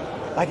with.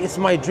 Like, it's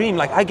my dream.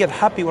 Like, I get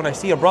happy when I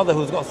see a brother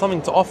who's got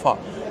something to offer.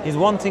 He's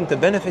wanting to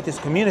benefit his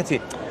community.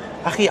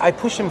 Akhi, I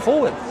push him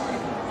forward.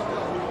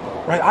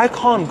 Right? I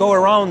can't go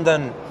around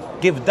and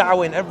give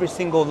da'wah in every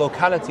single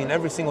locality, in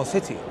every single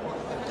city.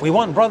 We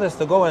want brothers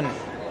to go and,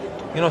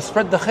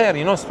 spread the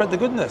khair, spread the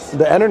goodness.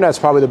 The internet's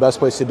probably the best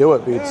place to do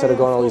it instead of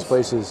going all these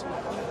places.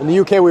 In the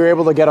UK, we were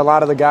able to get a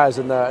lot of the guys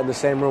in the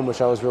same room,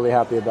 which I was really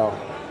happy about.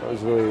 I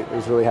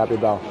was really happy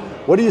about.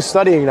 What are you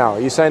studying now?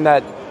 Are you saying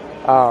that?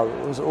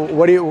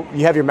 What do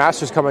you have your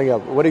masters coming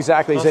up? What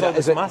exactly is it?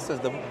 Is it masters?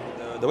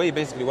 The way it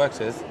basically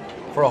works is,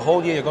 for a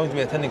whole year, you're going to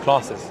be attending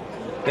classes.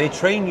 They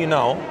train you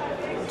now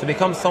to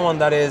become someone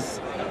that is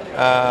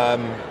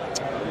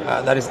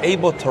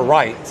able to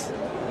write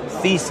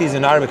theses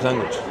in Arabic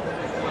language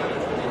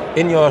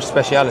in your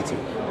speciality,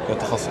 your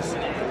takhasus.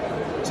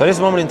 So at this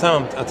moment in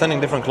time, I'm attending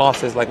different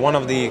classes. Like, one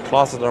of the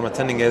classes that I'm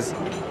attending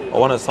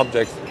or one of the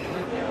subjects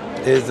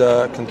is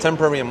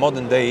contemporary and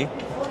modern day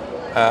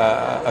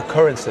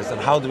occurrences, and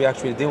how do we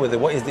actually deal with it?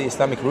 What is the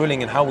Islamic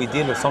ruling, and how we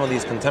deal with some of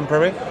these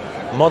contemporary,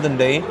 modern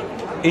day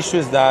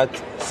issues that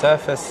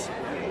surface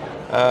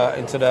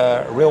into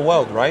the real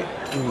world, right?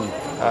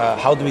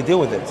 How do we deal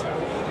with it?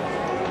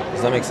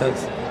 Does that make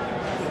sense?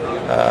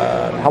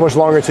 How much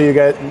longer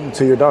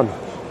till you're done?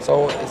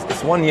 So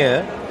it's 1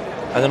 year,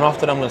 and then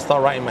after that I'm going to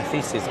start writing my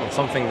thesis on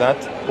something that...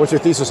 What's your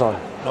thesis on?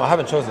 No, I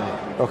haven't chosen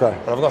it. Okay.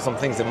 But I've got some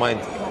things in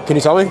mind. Can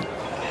you tell me?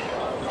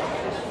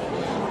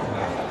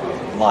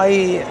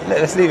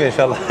 Let's leave it,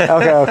 inshallah.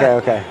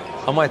 Okay.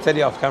 I might tell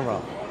you off camera.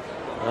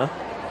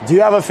 Do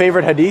you have a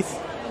favorite hadith?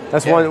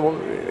 That's Yeah. one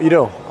you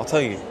do. I'll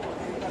tell you.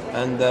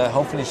 And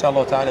hopefully,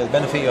 inshallah ta'ala, it'll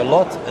benefit you a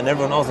lot, and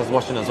everyone else that's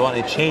watching as well.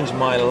 It changed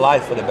my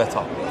life for the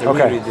better. It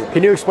really did.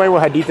 Can you explain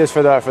what hadith is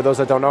for those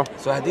that don't know?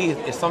 So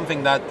hadith is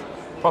something that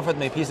Prophet,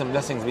 may peace and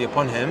blessings be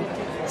upon him,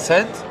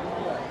 said,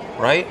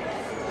 right,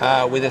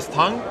 with his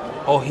tongue,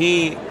 or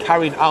he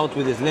carried out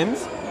with his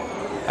limbs,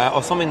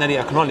 or something that he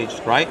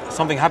acknowledged, right?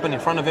 Something happened in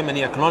front of him and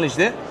he acknowledged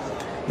it.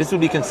 This will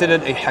be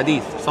considered a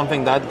hadith,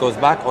 something that goes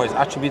back or is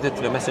attributed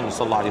to the Messenger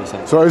sallallahu alaihi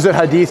wasallam. So is it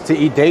hadith to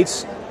eat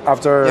dates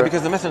after? Yeah,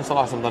 because the Messenger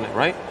sallallahu alaihi wasallam done it,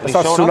 right? That's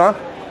not sunnah?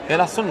 Yeah,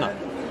 that's sunnah.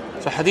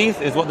 So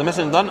hadith is what the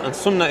Messenger done, and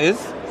sunnah is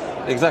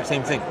the exact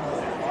same thing.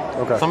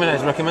 Okay. Something that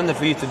is recommended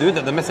for you to do,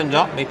 that the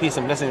Messenger, may peace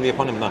and blessings be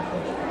upon him, done.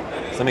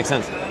 Does that make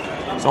sense?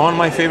 So one of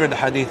my favorite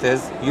hadith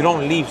is, you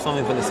don't leave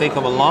something for the sake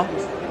of Allah,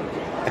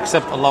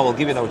 except Allah will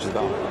give you that which is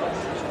better.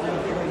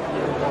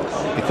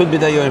 It could be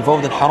that you're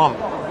involved in haram.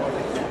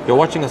 You're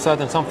watching a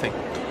certain something,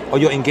 or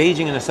you're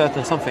engaging in a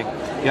certain something.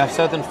 You have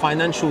certain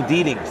financial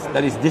dealings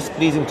that is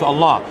displeasing to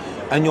Allah,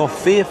 and you're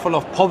fearful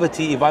of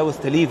poverty if I was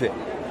to leave it.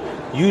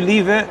 You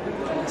leave it,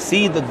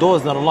 see the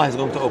doors that Allah is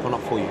going to open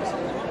up for you.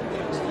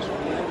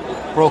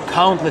 Bro,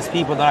 countless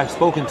people that I've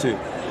spoken to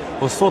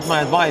who sought my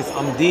advice,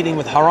 I'm dealing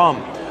with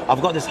haram.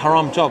 I've got this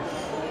haram job,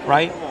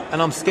 right?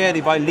 And I'm scared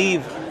if I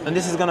leave and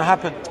this is going to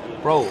happen.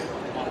 Bro,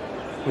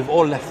 we've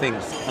all left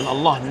things, and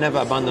Allah never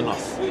abandoned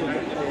us.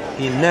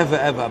 He never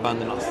ever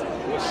abandoned us.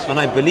 And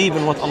I believe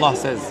in what Allah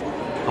says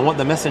and what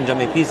the Messenger,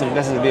 may peace and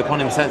blessings be upon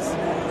him, says.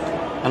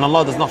 And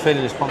Allah does not fail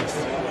in his promise.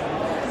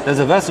 There's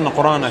a verse in the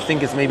Quran, I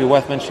think it's maybe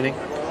worth mentioning,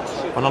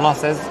 when Allah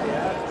says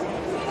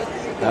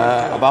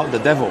about the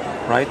devil,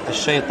 right?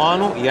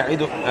 Ash-shaytanu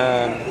ya'idu.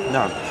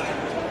 Naam.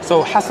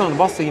 So Hassan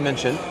al-Basri, he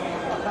mentioned,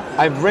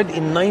 I've read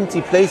in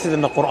 90 places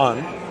in the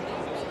Quran,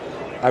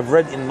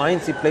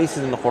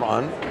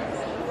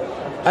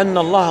 أن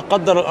الله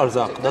قدر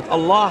الأرزاق, that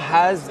Allah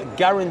has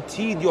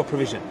guaranteed your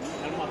provision.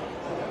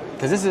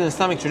 Because this is an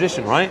Islamic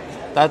tradition, right?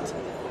 That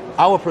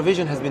our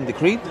provision has been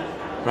decreed,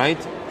 right?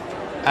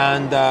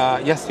 And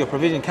yes, your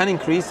provision can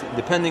increase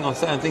depending on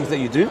certain things that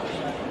you do,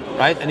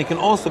 right? And it can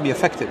also be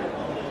affected.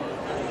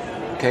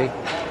 Okay?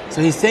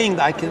 So he's saying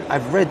that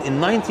I've read in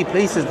 90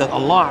 places that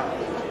Allah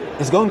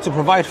is going to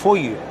provide for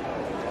you.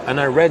 And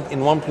I read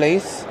in one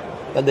place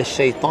that the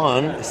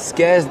shaitan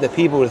scares the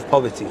people with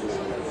poverty,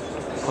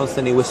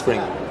 constantly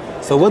whispering.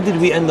 So what did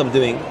we end up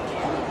doing?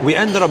 We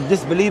ended up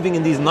disbelieving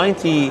in these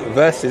 90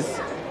 verses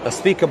that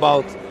speak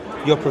about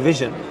your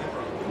provision,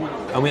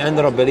 and we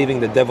ended up believing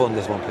the devil in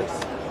this one place.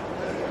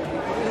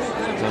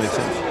 Does that make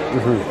sense?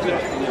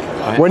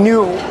 Mm-hmm. Right? When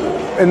you,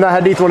 in the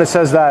hadith, when it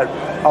says that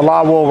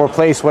Allah will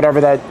replace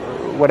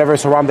whatever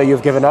is haram that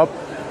you've given up,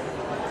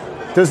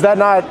 does that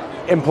not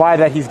imply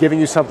that he's giving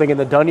you something in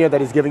the dunya,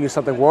 that he's giving you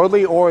something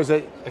worldly, or is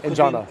it in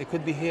Jannah? It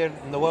could be here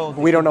in the world.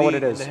 We don't know what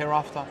it is. In the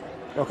hereafter.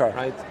 Okay.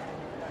 Right?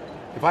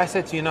 If I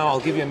said to you now, I'll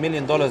give you $1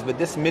 million, but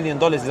this $1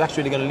 million is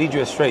actually going to lead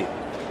you astray.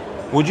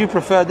 Would you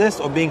prefer this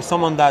or being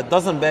someone that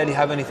doesn't barely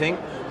have anything,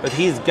 but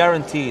he's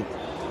guaranteed,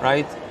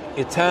 right,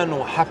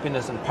 eternal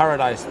happiness and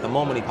paradise the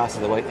moment he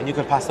passes away, and you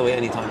can pass away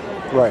anytime.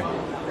 Right.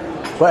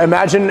 But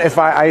imagine if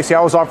I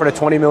was offered a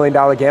 $20 million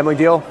gambling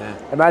deal. Yeah.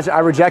 Imagine I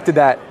rejected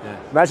that. Yeah.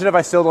 Imagine if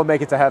I still don't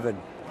make it to heaven.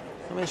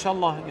 I mean,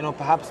 inshallah,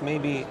 perhaps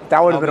maybe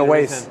That would have that'll been a be the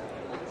waste. reason.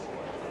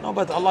 No,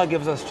 but Allah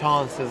gives us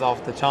chances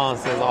after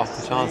chances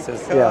after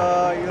chances.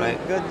 Yeah. Right.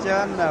 Good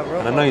job, bro.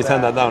 And I know you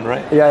turned that down,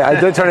 right? Yeah, I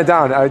did turn it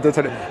down.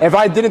 If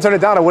I didn't turn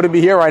it down, I wouldn't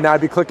be here right now. I'd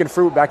be clicking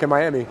fruit back in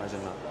Miami.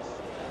 Imagine that.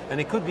 And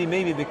it could be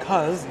maybe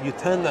because you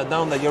turned that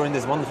down that you're in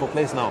this wonderful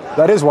place now.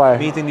 That is why.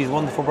 Meeting these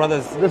wonderful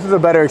brothers. This is a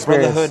better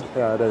experience. Brotherhood.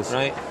 Yeah, it is.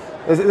 Right?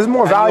 This is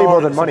more And valuable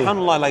you're, than money.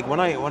 SubhanAllah, like when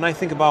I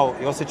think about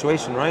your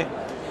situation, right?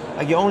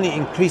 Like you're only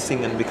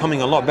increasing and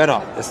becoming a lot better.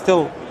 There's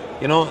still,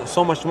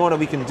 so much more that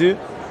we can do,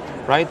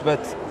 right? But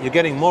you're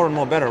getting more and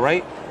more better,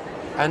 right?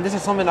 And this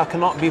is something that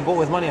cannot be bought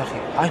with money,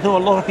 akhi. I know a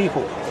lot of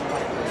people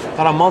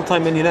that are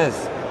multi-millionaires,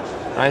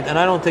 right? And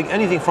I don't take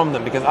anything from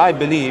them because I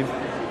believe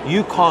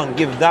you can't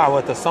give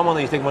da'wah to someone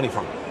that you take money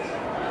from.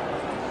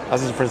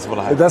 That's the principle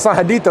I have. That's not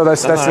hadith though.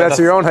 That's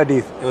your own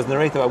hadith. It was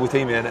narrated by Abu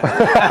Taymiyyah,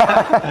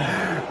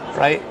 innit?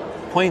 Right?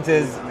 Point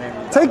is,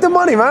 Take the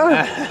money,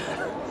 man.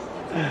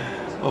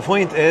 the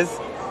point is,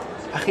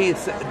 akhi,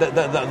 it's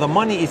the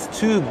money is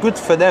too good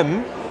for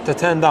them to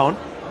turn down,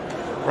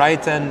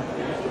 right?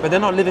 But they're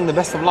not living the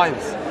best of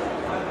lives.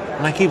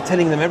 And I keep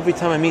telling them every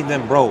time I meet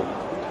them, bro,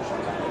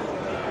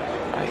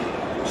 right?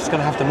 Just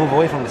gonna have to move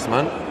away from this,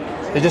 man.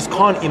 They just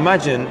can't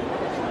imagine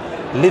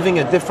living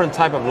a different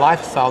type of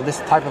lifestyle, this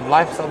type of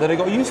lifestyle that they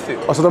got used to.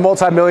 Oh, so they're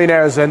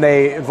multi-millionaires and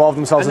they involve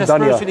themselves And in they're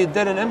dunya. spiritually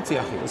dead and empty,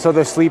 akhi. So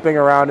they're sleeping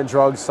around in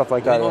drugs, stuff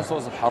like that. Doing all Yeah.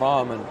 sorts of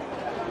haram and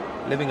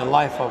living a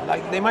life of,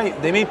 like, they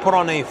may put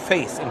on a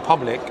face in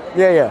public,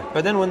 Yeah.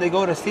 but then when they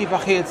go to sleep,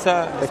 akhi, it's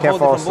a can't whole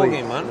fall different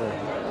asleep. ballgame, man.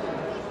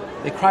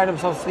 They cry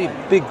themselves to sleep.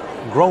 Big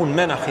grown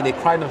men, akhi, they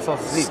cry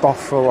themselves to sleep.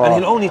 Astaghfirullah. And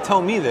he'll only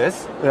tell me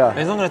this, Yeah. and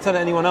he's not going to tell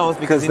anyone else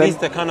because he then- needs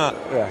to kind of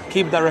Yeah.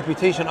 keep that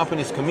reputation up in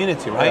his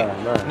community, right?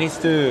 Yeah, man. He needs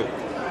to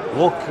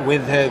walk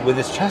with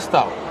his chest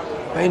out.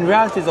 But in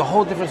reality, it's a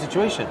whole different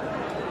situation.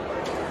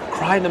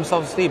 Cry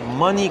themselves to sleep.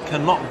 Money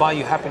cannot buy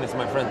you happiness,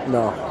 my friend.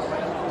 No,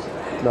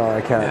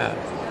 I can't. Yeah.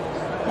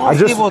 I Most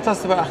just- people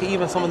testify, akhi,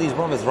 even some of these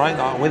brothers, right,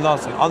 are with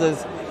us and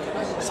others,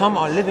 some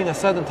are living a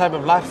certain type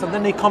of lifestyle,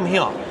 then they come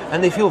here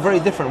and they feel very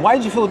different. Why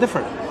did you feel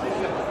different?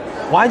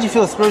 Why do you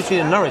feel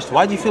spiritually nourished?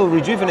 Why do you feel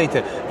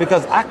rejuvenated?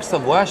 Because acts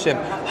of worship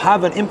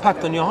have an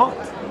impact on your heart.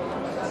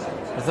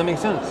 Does that make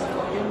sense?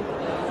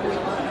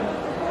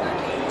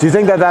 Do you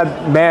think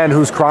that man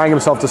who's crying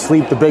himself to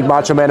sleep, the big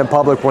macho man in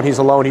public, when he's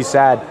alone, he's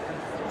sad,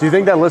 do you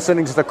think that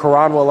listening to the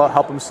Quran will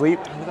help him sleep?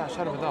 Without a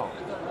shadow of a doubt.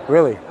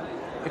 Really? It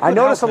I could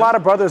notice a help lot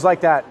him. of brothers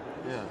like that.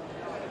 Yeah.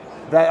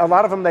 That a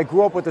lot of them, they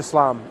grew up with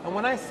Islam. And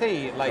when I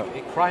say,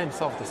 like, cry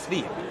himself to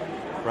sleep,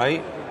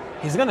 right?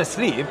 He's gonna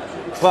sleep,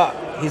 but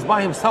he's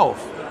by himself,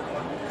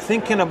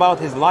 thinking about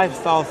his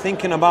lifestyle,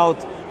 thinking about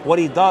what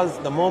he does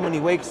the moment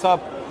he wakes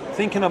up,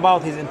 thinking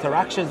about his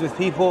interactions with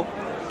people.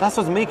 That's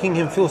what's making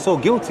him feel so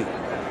guilty,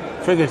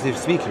 figuratively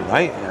speaking,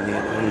 right? I mean,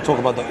 when we talk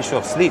about the issue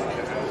of sleep,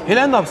 he'll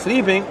end up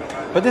sleeping,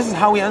 but this is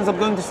how he ends up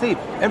going to sleep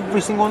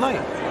every single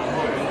night.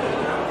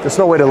 There's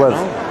no way to live.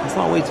 No, it's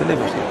not a way to live,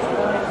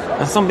 actually.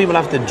 And some people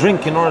have to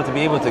drink in order to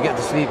be able to get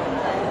to sleep.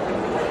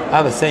 I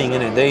have a saying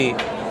in it,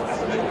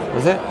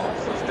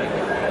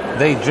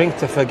 they drink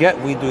to forget,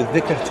 we do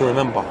dhikr to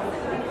remember.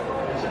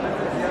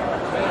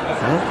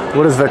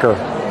 What is dhikr?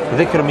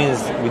 Dhikr means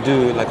we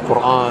do like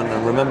Quran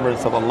and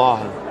remembrance of Allah.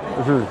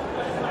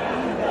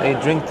 They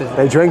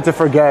drink to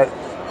forget.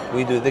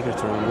 we do dhikr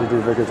to remember. We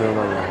do dhikr to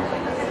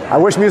remember. I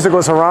wish music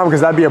was haram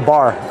because that'd be a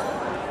bar.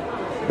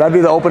 That'd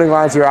be the opening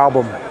line to your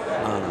album.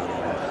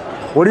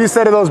 What do you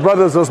say to those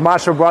brothers, those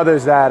macho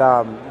brothers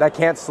that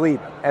can't sleep,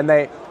 and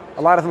a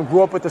lot of them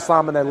grew up with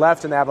Islam and they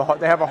left and they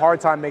have a hard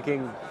time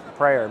making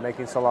prayer,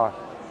 making salah.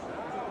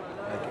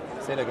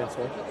 Say it again,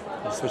 sorry.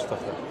 You switched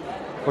off there.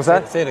 What's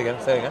that? Say it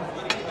again.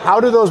 How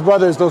do those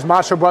brothers, those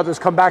macho brothers,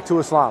 come back to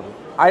Islam?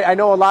 I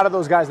know a lot of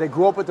those guys, they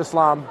grew up with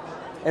Islam.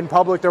 In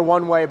public, they're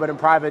one way, but in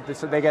private,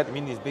 they get... I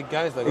mean these big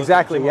guys that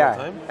Exactly, go to the gym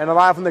all yeah. the time? And a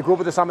lot of them, they grew up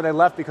with Islam and they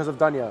left because of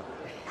dunya.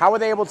 How are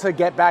they able to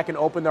get back and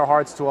open their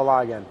hearts to Allah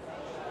again?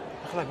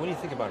 Like when you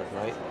think about it,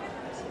 right?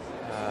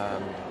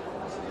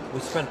 We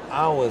spend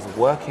hours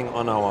working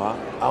on our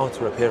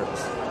outer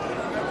appearance.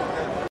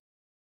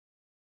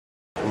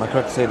 Am I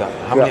correct to say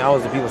that? How many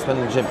hours do people spend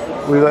in the gym?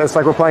 It's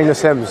like we're playing The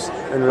Sims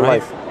in real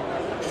Right. life.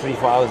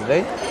 3-4 hours a day?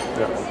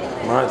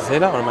 Yeah. Am I right to say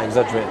that, or am I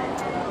exaggerating?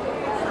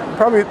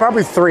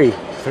 Probably 3,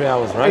 3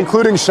 hours, right?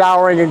 including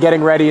showering and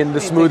getting ready and the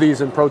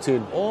smoothies and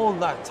protein. All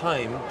that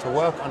time to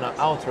work on our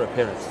outer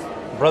appearance.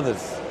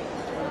 Brothers,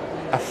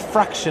 a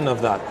fraction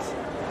of that,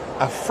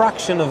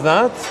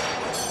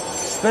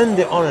 spend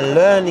it on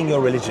learning your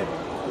religion.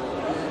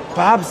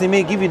 Perhaps they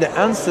may give you the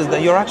answers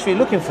that you're actually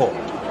looking for.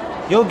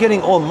 You're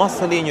getting all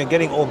muscly and you're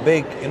getting all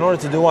big in order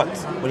to do what?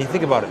 When you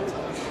think about it.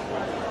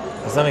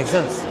 Does that make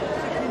sense?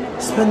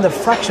 Spend a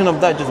fraction of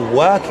that just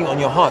working on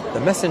your heart. The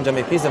Messenger,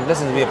 may peace and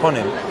blessings be upon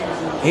him,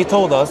 he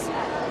told us,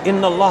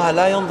 إِنَّ اللَّهَ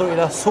لَا يَنْظُرُ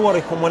إِلَى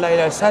صُوَرِكُمْ وَلَا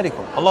إِلَى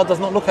أَجْسَادِكُم. Allah does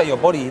not look at your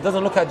body, He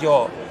doesn't look at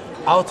your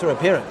outer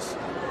appearance.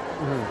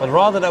 But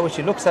rather that which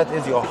He looks at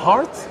is your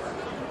heart,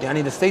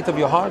 yani the state of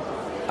your heart,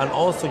 and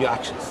also your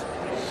actions.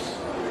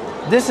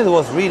 This is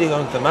what's really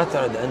going to matter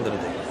at the end of the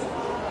day.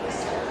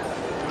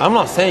 I'm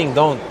not saying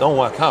don't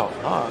work out.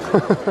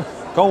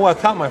 Go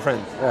work out, my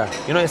friend. Yeah.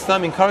 You know,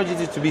 Islam encourages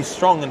you to be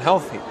strong and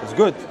healthy. It's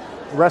good.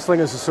 Wrestling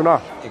is a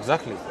sunnah.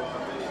 Exactly.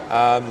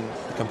 The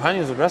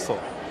companions would wrestle.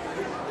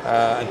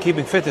 And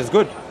keeping fit is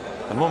good.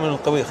 But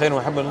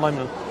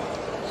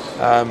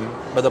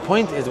the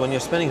point is, when you're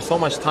spending so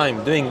much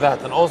time doing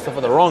that, and also for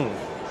the wrong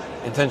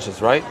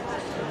intentions, right?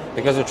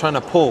 Because you're trying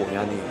to pull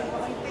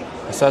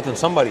a certain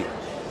somebody.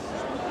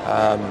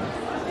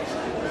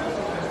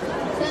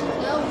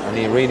 And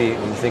you really,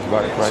 when you think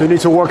about it, right? So you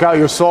need to work out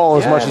your soul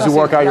as much as you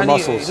work out your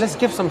muscles. Let's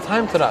give some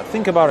time to that.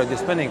 Think about it. You're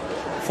spending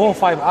 4 or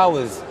 5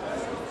 hours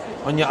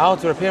on your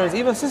outer appearance.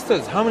 Even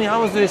sisters, how many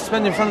hours do they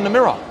spend in front of the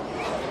mirror?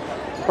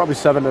 Probably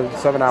 7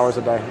 hours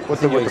a day.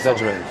 What's you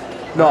exaggerating?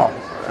 No.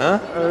 Huh?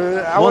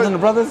 More than the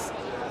brothers?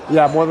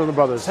 Yeah, more than the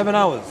brothers. 7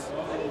 hours.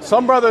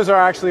 Some brothers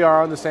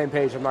are on the same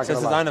page. I'm not going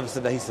to lie. I never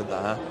said that. He said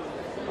that. Huh?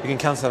 You can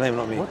cancel him,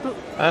 not me. What the?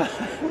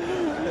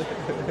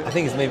 I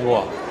think it's maybe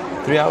what?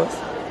 3 hours?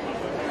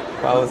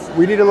 4 hours?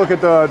 We need to look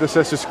at the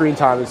sister's screen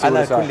time and see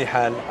what it's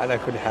at. على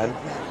كل حال.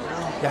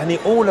 يعني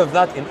all of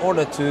that in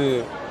order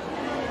to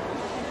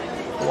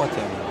what?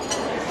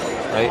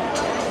 Right?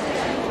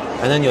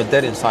 And then you're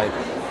dead inside.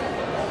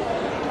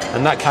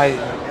 And that guy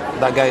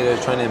they're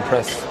trying to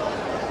impress.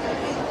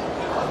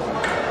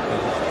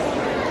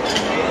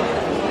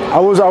 I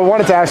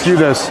wanted to ask you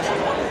this.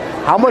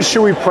 How much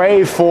should we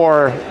pray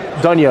for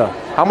dunya?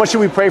 How much should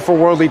we pray for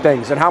worldly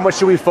things? And how much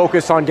should we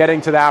focus on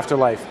getting to the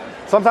afterlife?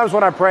 Sometimes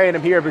when I pray and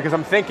I'm here, because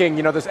I'm thinking,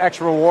 there's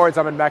extra rewards,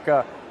 I'm in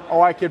Mecca.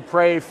 Oh, I could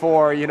pray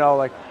for,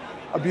 like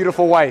a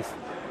beautiful wife.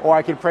 Or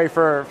I could pray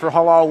for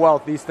halal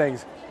wealth, these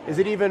things. Is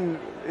it even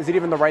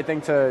the right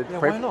thing to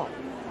pray? Why not?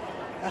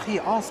 Akhi,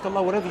 ask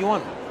Allah whatever you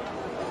want.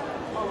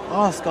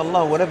 Ask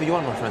Allah whatever you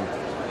want, my friend.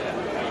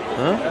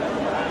 Huh?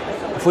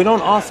 If we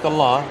don't ask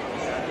Allah,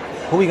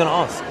 who are we going to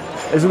ask?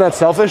 Isn't that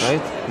selfish?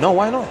 Right? No,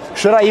 why not?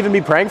 Should I even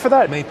be praying for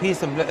that? May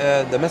peace and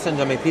the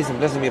Messenger, may peace and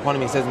blessing be upon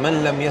him, he says,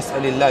 "Man lam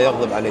yas'alillah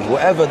yaghdab alayhi."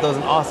 Whoever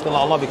doesn't ask Allah,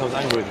 Allah becomes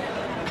angry with him.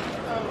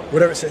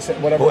 Whatever.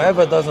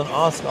 Whoever doesn't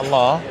ask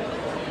Allah,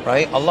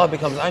 right? Allah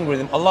becomes angry with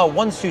him. Allah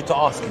wants you to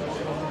ask him.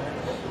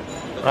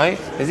 Right?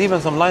 There's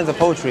even some lines of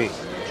poetry.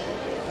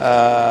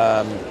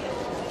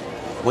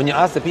 When you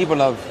ask the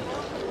people of,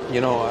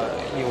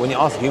 when you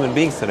ask human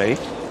beings today,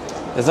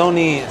 there's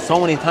only so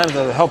many times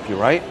that they'll help you,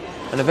 right?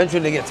 And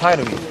eventually they get tired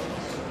of you.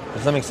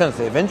 Does that make sense?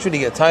 They eventually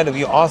get tired of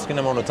you asking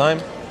them all the time.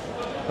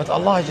 But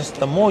Allah, just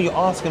the more you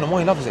ask him, the more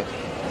He loves it.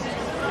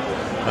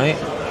 Right?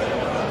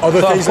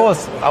 So of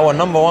course, our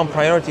number one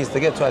priority is to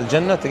get to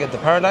Al-Jannah, to get to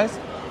paradise.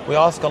 We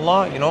ask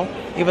Allah,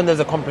 even there's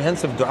a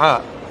comprehensive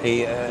dua,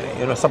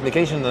 a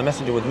supplication the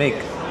Messenger would make.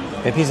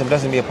 May peace and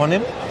blessing be upon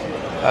him.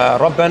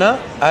 رَبَّنَا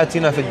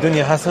آتِنَا فِي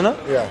الدُّنْيا حَسَنَةً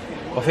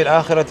وَفِي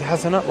الْآخِرَةِ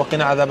حَسَنَةً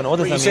وَقِنَا عَذَابَ النَّارِ. What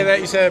does that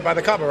mean? You said it by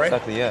the Kaaba, right?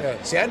 Exactly,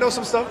 yeah. See, I know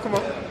some stuff. Come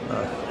on.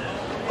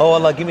 Oh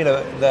Allah, give me the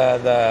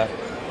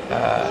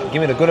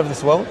good of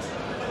this world,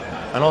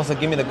 and also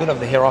give me the good of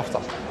the hereafter,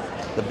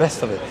 the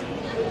best of it.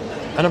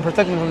 And I'm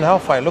protecting from the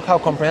hellfire. Look how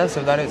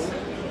comprehensive that is.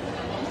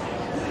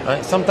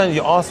 Right? Sometimes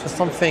you ask for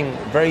something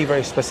very,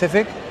 very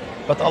specific,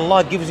 but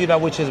Allah gives you that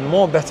which is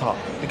more better,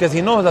 because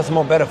He knows that's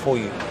more better for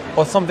you,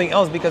 or something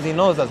else because He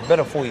knows that's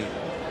better for you.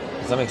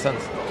 Does that make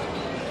sense?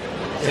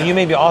 So you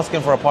may be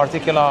asking for a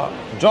particular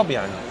job,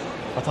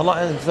 but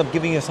Allah ends up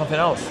giving you something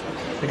else,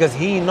 because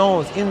He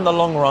knows in the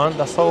long run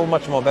that's so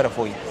much more better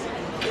for you.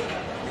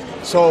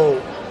 So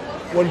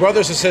when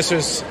brothers and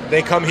sisters,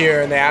 they come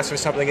here and they ask for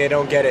something, they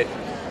don't get it,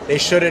 they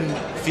shouldn't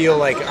feel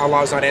like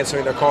Allah's not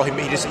answering their call. He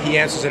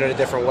answers it in a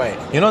different way.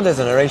 There's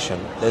a narration,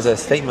 there's a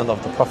statement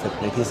of the Prophet,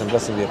 may peace and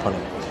blessing be upon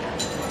him.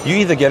 You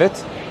either get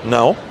it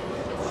now,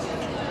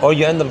 or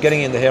you end up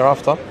getting it in the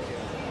hereafter,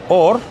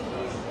 or,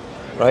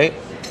 right,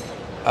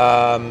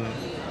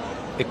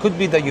 it could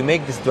be that you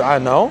make this dua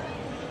now,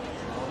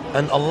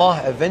 and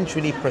Allah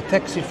eventually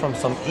protects you from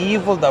some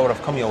evil that would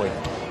have come your way.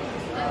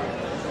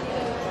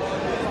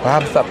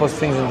 Perhaps that puts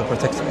things into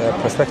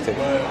perspective.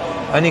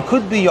 And it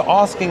could be you're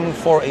asking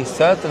for a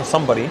certain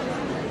somebody,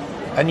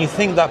 and you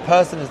think that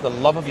person is the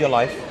love of your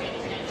life,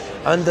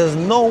 and there's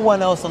no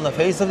one else on the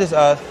face of this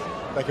earth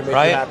that can make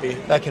you happy.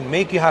 That can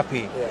make you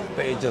happy,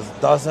 but it just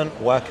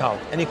doesn't work out.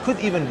 And it could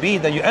even be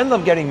that you end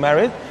up getting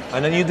married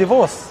and then you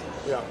divorce.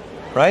 Yeah.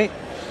 Right?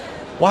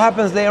 What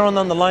happens later on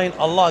down the line?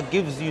 Allah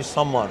gives you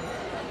someone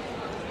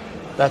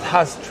that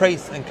has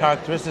traits and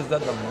characteristics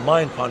that the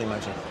mind can't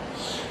imagine.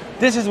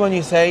 This is when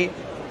you say,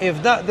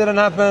 if that didn't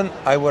happen,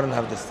 I wouldn't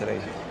have this today.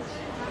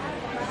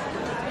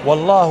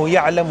 Wallahu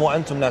ya'lam wa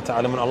antum la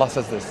ta'lamun. Allah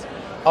says this.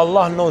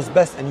 Allah knows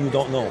best and you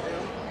don't know.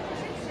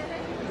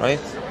 Right?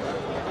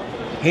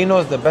 He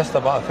knows the best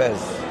of our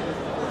affairs.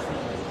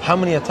 How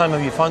many a time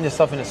have you found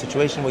yourself in a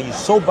situation where you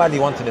so badly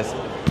wanted this?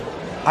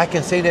 I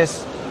can say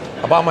this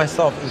about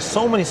myself in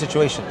so many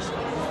situations.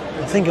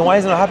 I'm thinking, why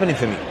isn't it happening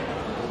for me?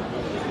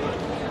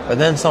 But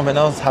then something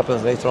else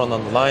happens later on the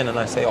line, and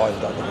I say, oh,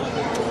 it's done.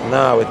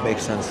 Now it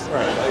makes sense.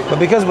 Right. But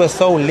because we're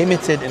so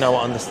limited in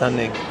our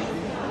understanding,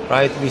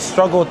 right, we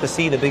struggle to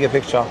see the bigger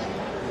picture.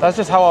 That's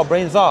just how our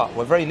brains are.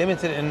 We're very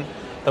limited in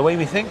the way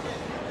we think.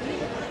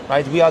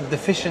 Right? We are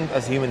deficient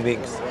as human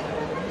beings.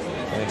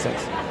 That makes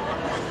sense.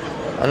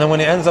 And then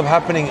when it ends up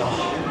happening,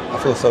 I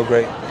feel so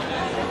great.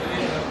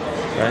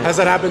 Right? Has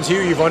that happened to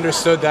you? You've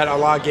understood that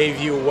Allah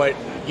gave you what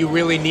you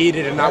really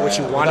needed and not what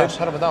you wanted?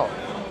 Shut up, without.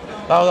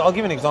 I'll give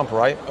you an example,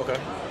 right? Okay.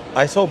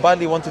 I so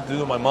badly wanted to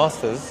do my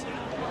master's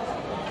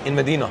in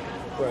Medina.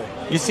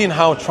 Right. You've seen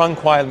how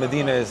tranquil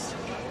Medina is.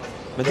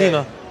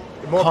 Medina.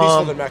 Yeah. More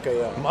peaceful than Mecca,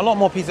 yeah. A lot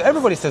more peaceful.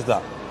 Everybody says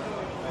that.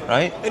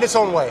 Right? In its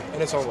own way.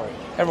 In its own way.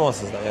 Everyone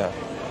says that, yeah.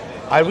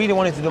 I really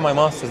wanted to do my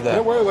master's there.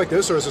 Can I wear it like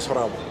this, or is this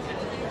haram?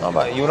 No,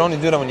 but you would only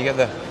do that when you get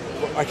there.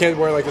 I can't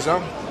wear it like this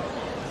now?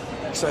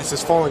 It's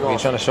just falling You're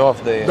off. trying to show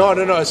off the... No,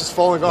 it's just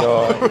falling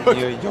off.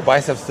 your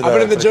biceps to the... I've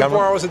been in the gym camera.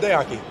 4 hours a day,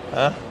 Aki.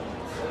 Huh?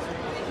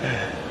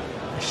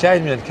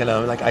 شاهد من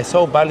الكلام. Like, I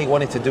so badly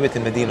wanted to do it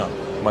in Medina,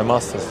 my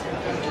master's.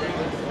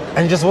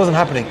 And it just wasn't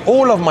happening.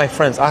 All of my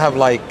friends, I have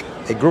like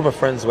a group of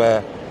friends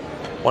where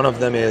one of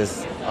them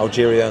is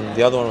Algerian,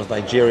 the other one was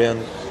Nigerian,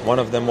 one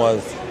of them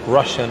was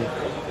Russian.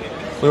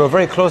 We were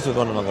very close with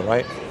one another,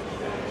 right?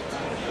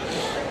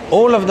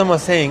 All of them were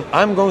saying,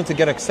 I'm going to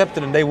get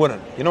accepted, and they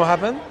wouldn't. You know what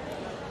happened?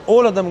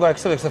 All of them got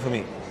accepted except for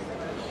me.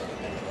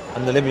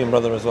 And the Libyan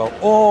brother as well.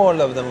 All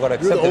of them got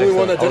accepted. You're the only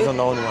one that I did wasn't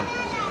the only one.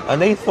 And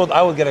they thought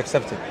I would get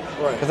accepted.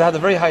 Right. Because I had a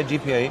very high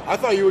GPA. I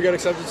thought you would get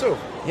accepted too.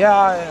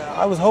 Yeah,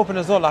 I was hoping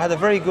as well. I had a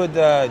very good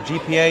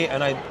GPA,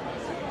 and I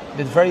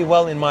did very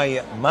well in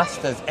my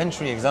master's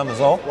entry exam as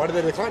well. Why did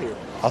they decline you?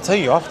 I'll tell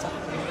you after.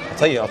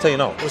 I'll tell you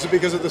now. Was it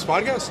because of this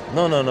podcast?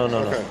 No.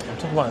 Okay. I'm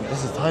talking about,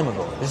 this is time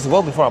ago. This is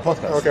well before our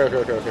podcast. Okay.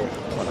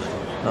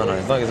 No,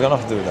 it's got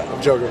nothing to do with that.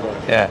 I'm joking, bro.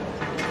 Yeah.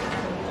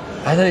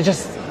 And then it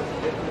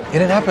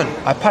didn't happen.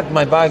 I packed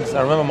my bags.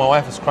 I remember my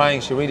wife was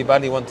crying. She really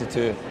badly wanted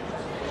to,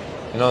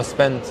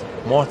 spend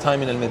more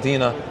time in Al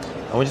Medina,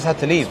 and we just had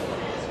to leave.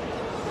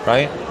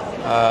 Right?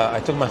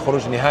 I took my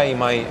khuruj nihai,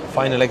 my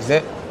final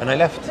exit, and I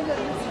left.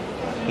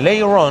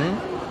 Later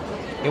on,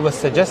 it was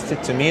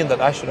suggested to me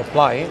that I should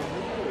apply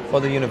for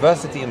the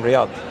university in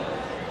Riyadh.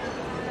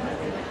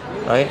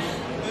 Right?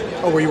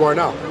 Oh, where you are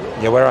now?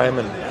 Yeah, where I am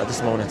at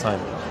this moment in time.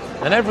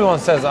 And everyone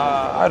says,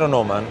 I don't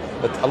know, man.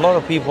 But a lot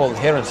of people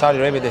here in Saudi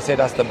Arabia, they say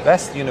that's the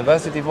best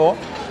university for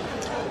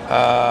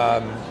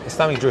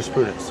Islamic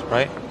jurisprudence,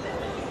 right?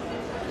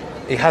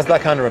 It has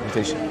that kind of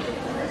reputation.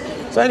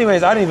 So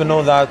anyways, I didn't even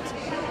know that.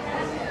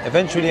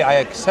 Eventually, I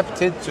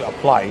accepted to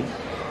apply.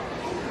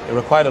 It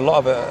required a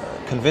lot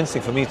of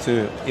convincing for me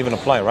to even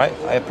apply, right?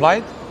 I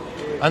applied,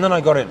 and then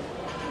I got in.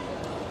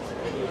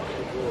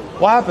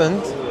 What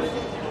happened?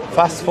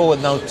 Fast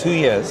forward now 2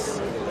 years,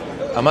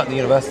 I'm at the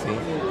university.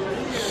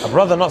 A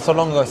brother not so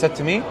long ago said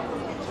to me,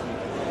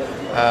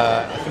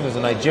 I think it was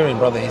a Nigerian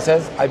brother, he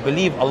says, I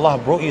believe Allah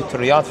brought you to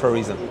Riyadh for a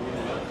reason.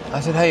 I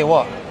said, hey,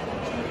 what?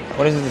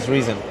 What is this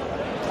reason?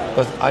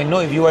 Because I know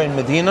if you were in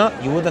Medina,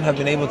 you wouldn't have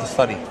been able to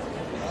study.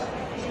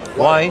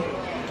 Why?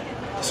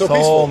 So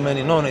peaceful.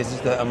 Many. No, it's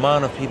just the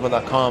amount of people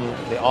that come,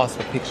 they ask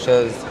for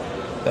pictures,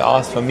 they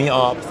ask for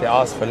meetups, they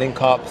ask for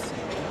link-ups.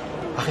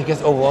 It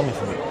gets overwhelming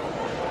for me.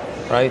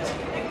 Right?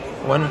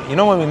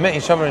 When we met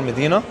each other in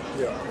Medina,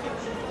 Yeah.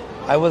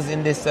 I was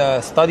in this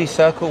study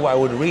circle where I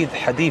would read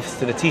hadiths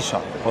to the teacher.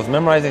 I was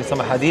memorizing some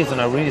hadiths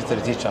and I read it to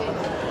the teacher.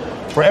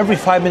 For every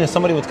 5 minutes,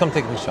 somebody would come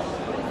take a picture.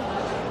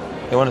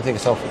 They want to take a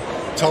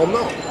selfie. Tell them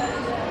no.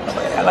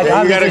 Like,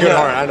 Yeah, you got a good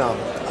heart, I know.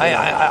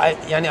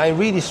 I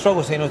really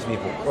struggle saying no to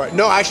people. Right.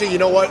 No, actually, you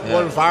know what? Yeah.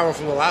 One viral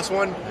from the last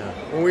one.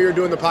 When we were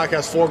doing the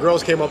podcast, 4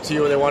 girls came up to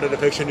you and they wanted a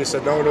picture, and you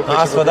said no picture.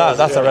 As for that,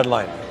 that's a red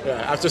line.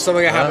 Yeah. After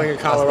something that happened in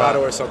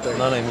Colorado or something.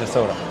 No, in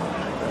Minnesota.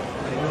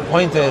 The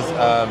point is,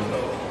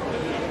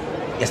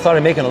 it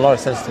started making a lot of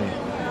sense to me.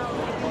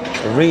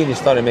 It really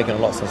started making a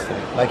lot of sense to me.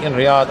 Like in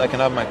Riyadh, I can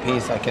have my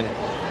peace. I can,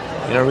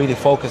 really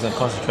focus and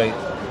concentrate.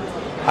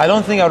 I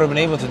don't think I would have been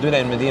able to do that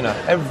in Medina.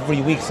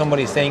 Every week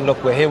somebody's saying,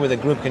 look, we're here with a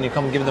group, can you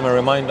come give them a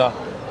reminder?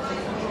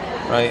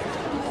 Right?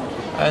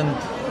 And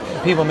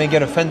people may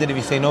get offended if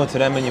you say no to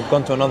them and you've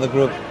gone to another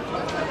group.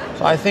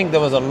 So I think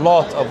there was a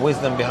lot of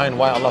wisdom behind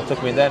why Allah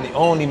took me there, and it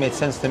only made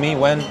sense to me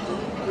when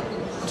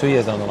 2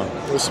 years down the line.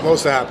 It was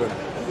supposed to happen.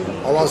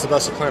 Allah's the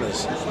best of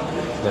planners.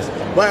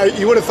 But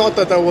you would have thought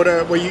that would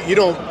have, well, you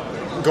don't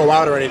go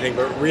out or anything,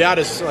 but Riyadh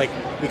is like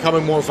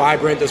becoming more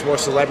vibrant. There's more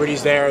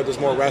celebrities there. There's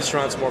more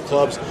restaurants, more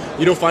clubs.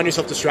 You don't find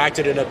yourself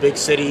distracted in a big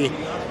city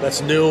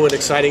that's new and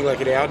exciting like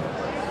Riyadh?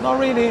 Not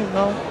really,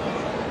 no.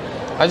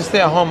 I just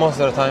stay at home most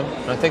of the time,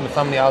 and I take the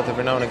family out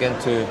every now and again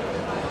to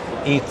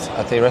eat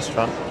at a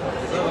restaurant.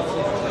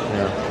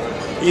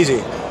 Yeah. Easy.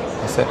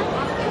 That's it.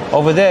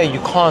 Over there, you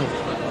can't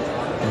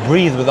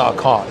breathe without a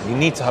car. You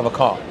need to have a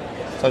car.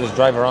 So I just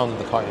drive around with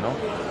the car,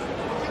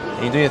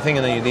 You do your thing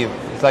and then you leave.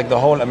 It's like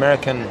the whole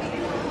American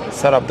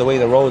setup, the way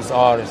the roads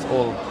are, it's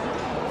all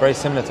very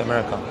similar to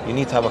America. You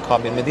need to have a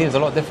Kaaba. In Medina, it's a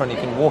lot different. You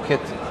can walk it.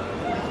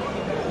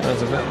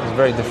 It's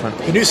very different.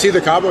 Can you see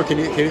the Kaaba?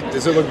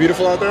 Does it look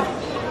beautiful out there?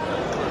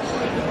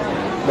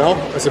 No?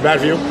 It's a bad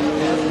view?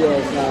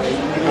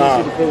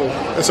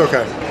 It's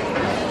okay.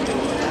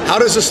 How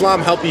does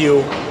Islam help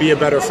you be a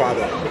better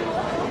father?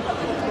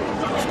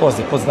 Of course,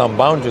 it puts down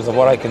boundaries of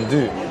what I can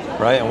do,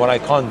 right, and what I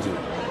can't do.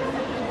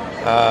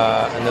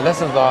 And the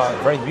lessons are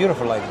very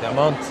beautiful, like the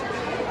amount,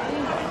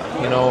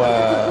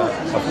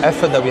 of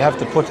effort that we have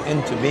to put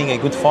into being a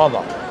good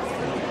father.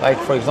 Like,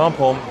 for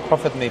example,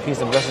 Prophet, may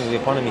peace and blessings be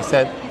upon him, he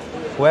said,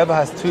 whoever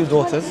has 2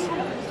 daughters,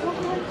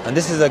 and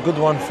this is a good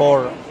one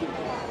for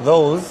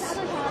those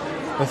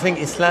who think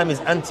Islam is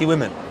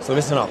anti-women. So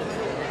listen up.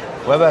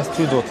 Whoever has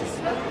 2 daughters,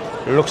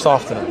 looks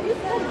after them,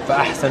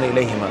 فَأَحْسَنَ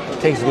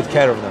إِلَيْهِمَا, takes good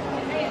care of them,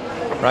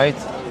 right?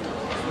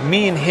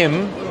 Me and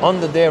him on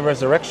the day of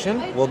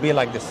resurrection will be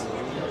like this.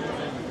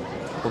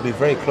 We'll be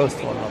very close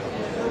to one another.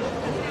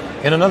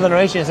 In another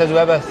narration it says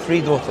whoever has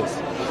 3 daughters.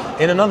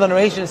 In another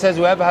narration it says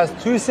whoever has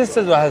 2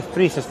 sisters or has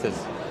 3 sisters.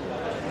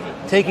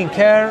 Taking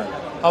care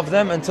of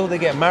them until they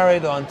get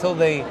married or until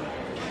they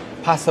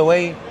pass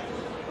away,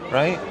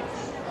 right?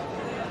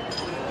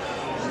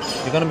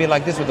 You're going to be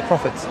like this with the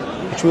Prophet,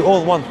 which we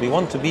all want. We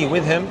want to be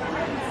with him,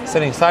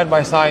 sitting side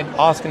by side,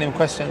 asking him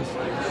questions,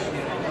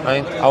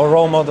 right? Our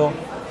role model.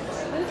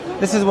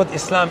 This is what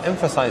Islam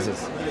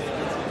emphasizes.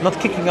 Not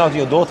kicking out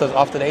your daughters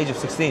after the age of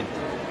 16.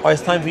 Oh,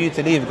 it's time for you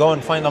to leave, go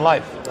and find a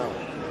life. No.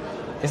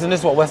 Isn't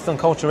this what Western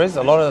culture is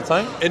a lot of the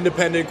time?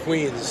 Independent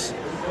queens.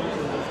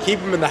 Keep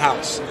them in the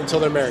house until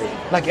they're married.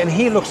 Like, and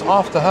he looks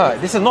after her.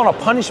 This is not a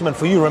punishment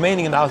for you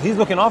remaining in the house. He's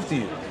looking after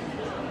you.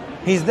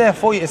 He's there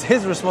for you. It's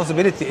his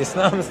responsibility.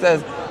 Islam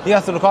says he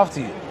has to look after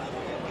you.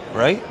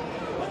 Right?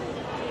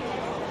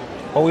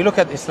 But we look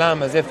at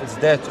Islam as if it's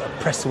there to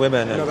oppress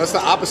women. No, that's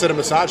the opposite of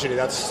misogyny.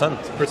 That's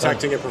protecting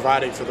Sant. and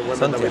providing for the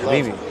women that we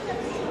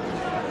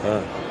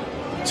love.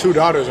 2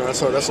 daughters, and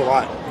that's a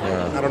lot.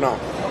 Yeah. I don't know.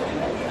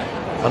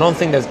 I don't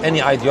think there's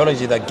any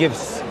ideology that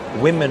gives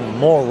women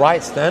more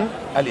rights than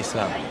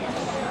Al-Islam.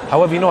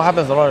 However, you know what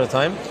happens a lot of the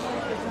time?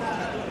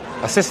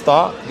 A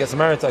sister gets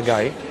married to a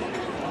guy.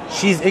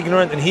 She's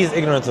ignorant and he's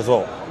ignorant as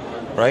well,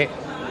 right?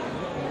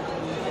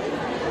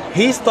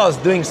 He starts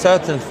doing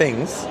certain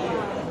things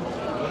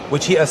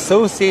which he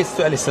associates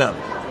to Al-Islam.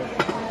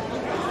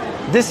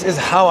 This is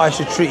how I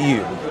should treat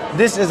you.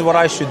 This is what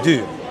I should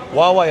do.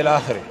 Wa ila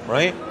akhiri,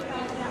 right?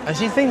 And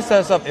she thinks to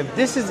herself, if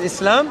this is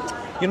Islam,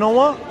 you know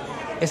what?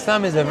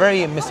 Islam is a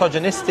very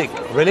misogynistic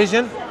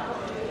religion.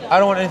 I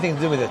don't want anything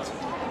to do with it.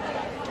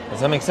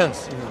 Does that make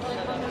sense?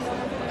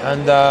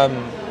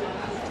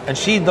 And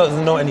she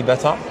doesn't know any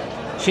better.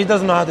 She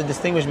doesn't know how to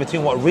distinguish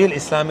between what real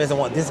Islam is and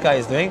what this guy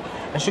is doing.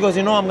 And she goes,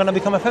 you know, I'm going to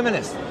become a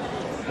feminist.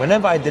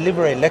 Whenever I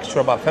deliver a lecture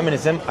about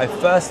feminism, I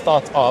first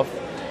start off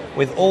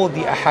with all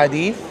the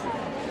ahadith,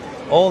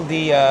 all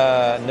the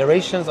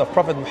narrations of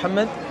Prophet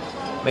Muhammad,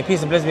 may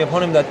peace and blessings be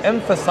upon him, that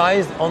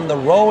emphasized on the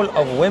role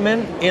of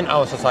women in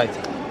our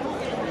society.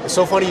 It's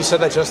so funny you said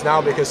that just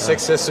now because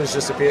 6 sisters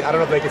just appeared. I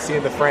don't know if they can see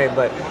in the frame,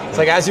 but it's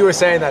like as you were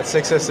saying that,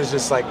 6 sisters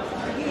just like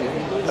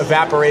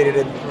evaporated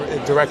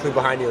and directly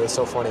behind you. It's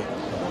so funny.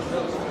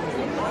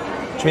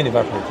 What do you mean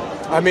evaporated?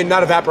 I mean,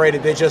 not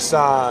evaporated. They just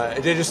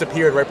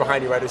appeared right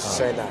behind you, right as you're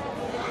saying that.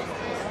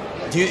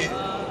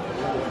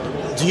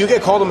 Do you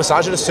get called a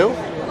misogynist too?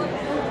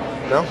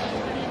 No?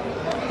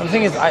 And the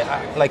thing is,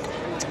 I like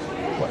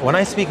when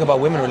I speak about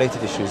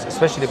women-related issues,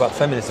 especially about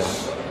feminism,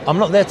 I'm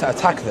not there to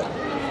attack them.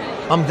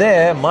 I'm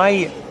there.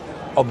 My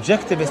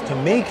objective is to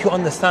make you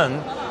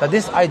understand that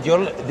this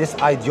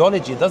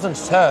ideology doesn't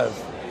serve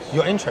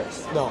your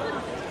interests. No,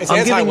 it's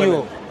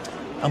anti-women.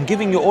 I'm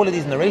giving you all of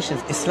these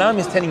narrations. Islam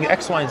is telling you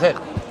X, Y, and Z.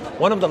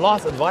 One of the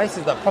last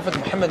advices that Prophet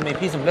Muhammad, may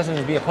peace and blessings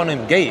be upon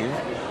him, gave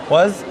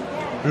was,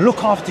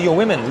 look after your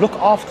women. Look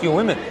after your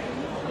women.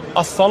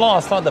 As-salah,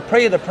 as-salah, the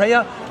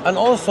prayer, and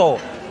also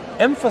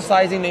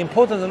emphasizing the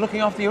importance of looking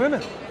after your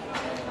women.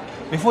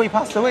 Before he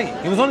passed away,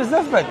 he was on his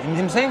deathbed,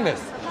 him saying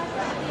this.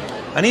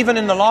 And even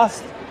in the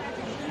last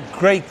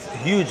great,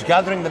 huge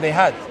gathering that they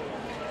had,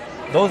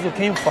 those who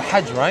came for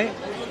Hajj, right?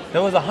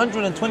 There was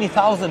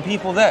 120,000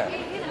 people there.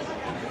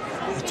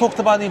 He talked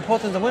about the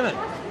importance of women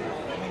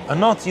and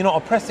not,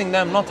 oppressing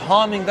them, not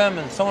harming them,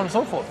 and so on and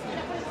so forth.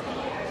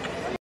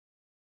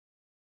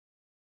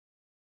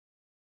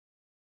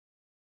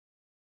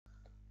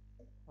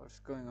 What's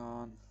going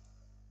on?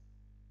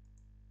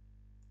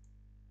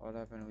 What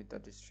happened with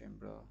that stream,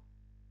 bro?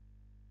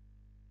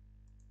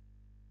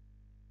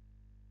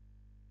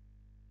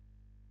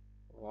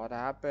 What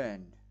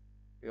happened?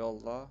 Ya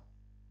Allah.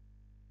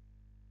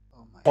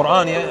 Oh my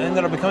Quran,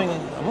 ended up becoming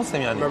a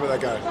Muslim, yani. Remember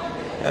that guy?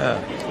 Yeah.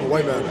 A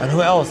white man. And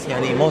who else?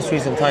 Yani, most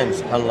recent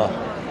times, Allah.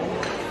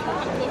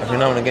 Every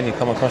now and again you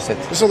come across it.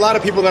 There's a lot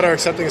of people that are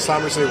accepting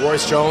Islam recently.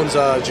 Royce Jones,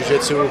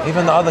 Jiu-Jitsu.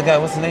 Even the other guy,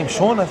 what's his name?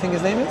 Sean, I think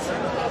his name is?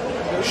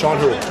 Sean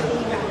who?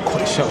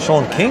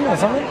 Sean King or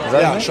something? Is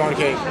that Yeah, his name? Sean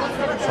King.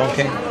 Sean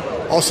King.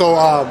 Also,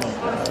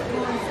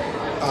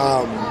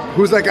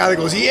 Who's that guy that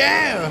goes,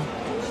 yeah?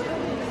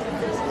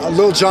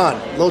 Lil Jon.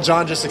 Lil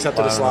Jon just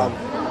accepted Islam. I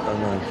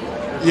don't know.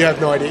 You have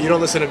no idea. You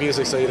don't listen to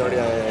music, so you don't.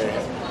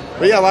 Yeah.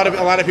 But yeah, a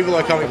lot of people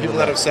are coming. People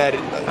that have said.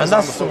 And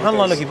that's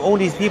subhanAllah. Look, if all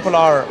these people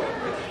are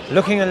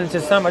looking at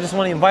Islam, I just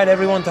want to invite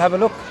everyone to have a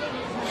look.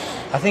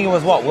 I think it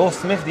was Will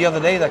Smith the other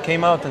day that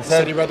came out and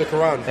said he read the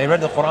Quran. He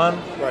read the Quran.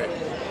 Right.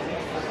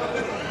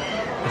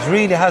 It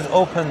really has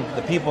opened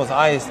the people's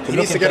eyes to He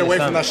needs to get away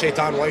from that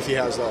shaitan wife he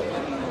has, though.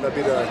 That'd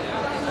be the.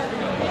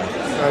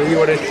 You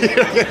wouldn't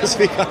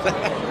speak on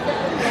that.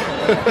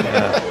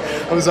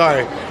 I'm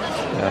sorry.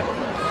 Yeah.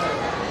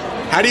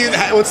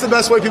 What's the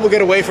best way people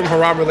get away from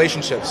haram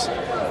relationships?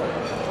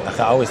 I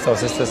always tell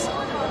sisters.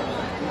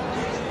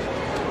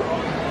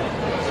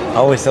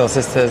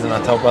 And I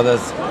tell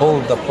brothers,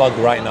 pull the plug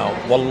right now.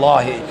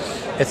 Wallahi,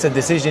 it's a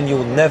decision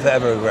you'll never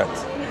ever regret.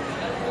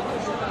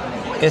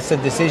 It's a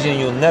decision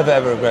you'll never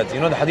ever regret. You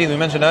know the hadith we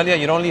mentioned earlier,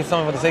 you don't leave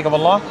something for the sake of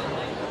Allah,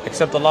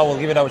 except Allah will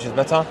give it out which is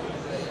better.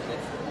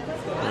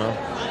 You know?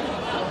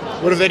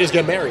 What if they just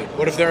get married?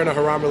 What if they're in a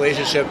haram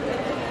relationship?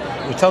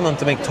 We tell them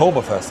to make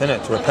tawbah first,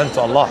 innit? To repent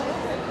to Allah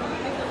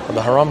for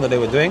the haram that they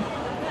were doing.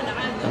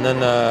 And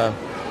then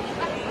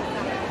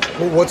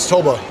what's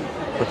tawbah?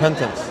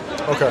 Repentance.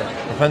 Okay.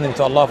 Repenting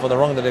to Allah for the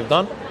wrong that they've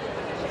done.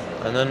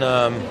 And then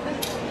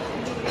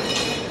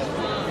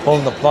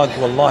pulling the plug,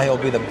 wallahi, it will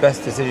be the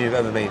best decision you've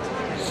ever made.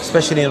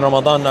 Especially in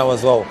Ramadan now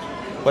as well,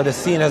 where the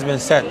scene has been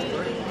set,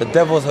 the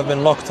devils have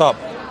been locked up,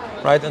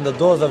 right, and the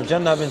doors of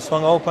Jannah have been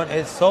swung open.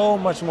 It's so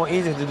much more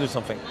easy to do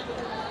something.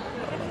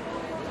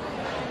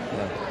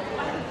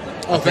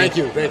 Oh, thank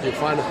you.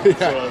 Finally.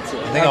 Yeah. I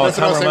think our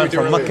cameraman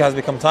from Makkah has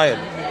become tired.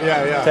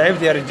 Yeah.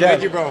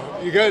 Thank you, bro.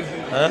 You good?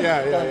 Huh?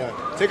 Yeah.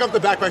 Take off the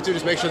backpack too,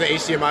 just make sure the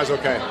HDMI is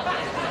okay.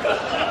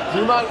 Do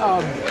you mind,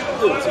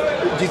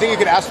 do you think you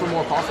could ask for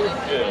more coffee?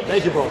 Yeah.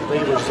 Thank you, bro.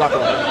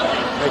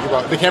 Jazakallah. Thank you,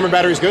 bro. The camera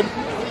battery's good?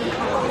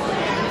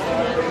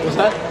 What's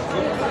that?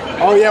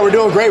 Oh, yeah, we're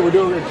doing great. We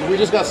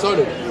just got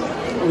started.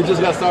 We just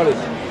got started,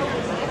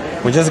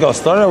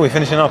 or are we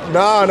finishing up?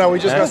 No, we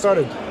just got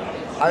started.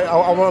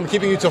 I'm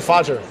keeping you till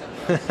Fajr.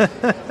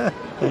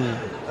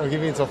 I'm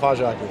keeping you till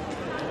Fajr, Aki.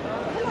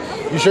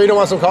 You sure you don't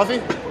want some coffee?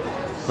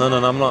 No,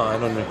 I'm not. I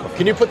don't drink coffee.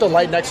 Can you put the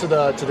light next to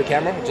the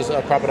camera? Just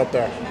prop it up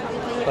there.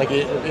 Like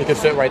it could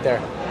fit right there.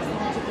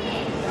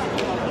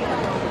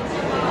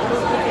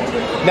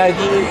 Now,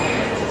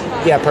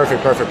 yeah,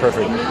 perfect.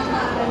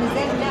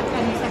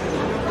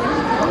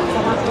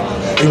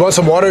 You want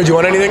some water? Do you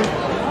want anything?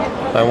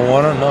 I want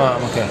water? No,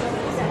 I'm okay.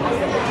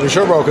 You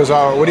sure, bro? Because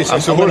what do you say?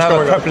 I'm going to have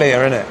a crepe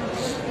later, innit?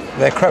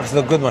 Their crepes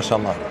look good,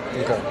 mashallah.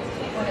 Okay.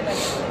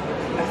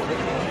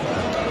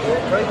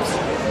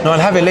 No, I'll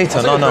have it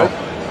later. No.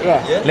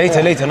 Yeah.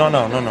 Later. No. No,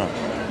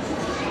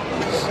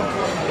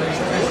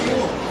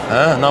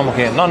 I'm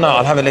okay. No,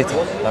 I'll have it later.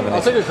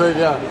 I'll take a crepe,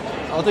 yeah.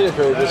 I'll take a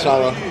crepe,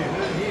 inshallah.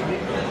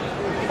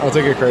 I'll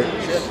take a crepe.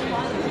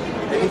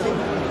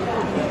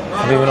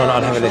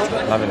 I'll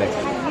have it later.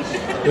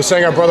 You're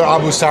saying our brother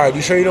Abu's tired.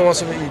 You sure you don't want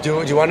something?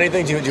 Do you want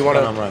anything? Do you want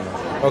to? No, I'm right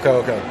now.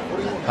 Okay.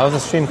 How's the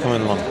stream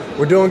coming along?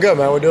 We're doing good,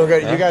 man. We're doing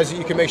good. Yeah? You guys,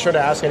 you can make sure to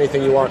ask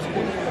anything you want.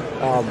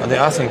 Are they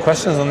asking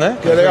questions on there?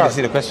 Yeah, they are. You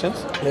see the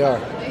questions? They are.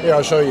 Yeah,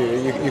 I'll show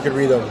you. You can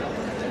read them.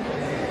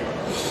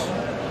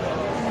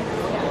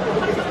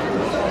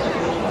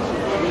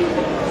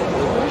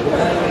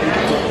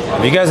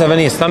 If you guys have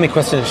any Islamic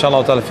questions,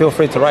 inshallah ta'ala, feel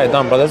free to write it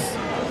down, brothers.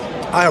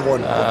 I have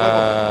one.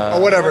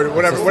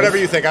 Whatever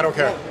you think. I don't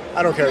care.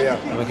 Yeah.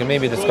 And we can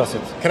maybe discuss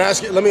it. Can I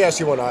ask you? Let me ask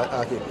you one,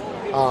 Aki.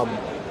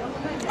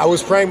 I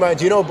was praying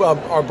do you know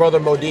our brother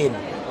Modine?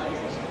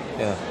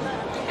 Yeah.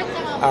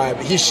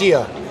 He's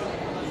Shia.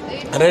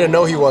 And I didn't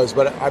know he was,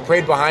 but I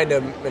prayed behind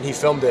him and he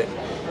filmed it.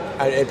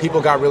 And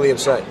people got really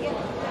upset.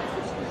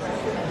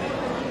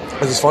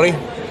 Is this funny?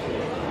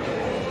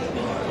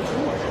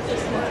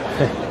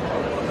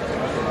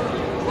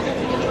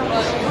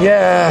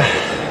 Yeah.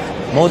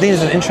 Modine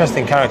is an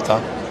interesting character.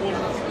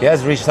 He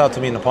has reached out to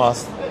me in the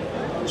past.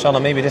 Inshallah,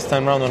 maybe this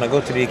time around when I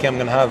go to the UK, I'm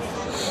going to have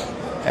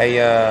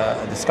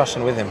a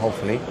discussion with him,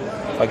 hopefully,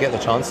 if I get the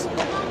chance.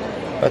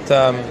 But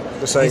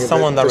he's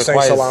someone that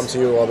requires... salam to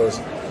you, all those.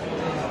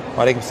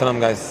 Wa alaikum salam,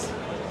 guys.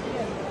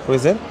 Who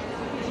is it?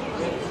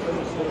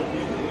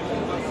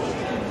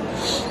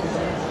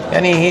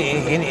 And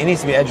he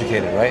needs to be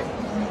educated, right?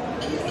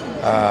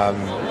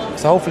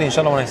 So hopefully,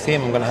 inshallah, when I see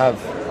him, I'm going to have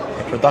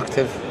a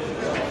productive,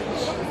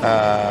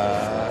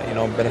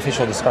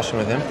 beneficial discussion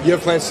with him. You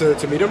have plans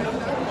to meet him?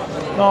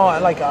 No,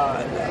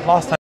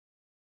 last time.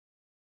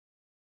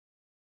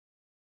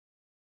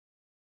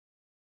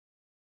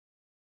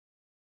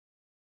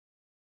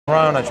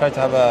 Around, I tried to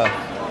have a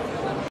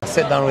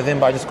sit down with him,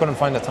 but I just couldn't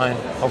find the time.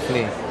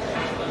 Hopefully,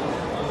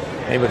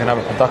 maybe we can have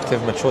a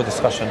productive, mature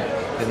discussion.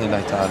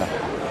 Bismillah ta'ala.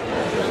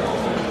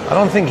 I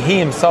don't think he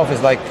himself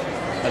is like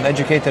an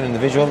educated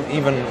individual,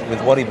 even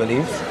with what he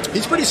believes.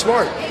 He's pretty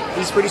smart.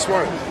 He's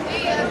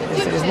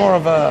He's more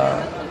of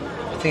a...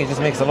 I think he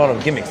just makes a lot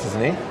of gimmicks,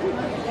 doesn't he?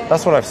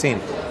 That's what I've seen.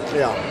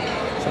 Yeah.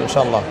 So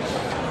inshallah.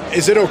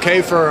 Is it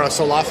okay for a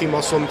Salafi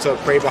Muslim to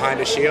pray behind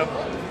a Shia?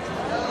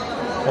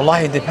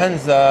 Wallahi, it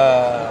depends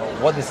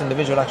what this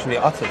individual actually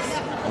utters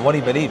and what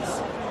he believes.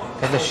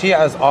 Because the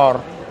Shias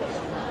are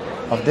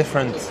of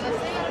different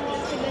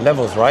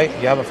levels, right?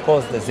 You have, of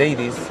course, the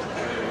Zaydis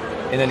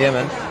in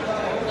Yemen,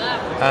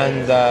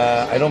 and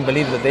I don't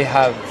believe that they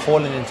have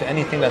fallen into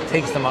anything that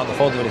takes them out of the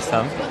fold of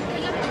Islam.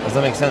 Does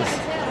that make sense?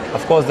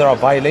 Of course, there are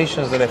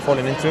violations that they've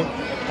fallen into,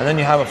 and then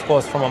you have, of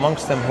course, from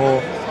amongst them who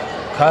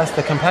curse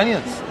the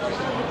companions.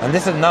 And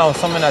this is now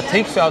something that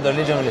takes you out of the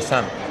religion of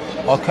Islam.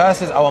 Or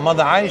curses our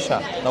mother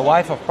Aisha, the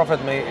wife of Prophet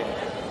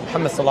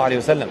Muhammad sallallahu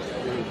alaihi wasallam.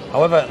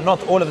 However,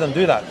 not all of them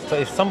do that. So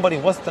if somebody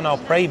was to now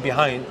pray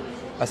behind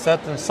a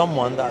certain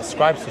someone that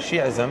ascribes to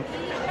Shi'ism,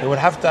 they would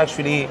have to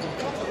actually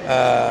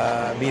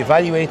be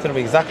evaluated of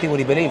exactly what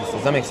he believes.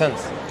 Does that make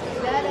sense?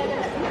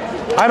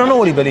 I don't know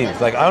what he believes.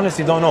 Like, I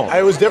honestly don't know.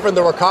 It was different.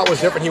 The rakat was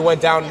different. He went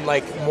down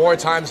like more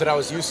times than I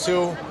was used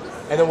to.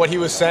 And then what he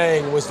was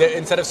saying was that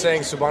instead of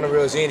saying Subhana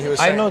Rizin, he was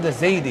saying... I know the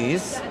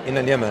Zaydis in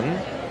Yemen,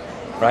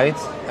 right,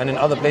 and in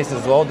other places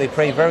as well, they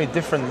pray very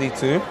differently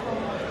to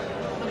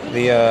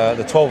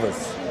the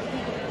Twelvers,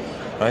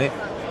 right?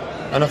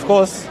 And of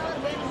course,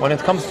 when it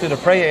comes to the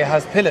prayer, it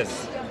has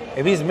pillars.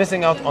 If he's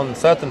missing out on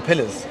certain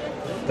pillars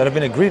that have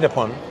been agreed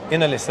upon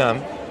in Islam,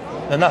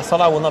 then that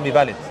salah will not be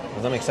valid.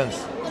 Does that make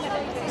sense?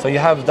 So you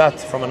have that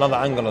from another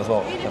angle as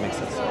well. That makes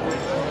sense.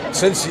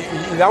 Since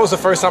that was the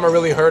first time I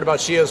really heard about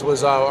Shias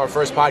was our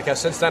first podcast.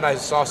 Since then, I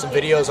saw some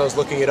videos. I was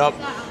looking it up.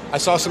 I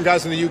saw some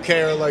guys in the UK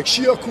are like,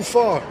 Shia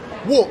Kufar.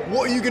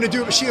 What are you going to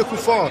do with Shia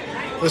Kufar?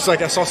 It's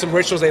like I saw some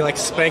rituals. They like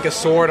spank a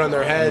sword on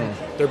their head.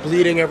 They're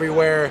bleeding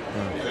everywhere.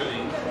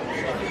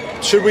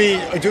 Should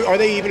we do? Are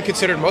they even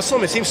considered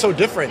Muslim? It seems so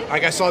different.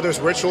 Like I saw there's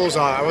rituals.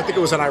 I don't think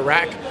it was in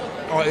Iraq.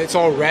 It's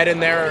all red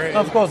in there.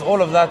 Of course,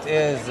 all of that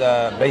is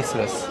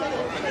baseless.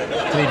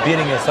 To be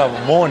beating yourself,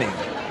 mourning,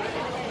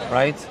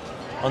 right?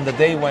 On the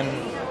day when,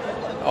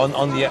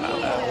 on the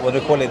what do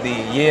you call it,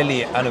 the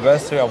yearly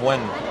anniversary of when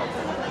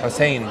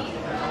Hussein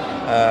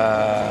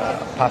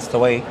passed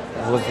away.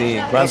 It was the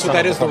grandson. That's what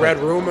that is, the red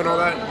room and all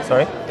that.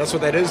 Sorry. That's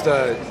what that is.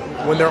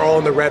 When they're all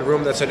in the red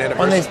room. That's an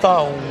anniversary. When they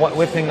start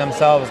whipping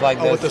themselves like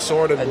this, with the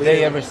sword and a bleeding.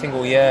 day every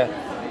single year,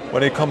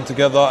 when they come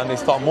together and they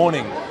start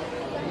mourning.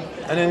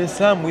 And in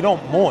Islam, we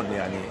don't mourn,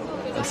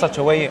 in such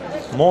a way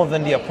more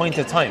than the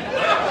appointed time.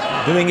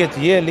 Doing it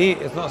yearly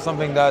is not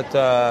something that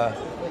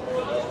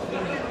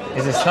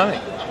is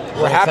Islamic.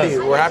 We're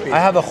happy. I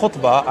have a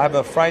khutbah, I have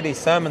a Friday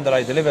sermon that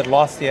I delivered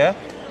last year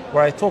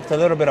where I talked a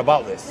little bit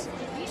about this.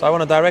 So I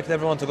want to direct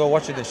everyone to go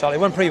watch it, inshallah. It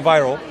went pretty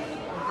viral.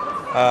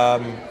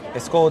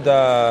 It's called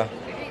The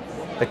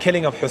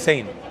Killing of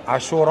Hussein.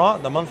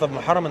 Ashura, the month of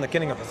Muharram and the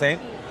killing of Hussein.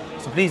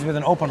 So please, with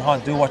an open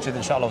heart, do watch it,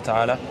 inshallah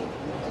ta'ala.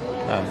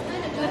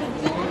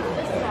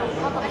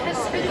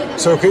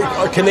 So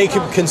can they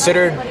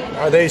considered?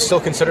 Are they still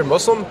considered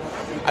Muslim?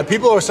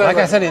 People are saying,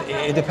 like I said,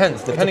 it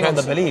depends. Depending on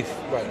the belief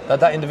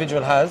that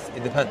individual has,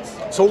 it depends.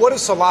 So what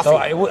is Salafi? So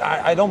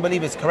I don't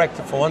believe it's correct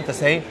for one to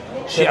say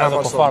Shia are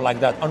kuffar like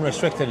that,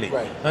 unrestrictedly.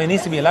 Right. No, it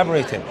needs to be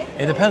elaborated.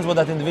 It depends what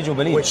that individual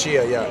believes. Which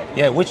Shia, yeah.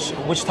 Yeah,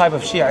 which type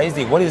of Shia is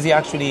he? What is he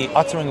actually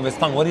uttering with his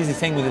tongue? What is he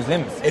saying with his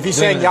limbs? If he's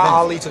saying Ya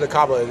Ali to the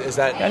Kaaba, is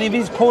that... And if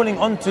he's calling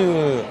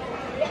onto,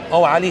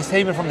 Ali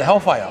save him from the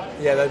hellfire.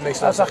 Yeah, that makes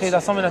sense.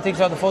 That's something that takes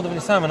out the fold of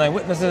Islam. And I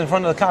witnessed it in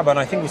front of the Kaaba, and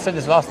I think we said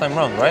this last time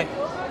round, right?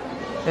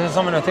 This is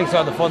something that takes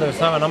out the fold of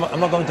Islam, and I'm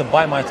not going to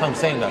bite my tongue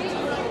saying that.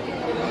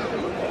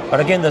 But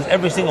again, does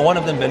every single one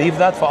of them believe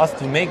that for us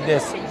to make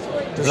this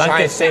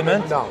blanket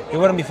statement? No. It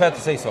wouldn't be fair to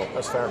say so.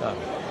 That's fair. No.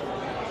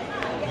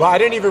 Well, I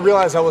didn't even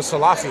realize I was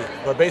Salafi,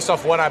 but based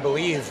off what I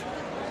believe,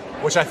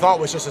 which I thought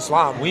was just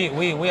Islam. We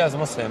as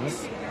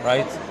Muslims,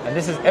 right, and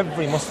this is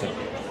every Muslim,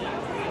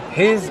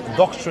 his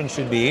doctrine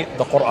should be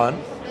the Quran,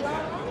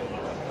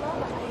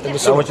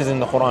 which is in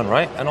the Quran,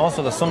 right? And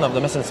also the Sunnah of the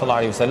Messenger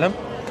sallallahu alaihi wasallam,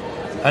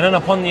 and then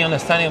upon the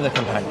understanding of the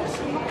companions,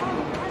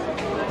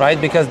 right?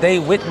 Because they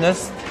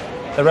witnessed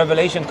the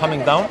revelation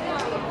coming down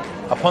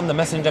upon the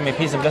Messenger, may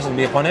peace and blessings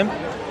be upon him,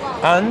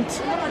 and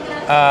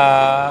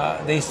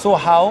they saw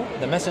how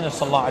the Messenger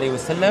sallallahu alaihi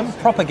wasallam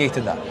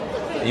propagated that.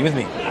 Are you with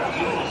me?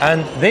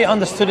 And they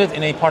understood it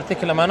in a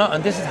particular manner,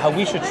 and this is how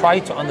we should try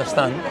to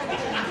understand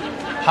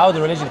how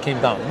the religion came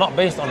down, not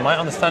based on my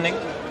understanding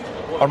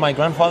or my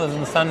grandfather's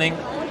understanding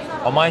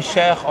or my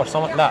sheikh or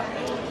someone like that.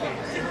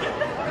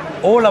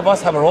 All of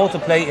us have a role to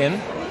play in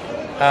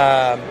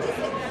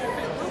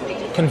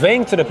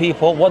conveying to the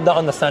people what the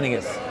understanding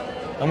is.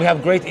 And we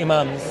have great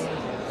imams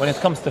when it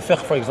comes to fiqh,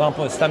 for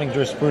example, Islamic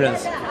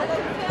jurisprudence,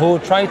 who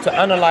try to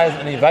analyze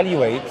and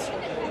evaluate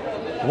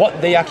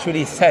what they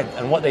actually said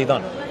and what they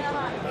done.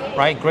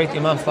 Right? Great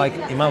imams like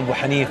Imam Abu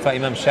Hanifa,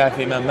 Imam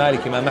Shafi, Imam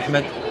Malik, Imam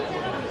Ahmed.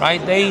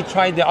 Right? They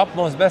tried their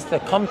utmost best to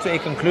come to a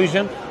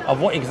conclusion of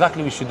what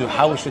exactly we should do,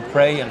 how we should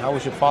pray and how we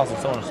should fast and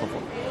so on and so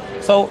forth.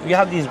 So we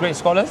have these great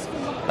scholars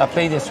that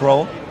play this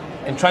role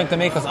in trying to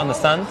make us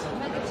understand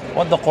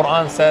what the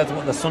Quran says,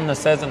 what the Sunnah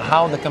says, and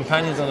how the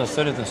companions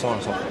understood it and so on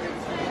and so forth.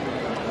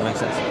 That makes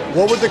sense.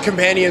 What were the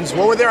companions,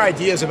 what were their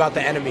ideas about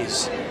the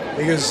enemies?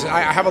 Because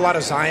I have a lot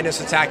of Zionists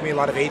attack me, a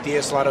lot of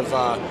atheists, a lot of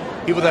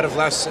people that have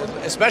left,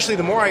 especially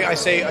the more I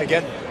say I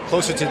get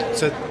closer to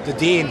the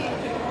deen,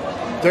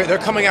 they're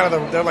coming out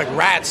of they're like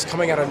rats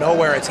coming out of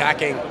nowhere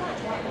attacking.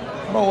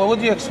 Bro, what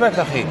would you expect,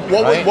 Akhi?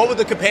 What would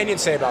the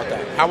companions say about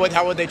that? How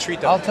would they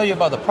treat them? I'll tell you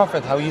about the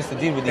Prophet, how he used to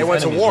deal with these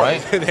enemies, They went to war.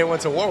 right? They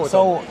went to war with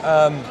them.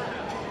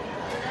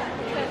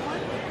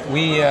 So,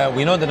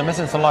 we know that the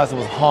Messenger ﷺ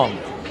was harmed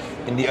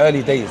in the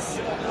early days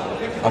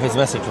of his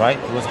message, right?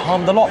 He was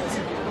harmed a lot,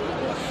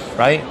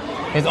 right?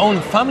 His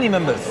own family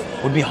members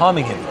would be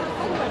harming him.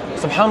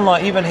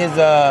 SubhanAllah, even his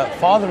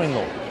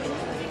father-in-law,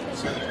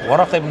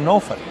 Waraq ibn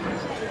Nawfal.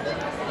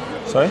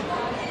 Sorry?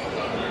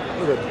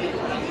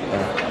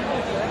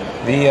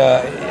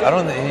 I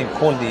don't think he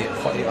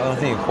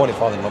called it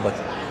father-in-law, but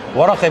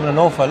Waraq ibn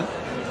Nawfal,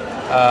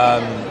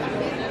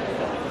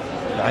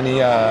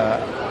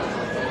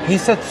 he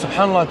said,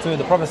 subhanAllah, to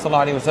the Prophet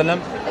ﷺ,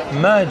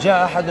 ما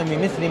جاء أحد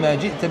بمثل ما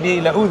جئت به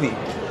إلا أوذي.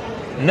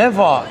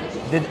 Never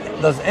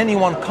does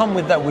anyone come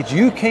with that which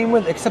you came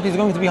with except he's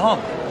going to be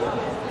harmed.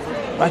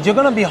 Right? You're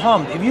going to be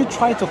harmed. If you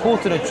try to call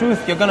to the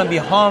truth, you're going to be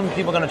harmed.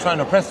 People are going to try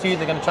and oppress you.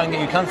 They're going to try and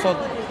get you cancelled.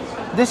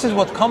 This is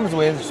what comes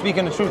with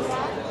speaking the truth.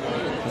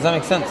 Does that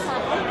make sense?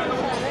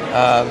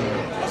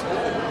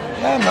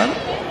 Yeah, man.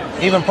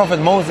 Even Prophet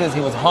Moses, he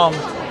was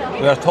harmed.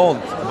 We are told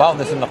about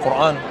this in the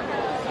Quran.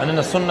 And in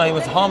the Sunnah, he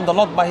was harmed a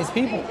lot by his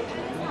people.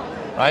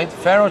 Right?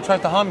 Pharaoh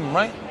tried to harm him,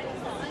 right?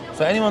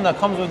 So anyone that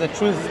comes with the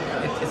truth,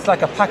 it's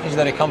like a package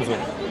that it comes with.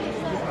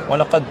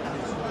 وَلَقَدْ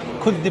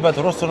كُذِّبَتْ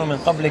رُسُلٌ مِّن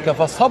قَبْلِكَ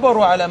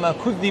فَصَبَرُوا عَلَى مَا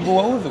كُذِّبُوا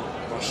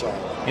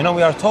وَأُوذُوا. You know,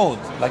 we are told,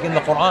 like in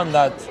the Quran,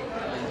 that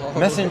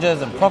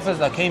messengers and prophets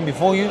that came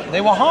before you,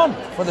 they were harmed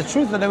for the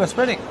truth that they were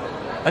spreading.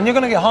 And you're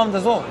going to get harmed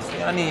as well.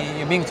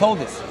 You're being told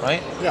this,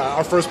 right? Yeah,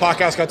 our first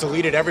podcast got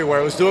deleted everywhere.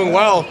 It was doing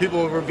well.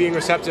 People were being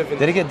receptive.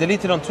 Did it get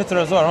deleted on Twitter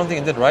as well? I don't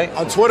think it did, right?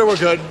 On Twitter, we're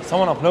good.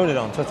 Someone uploaded it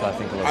on Twitter, I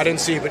think it was. I didn't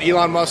see, but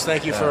Elon Musk,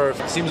 thank you for...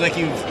 Seems like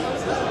you've...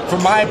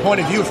 From my point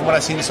of view, from what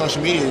I've seen in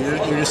social media,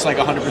 you're just like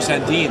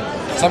 100% Deen.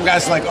 Some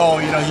guys are like, oh,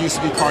 you know, he used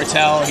to be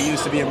cartel, he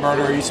used to be a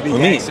murderer, he used to be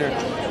gangster.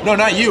 No,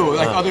 not you.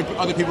 Like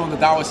other people in the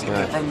Dawah scene.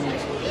 Right.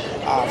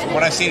 From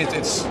what I've seen,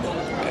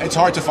 it's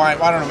hard to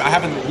find. I don't know. I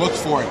haven't looked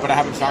for it, but I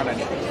haven't found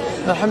any.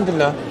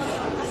 Alhamdulillah.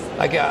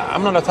 Like,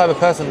 I'm not the type of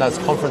person that's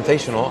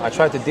confrontational. I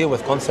try to deal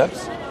with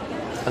concepts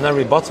and then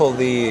rebuttal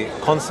the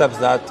concepts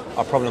that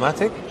are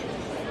problematic.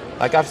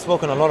 Like, I've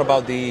spoken a lot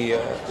about the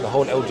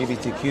whole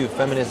LGBTQ,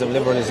 feminism,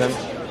 liberalism.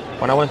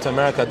 When I went to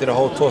America, I did a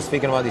whole tour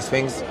speaking about these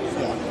things,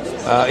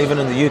 even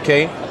in the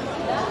UK.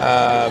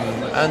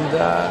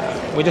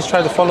 And we just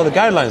try to follow the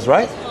guidelines,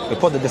 right? We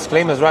put the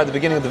disclaimers right at the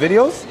beginning of the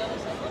videos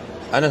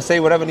and then say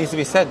whatever needs to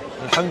be said.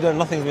 Alhamdulillah,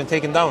 nothing's been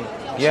taken down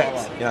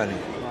yet.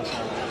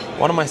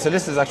 One of my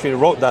solicitors actually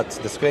wrote that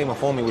disclaimer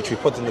for me, which we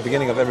put in the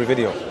beginning of every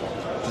video,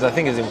 which I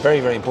think is very,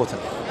 very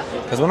important.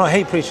 Because we're not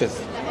hate preachers.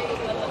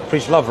 We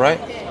preach love, right?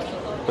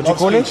 What do you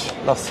call it?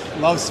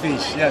 Love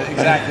speech, yeah,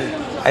 exactly.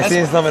 I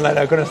seen something like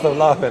that, I couldn't stop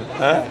laughing.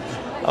 Huh?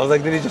 I was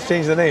like, did he just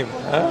change the name?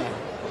 Huh?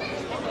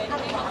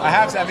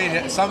 I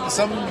mean, some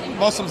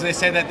Muslims, they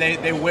say that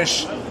they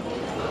wish,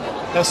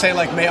 they'll say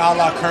like, may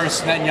Allah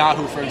curse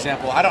Netanyahu, for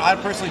example. I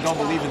personally don't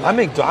believe in that. I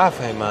make dua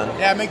for him, man.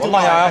 Yeah, I make dua.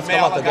 Wallahi, I ask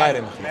Allah to guide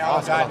him. May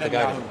Allah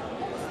guide him.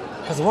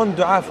 Because one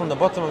dua from the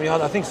bottom of your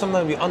heart, I think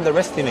sometimes we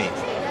underestimate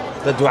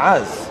the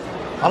du'as.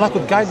 Allah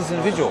could guide this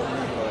individual.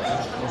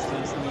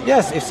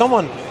 Yes, if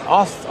someone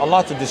asked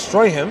Allah to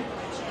destroy him,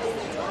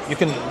 you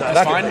can.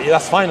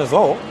 That's fine as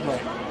well.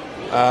 Right.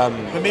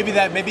 But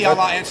maybe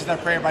Allah answers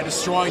that prayer by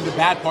destroying the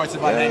bad parts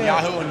about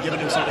Netanyahu and giving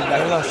him something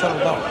better. Allah shut him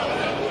down.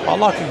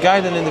 Allah could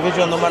guide an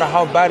individual no matter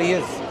how bad he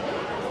is.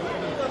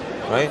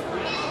 Right?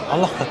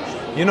 Allah,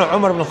 you know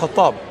Umar ibn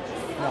Khattab.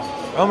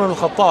 No. Umar ibn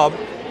Khattab,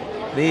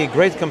 the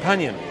great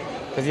companion,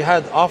 because you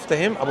had after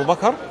him Abu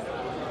Bakr,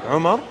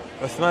 Umar,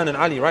 Uthman and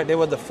Ali, right? They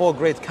were the four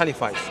great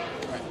caliphites.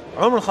 Right.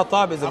 Umar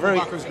al-Khattab is Abu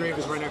Bakr's grave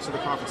is right next to the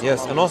Prophet.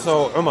 Yes, and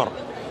also Umar.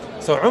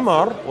 So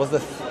Umar was the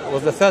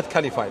third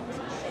caliphate,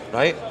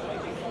 right?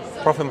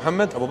 Prophet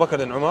Muhammad, Abu Bakr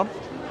and Umar,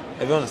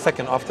 everyone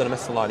second after the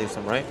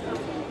Messenger, right?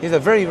 He's a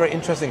very, very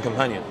interesting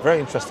companion, very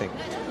interesting.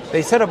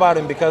 They said about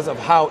him because of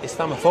how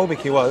Islamophobic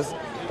he was,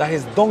 that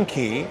his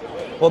donkey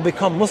will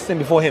become Muslim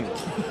before him.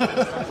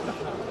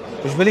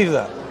 Would you believe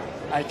that?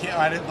 I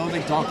don't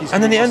think donkeys.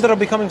 And then he ended up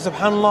becoming,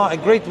 subhanAllah, a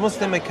great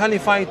Muslim, a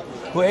caliphate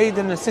who aided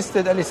and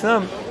assisted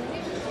al-Islam.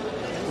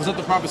 Was that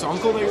the Prophet's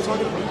uncle that you were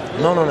talking about?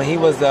 No. He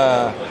was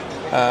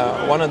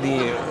one of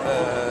the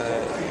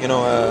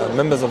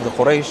members of the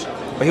Quraysh,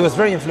 but he was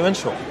very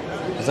influential.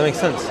 Does that make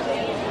sense?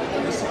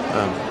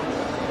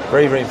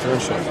 Very, very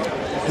influential.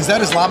 Is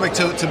that Islamic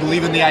to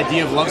believe in the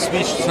idea of love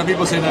speech? Some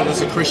people say that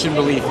it's a Christian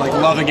belief, like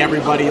loving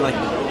everybody. Like,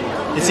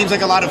 it seems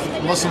like a lot of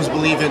Muslims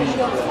believe in,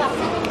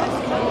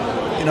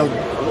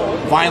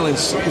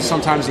 violence is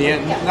sometimes the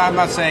end. No, I'm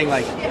not saying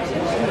like,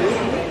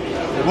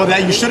 well,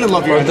 that you shouldn't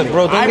love your enemy.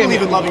 I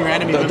believe in loving your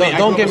enemy.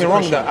 Don't get me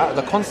wrong.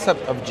 The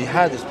concept of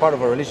jihad is part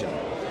of our religion.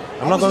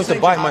 I'm not going to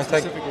bite my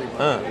tongue.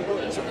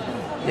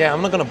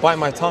 I'm not going to bite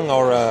my tongue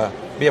or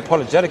be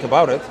apologetic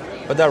about it.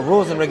 But there are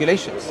rules and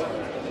regulations.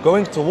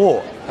 Going to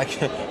war Like,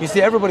 you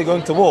see everybody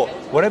going to war,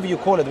 whatever you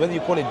call it, whether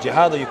you call it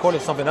jihad or you call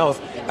it something else.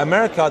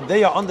 America,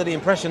 they are under the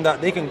impression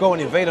that they can go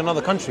and invade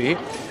another country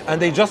and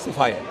they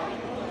justify it.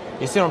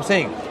 You see what I'm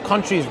saying?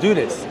 Countries do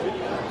this,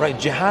 right?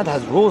 Jihad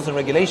has rules and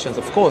regulations,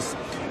 of course.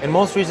 In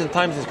most recent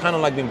times, it's kind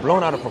of like been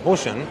blown out of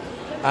proportion,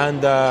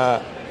 and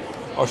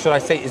or should I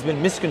say, it's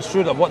been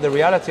misconstrued of what the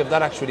reality of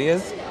that actually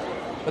is.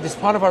 But it's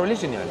part of our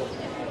religion, yeah.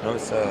 You know,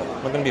 it's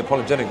I'm not going to be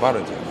apologetic about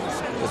it.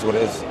 It's what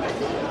it is.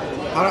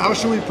 How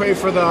should we pray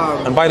for the...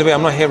 And by the way,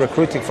 I'm not here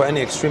recruiting for any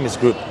extremist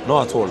group,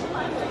 not at all.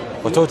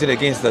 We're totally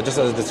against that, just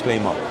as a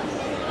disclaimer.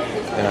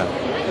 Yeah.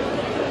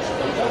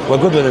 We're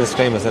good with the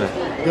disclaimers, isn't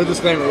it? Good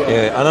disclaimer, yeah.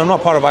 Yeah, and I'm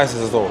not part of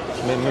ISIS at all.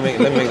 Let me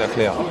make that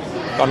clear.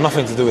 Got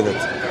nothing to do with it.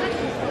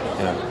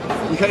 Yeah.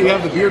 You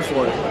have the beard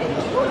for it.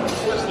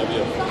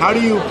 How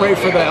do you pray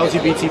for the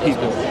LGBT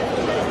people?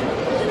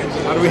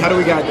 How do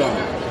we guide them?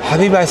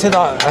 Habibi, I said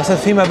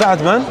فيما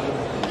بعد, man.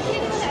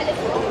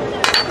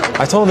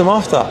 I told him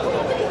after.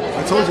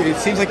 I told you, it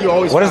seems like you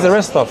always... What is the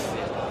rest of?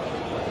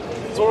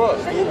 It's alright.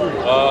 I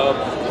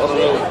don't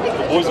know.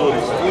 The boys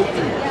already.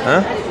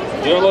 Huh?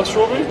 Do you not like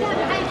strawberry?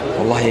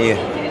 Wallahi, yeah.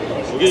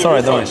 It's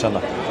alright, don't worry,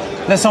 inshallah.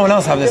 Let someone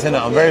else have this, innit?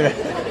 I'm very...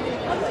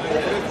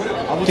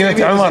 Give it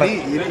to Umar.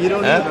 You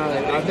don't need...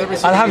 I've never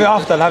seen... I'll have it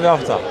after.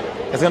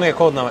 It's gonna get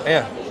cold now.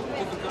 Yeah.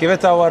 Give it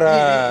to our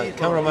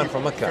cameraman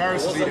from Makkah.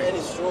 Paris is eating.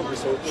 Any strawberry,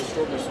 so just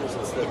strawberry sauce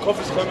instead. The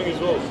coffee's coming as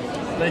well.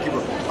 Thank you,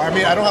 bro. I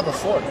mean, I don't have a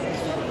fork.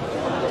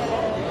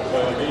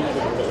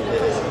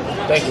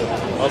 Thank you.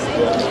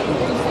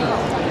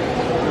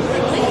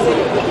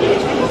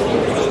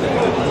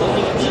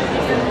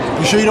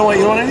 You sure you don't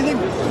want anything?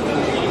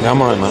 Yeah,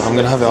 I'm alright, man. I'm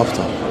gonna have it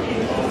after.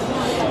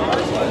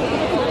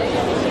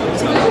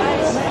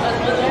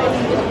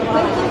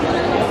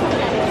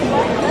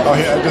 Oh,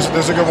 yeah,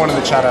 there's a good one in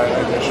the chat.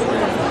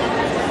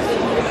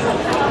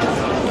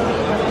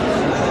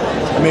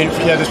 I mean,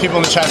 yeah, there's people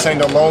in the chat saying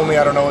they're lonely.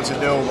 I don't know what to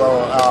do,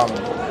 bro.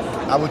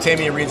 Abu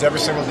Taymiyyah reads every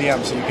single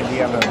DM, so you can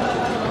DM him.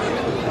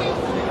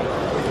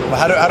 But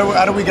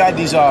how do we guide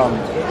these the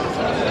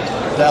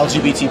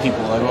LGBT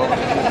people? Like,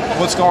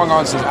 what's going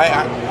on? Since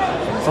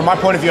from my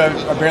point of view,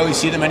 I barely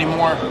see them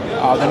anymore.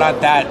 They're not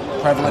that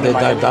prevalent. They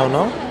died down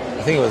now?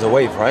 I think it was a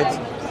wave, right?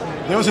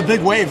 There was a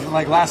big wave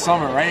like last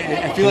summer, right?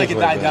 I feel like it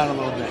died down a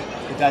little bit.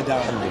 It died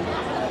down.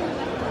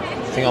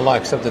 I think Allah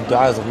accepted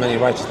du'as of many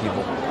righteous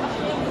people.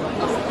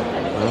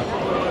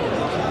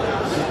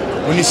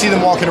 When you see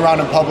them walking around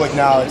in public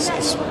now,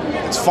 it's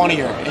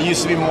funnier. It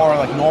used to be more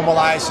like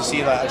normalized to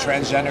see like a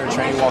transgender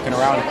trainee walking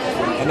around,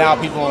 and now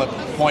people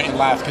point and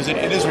laugh because it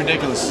is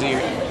ridiculous to see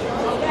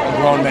a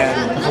grown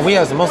man. We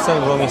as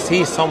Muslims, when we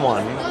see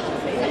someone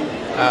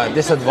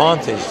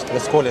disadvantaged,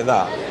 let's call it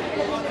that,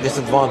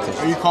 disadvantaged.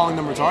 Are you calling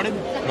them retarded?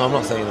 No, I'm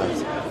not saying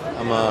that.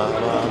 I'm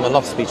a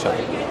love speaker,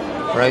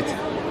 right?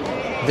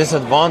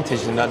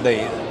 Disadvantaged in that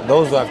day,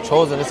 those who have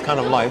chosen this kind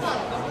of life.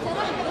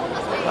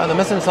 The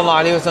Messenger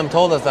ﷺ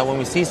told us that when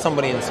we see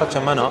somebody in such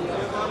a manner,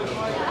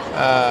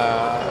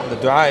 the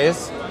dua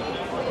is,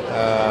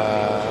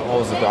 what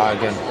was the dua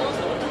again?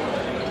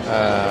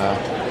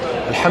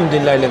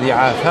 Alhamdulillah الذي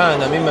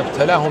عافانا مما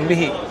ابتلاهم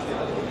به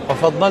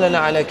وفضلنا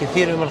على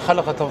كثير من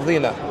خلق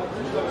تفضيلا.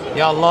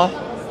 Ya Allah,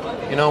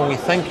 you know, we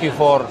thank you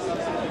for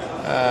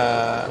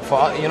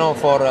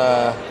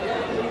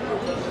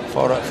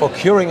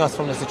curing us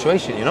from the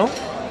situation, you know,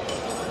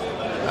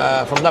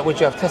 from that which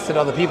you have tested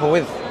other people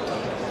with.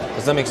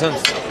 Does that make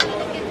sense?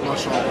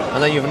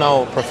 And then you've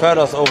now preferred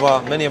us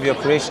over many of your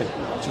creation. I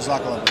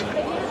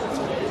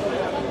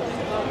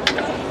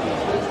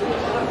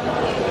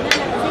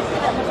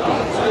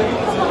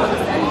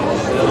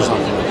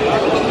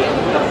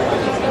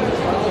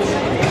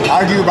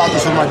argue about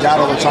this with my dad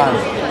all the time.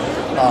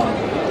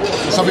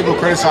 Some people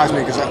criticize me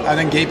because I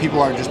think gay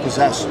people are just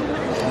possessed.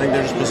 I think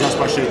they're just possessed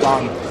by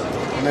shaitan.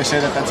 And they say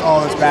that it's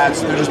bad,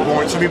 so they're just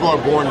born. Some people are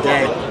born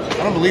gay.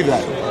 I don't believe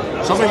that.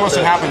 Something must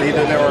have happened.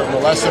 Either they were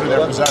molested or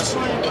they're possessed.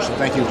 So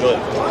thank you.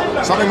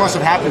 Something must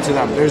have happened to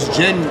them. There's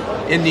jinn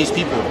in these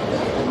people.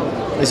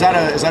 Is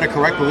that a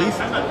correct belief?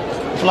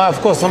 Well,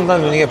 of course,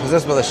 sometimes when you get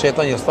possessed by the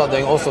shaitan, you start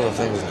doing all sorts of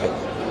things.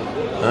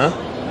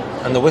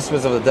 And the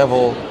whispers of the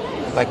devil,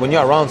 like when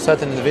you're around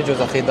certain individuals,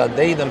 that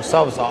they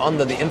themselves are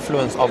under the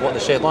influence of what the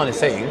shaitan is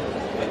saying.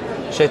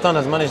 Shaitan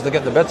has managed to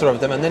get the better of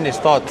them, and then they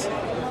start,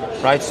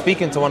 right,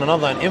 speaking to one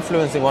another and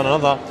influencing one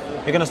another.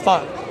 You're going to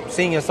start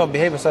seeing yourself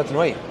behave a certain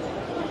way.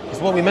 It's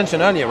what we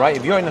mentioned earlier, right?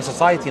 If you're in a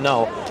society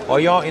now, or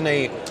you're in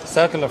a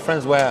circle of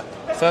friends where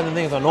certain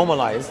things are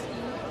normalized,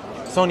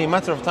 it's only a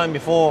matter of time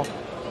before,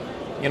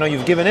 you know,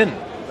 you've given in,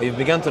 or you've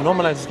begun to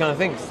normalize these kind of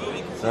things,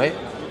 right?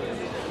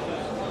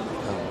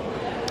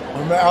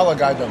 May Allah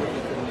guide them.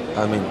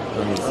 I mean.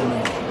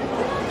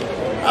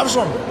 Have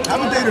some.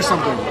 Have a date or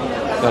something.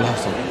 I'll have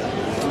some.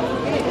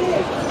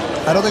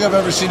 I don't think I've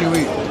ever seen you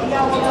eat.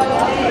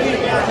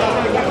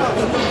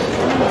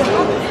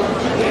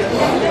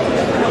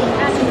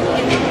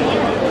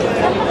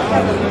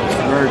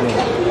 Very good.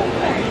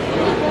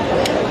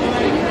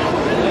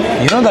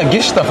 You know that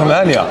gishta from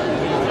earlier?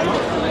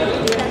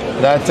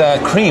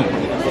 That cream.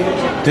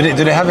 Do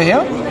they have it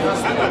here?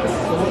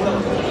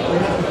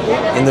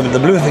 In the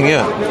blue thing,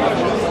 yeah.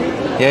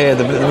 Yeah,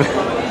 the blue.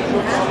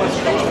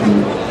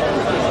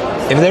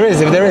 If there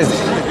is.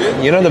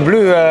 You know the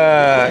blue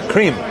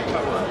cream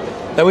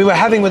that we were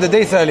having with the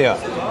dates earlier.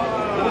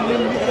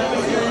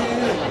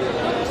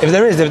 If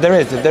there is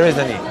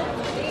any.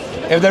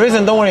 If there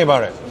isn't, don't worry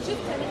about it.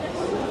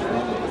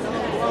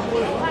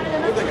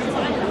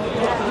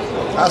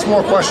 Ask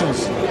more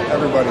questions,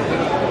 everybody.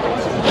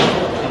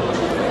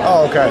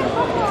 Oh, okay.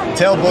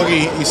 Tail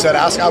Boogie, he said,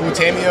 ask Abu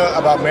Taymiyyah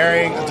about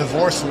marrying a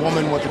divorced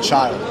woman with a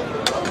child.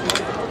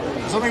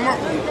 Something wrong?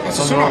 It's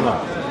a sunnah.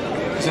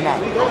 Is it not?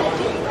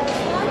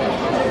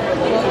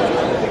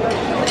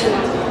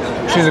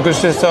 She's a good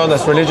sister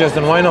that's religious,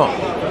 then why not?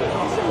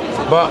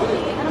 But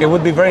it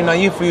would be very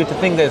naive for you to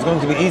think that it's going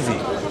to be easy.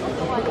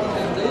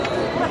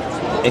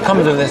 It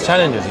comes with its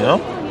challenges, you know?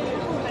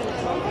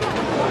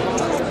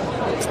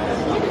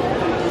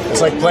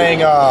 It's like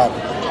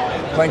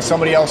playing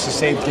somebody else's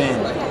saved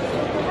game.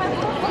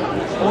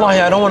 Wallahi,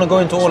 I don't want to go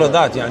into all of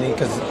that,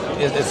 because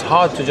it's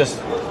hard to just...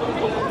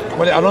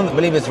 Well, I don't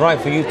believe it's right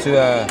for you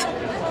to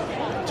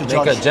make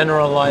judge. a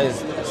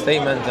generalized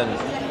statement and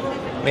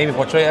maybe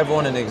portray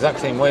everyone in the exact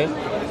same way.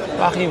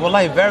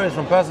 Wallahi, it varies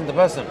from person to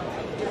person.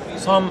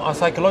 Some are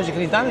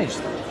psychologically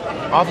damaged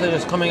after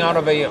just coming out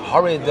of a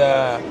horrid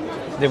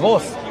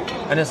divorce.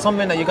 And it's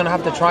something that you're going to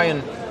have to try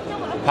and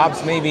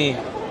perhaps maybe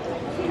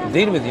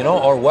deal with,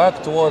 or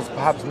work towards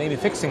perhaps maybe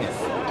fixing it.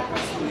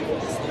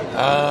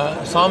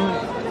 Some,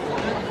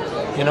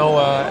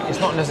 it's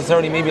not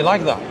necessarily maybe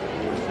like that.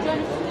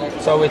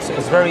 So it's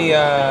very,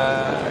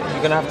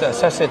 you're going to have to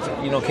assess it,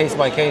 case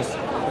by case.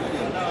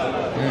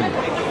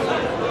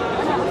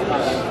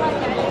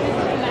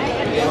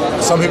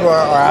 Some people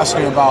are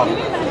asking about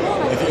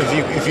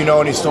if you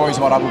know any stories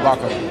about Abu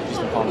Bakr.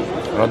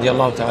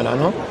 Radiallahu ta'ala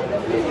anhu.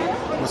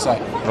 What's that?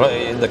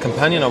 The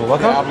companion Abu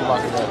Bakr? Yeah, Abu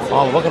Bakr.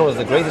 Abu Bakr was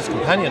the greatest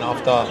companion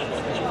after,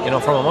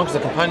 from amongst the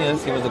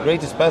companions, he was the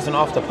greatest person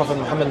after Prophet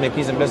Muhammad, may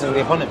peace and blessings be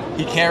upon him.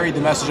 He carried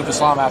the message of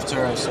Islam after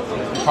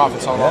the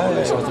Prophet sallallahu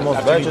alaihi wasallam. He was the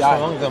most virtuous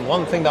among them.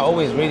 One thing that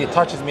always really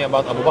touches me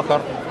about Abu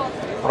Bakr,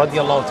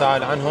 radiallahu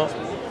ta'ala anhu,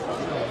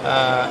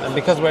 and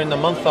because we're in the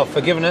month of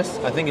forgiveness,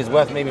 I think it's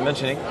worth maybe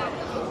mentioning,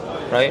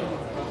 right?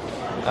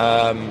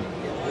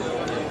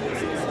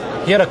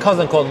 He had a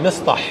cousin called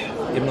Mistah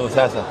ibn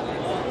Uthatha.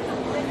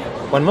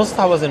 When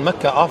Mustah was in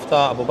Makkah after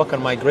Abu Bakr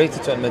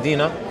migrated to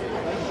Al-Madinah,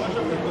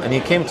 and he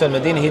came to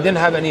Al-Madinah, he didn't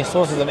have any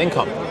sources of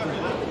income.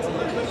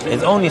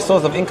 His only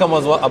source of income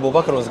was what Abu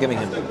Bakr was giving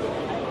him.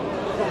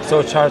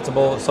 So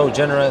charitable, so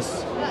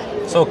generous,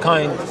 so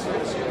kind.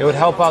 He would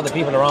help out the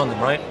people around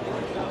him, right?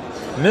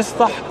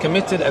 Mistah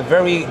committed a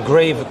very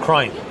grave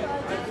crime.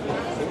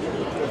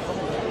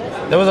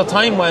 There was a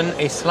time when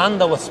a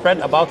slander was spread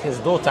about his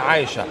daughter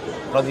Aisha,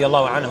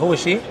 radiallahu anha. Who was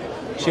she?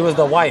 She was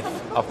the wife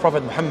of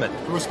Prophet Muhammad.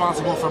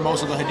 Responsible for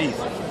most of the hadith.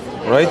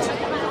 Right?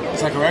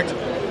 Is that correct?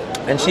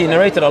 And she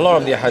narrated a lot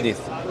of the hadith.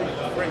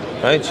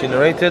 Right? She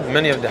narrated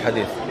many of the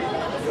hadith.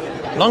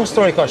 Long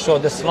story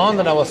short, the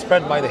slander that was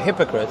spread by the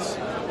hypocrites,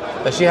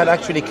 that she had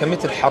actually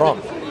committed haram.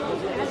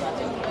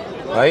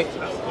 Right?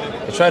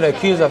 They tried to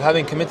accuse her of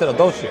having committed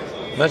adultery.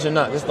 Imagine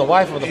that. This is the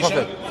wife of the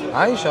Prophet.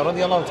 Aisha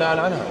radiallahu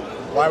ta'ala anha.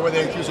 Why were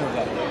they accusing her of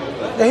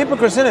that? The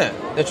hypocrites in it.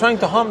 They're trying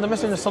to harm the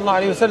Messenger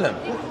sallallahu alaihi wasallam.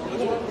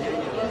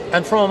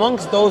 And from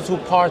amongst those who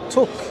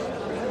partook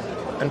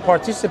and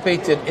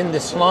participated in the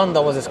slander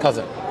was his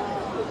cousin,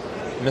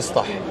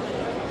 Mistah.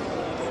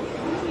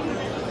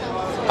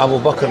 Abu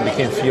Bakr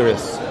became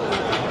furious.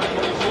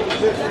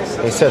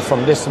 He said,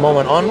 from this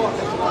moment on,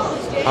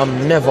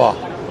 I'm never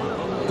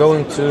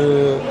going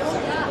to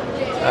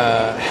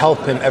help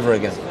him ever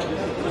again.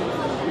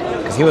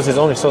 Because he was his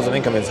only source of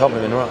income, he's helping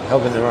him in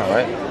Iraq,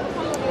 right?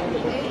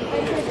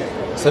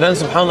 So then,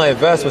 subhanAllah, a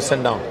verse was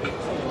sent down.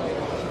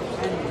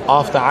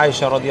 After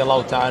Aisha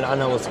radiallahu ta'ala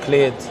anha was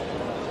cleared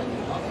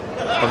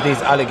of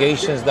these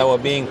allegations that were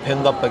being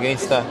pinned up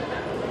against her,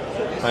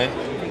 right?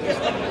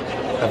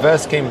 A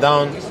verse came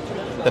down,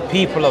 the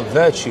people of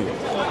virtue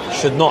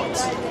should not,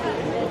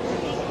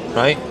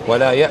 right?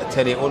 وَلَا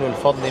يَأْتَلِ أُولُو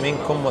الْفَضْلِ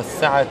مِنْكُمْ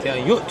وَالسَّعَةِ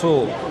أَنْ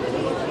يُؤْتُوا,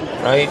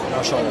 right?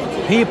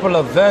 People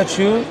of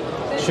virtue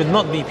should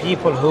not be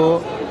people who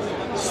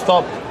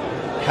stop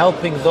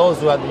helping those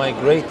who had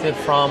migrated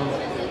from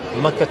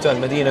Makkah to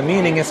Al-Madinah,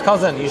 meaning his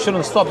cousin. You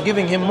shouldn't stop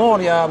giving him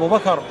more, ya Abu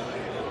Bakr.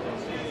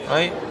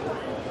 Right?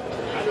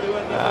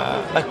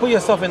 Like put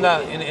yourself in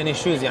his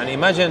shoes.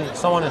 Imagine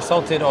someone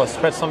insulted or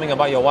spread something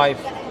about your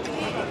wife,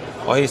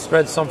 or he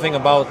spread something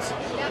about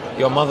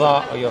your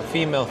mother or your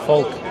female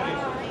folk,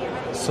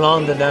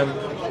 slander them,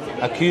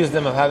 accuse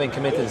them of having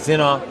committed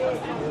zina.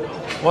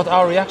 What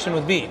our reaction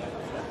would be?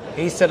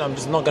 He said, I'm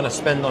just not going to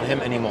spend on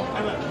him anymore.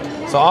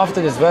 So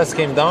after this verse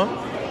came down,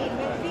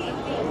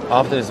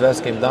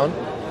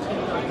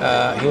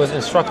 he was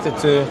instructed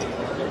to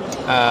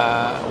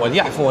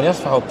وَلْيَعْفُوا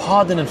وَلْيَصْفَحُوا,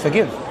 pardon and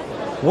forgive.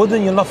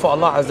 Wouldn't you love for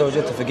Allah Azza wa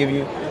Jalla to forgive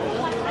you?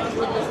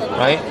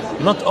 Right?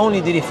 Not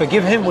only did he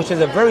forgive him, which is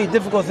a very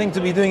difficult thing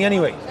to be doing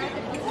anyway,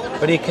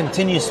 but he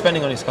continues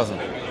spending on his cousin.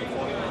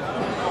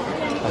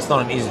 That's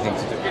not an easy thing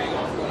to do.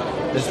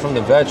 This is from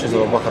the virtues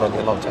of Abu Bakr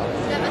radiallahu ta'ala.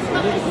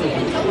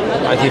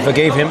 Right, he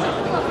forgave him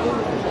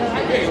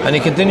and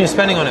he continued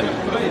spending on him.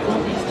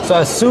 So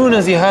as soon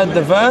as he heard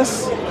the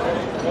verse,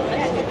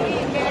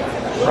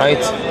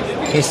 right,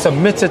 he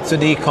submitted to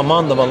the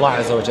command of Allah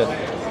Azza wa Jalla.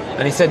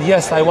 And he said,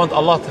 yes, I want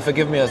Allah to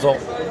forgive me as well.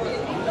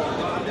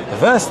 The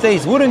verse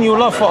states, wouldn't you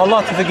love for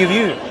Allah to forgive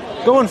you?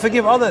 Go and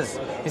forgive others.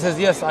 He says,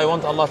 yes, I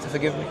want Allah to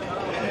forgive me.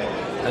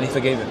 And he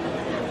forgave him.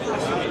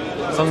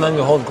 Sometimes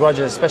we hold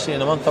grudges, especially in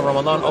the month of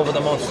Ramadan, over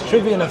the most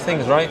trivial of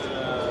things, right?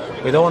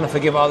 We don't want to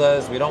forgive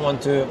others. We don't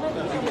want to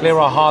clear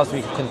our hearts.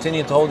 We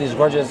continue to hold these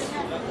grudges.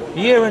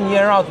 Year in,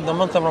 year out, in the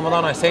month of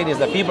Ramadan, I say this,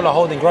 that people are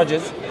holding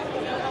grudges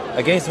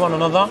against one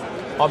another,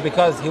 or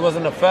because he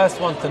wasn't the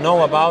first one to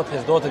know about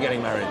his daughter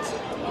getting married.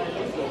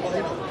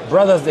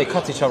 Brothers, they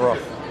cut each other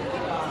off.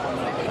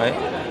 Right?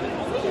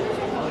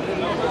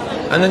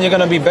 And then you're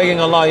going to be begging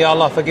Allah, Ya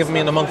Allah, forgive me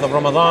in the month of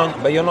Ramadan,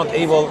 but you're not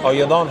able, or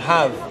you don't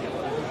have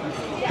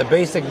the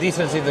basic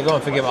decency to go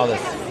and forgive others.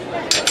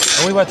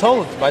 And we were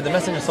told by the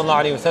Messenger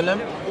sallallahu alaihi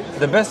wasallam,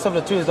 the best of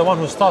the two is the one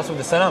who starts with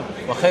the salam.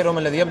 وَخَيْرُهُمْ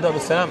الَّذِي يَبْدَأُ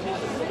بِالسَّلَامِ.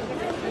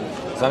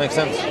 Does that make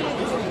sense?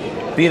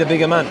 Be the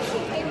bigger man.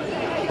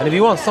 And if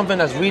you want something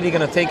that's really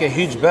going to take a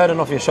huge burden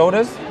off your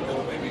shoulders,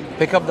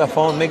 pick up that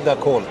phone, make that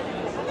call.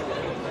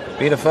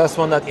 Be the first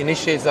one that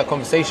initiates that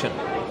conversation.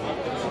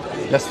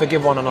 Let's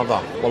forgive one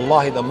another.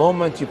 Wallahi, the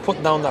moment you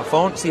put down that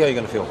phone, see how you're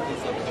going to feel.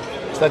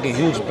 It's like a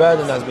huge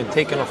burden that's been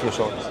taken off your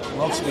shoulders.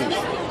 Love speech.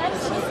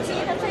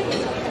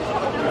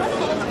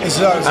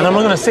 And I'm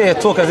not going to say a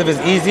talk as if it's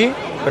easy,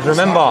 but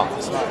remember,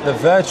 the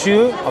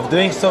virtue of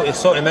doing so is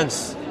so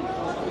immense.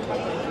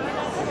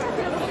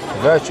 The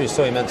virtue is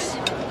so immense.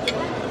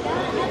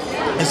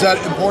 Is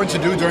that important to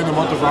do during the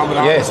month of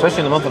Ramadan? Yeah, especially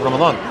in the month of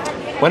Ramadan.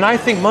 When I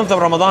think month of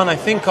Ramadan, I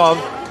think of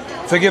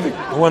forgiving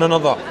one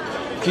another,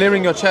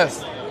 clearing your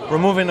chest,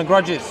 removing the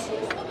grudges.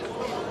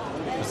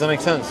 Does that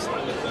make sense?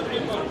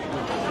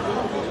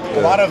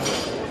 A lot of,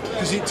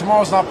 because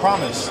tomorrow's not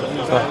promised.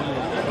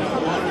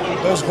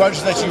 Those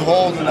grudges that you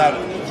hold and that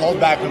hold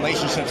back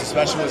relationships,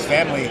 especially with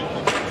family,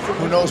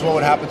 who knows what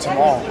would happen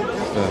tomorrow?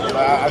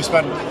 Yeah.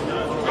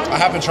 I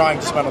have been trying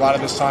to spend a lot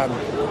of this time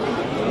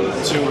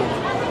to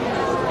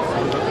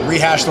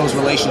rehash those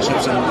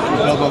relationships and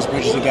build those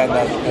bridges again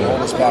that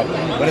hold us back.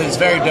 But it's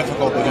very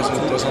difficult because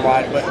there's a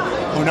lot. But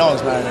who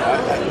knows, man?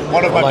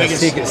 One of my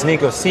biggest...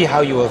 SNEAKO, see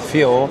how you will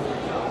feel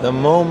the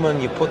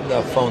moment you put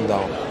the phone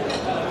down.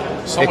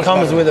 So it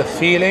comes with a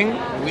feeling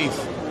relief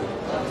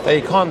that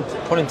you can't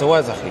put into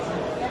words, akhi.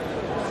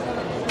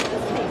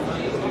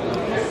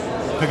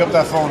 Pick up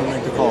that phone and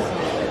make the call.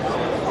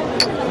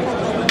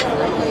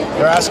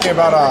 They're asking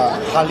about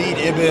Khalid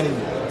ibn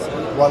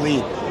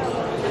Walid.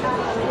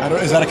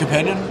 Is that a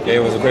companion? Yeah, he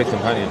was a great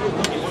companion.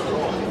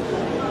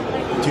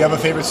 Do you have a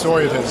favorite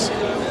story of his?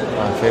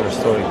 My favorite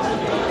story.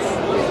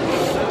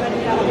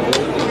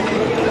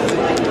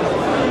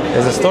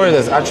 There's a story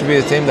that's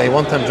attributed to him that he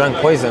one time drank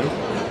poison,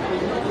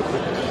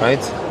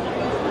 right?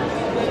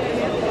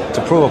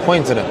 To prove a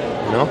point to them,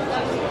 you know?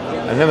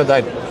 And never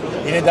died.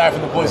 He didn't die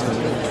from the poison.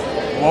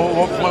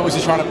 What was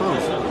he trying to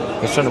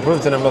prove? He's trying to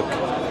prove to them, look,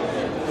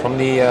 from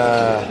the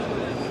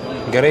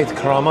great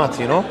karamat,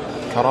 you know?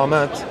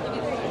 Karamat.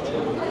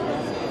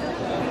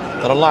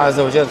 That Allah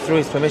Azza wa Jalla, through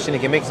His permission, He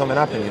can make something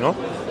happen, you know?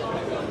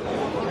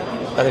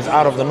 That is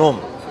out of the norm.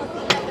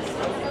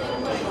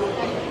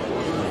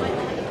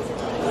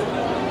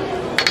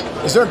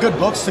 Is there good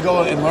books to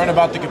go and learn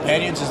about the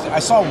companions? I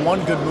saw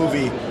one good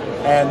movie,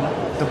 and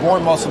the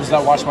born Muslims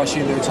that watch my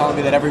stream, they were telling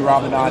me that every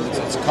Ramadan,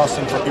 it's a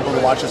custom for people to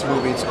watch this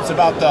movie. It's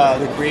about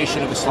the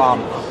creation of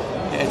Islam.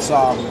 It's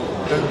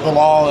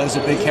Bilal is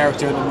a big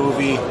character in the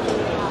movie.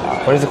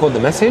 What is it called? The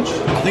Message?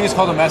 I think it's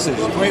called The Message.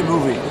 Great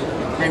movie.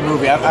 Great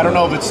movie. I don't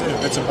know if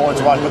it's important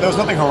to watch, but there was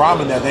nothing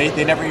haram in there.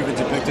 They never even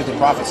depicted the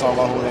Prophet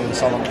sallallahu alaihi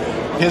wasallam.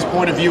 His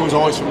point of view was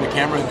always from the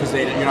camera because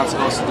you're not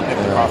supposed to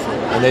depict the Prophet.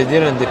 And they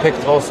didn't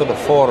depict also the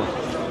four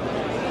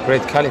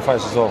great caliphs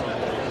as well.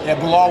 Yeah,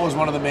 Bilal was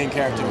one of the main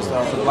characters,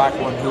 the black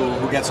one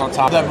who gets on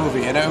top of that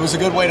movie. And it was a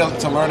good way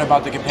to learn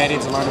about the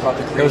companions and learn about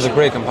the creation. He was a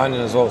great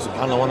companion as well,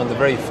 subhanAllah, one of the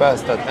very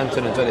first that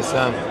entered into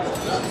Islam.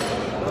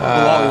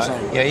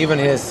 Yeah, even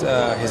his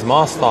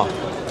master.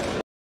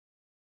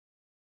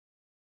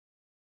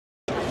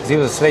 He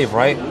was a slave,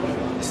 right?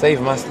 The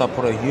slave master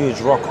put a huge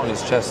rock on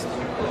his chest.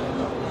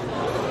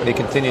 But he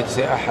continued to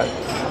say, Ahad,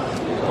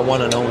 the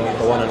one and only,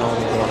 the one and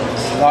only, the one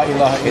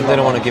and only. He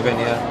didn't want to give in,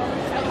 yeah.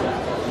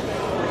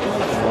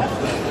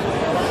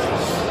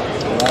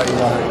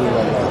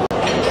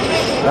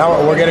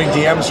 Now we're getting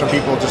DMs from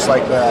people just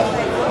like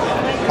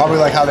that. Probably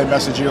like how they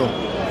message you.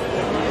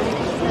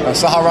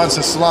 Saharan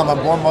says, Salam,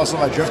 I'm born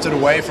Muslim. I drifted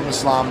away from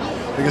Islam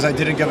because I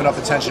didn't give enough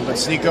attention. But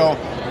SNEAKO,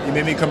 you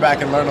made me come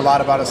back and learn a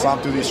lot about Islam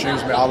through these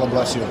streams. May Allah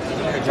bless you.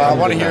 I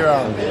want to hear,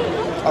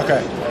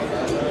 okay.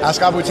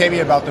 Ask Abu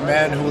Taymiyyah about the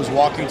man who was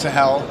walking to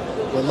hell,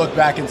 but looked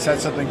back and said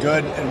something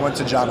good and went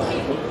to Jannah.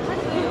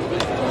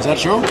 Is that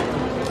true?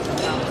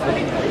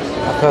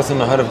 A person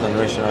heard of the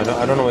narration.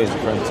 I don't know what he's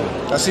referring to.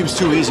 That seems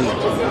too easy.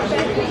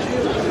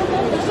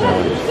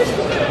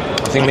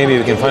 I think maybe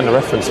we can find a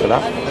reference for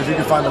that. If you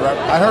can find the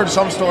I heard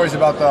some stories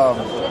about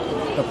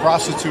the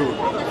prostitute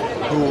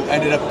who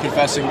ended up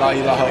confessing La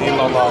ilaha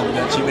illallah and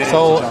then she made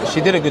it.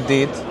 She did a good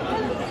deed,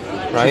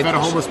 right? She fed a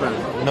homeless man.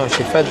 No,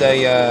 she fed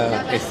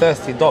a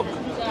thirsty dog.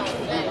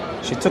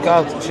 She took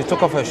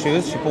off her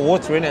shoes, she put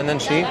water in it, and then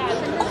she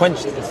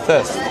quenched its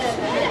thirst.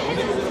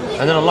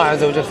 And then Allah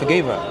Azza wa Jalla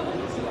forgave her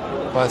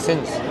for her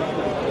sins.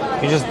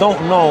 You just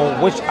don't know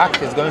which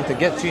act is going to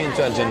get you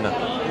into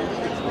Al-Jannah.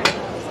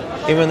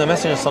 Even the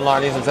Messenger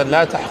sallallahu alayhi wa sallam said,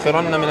 لا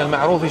تحقرن من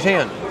المعروف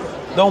شيئا.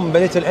 Don't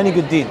belittle any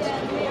good deed,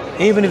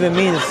 even if it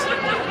means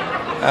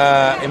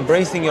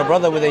embracing your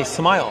brother with a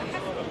smile,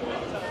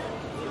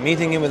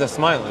 meeting him with a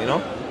smile, you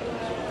know.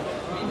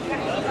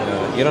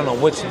 You don't know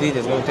which deed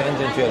is going to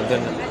enter into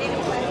Al-Jannah.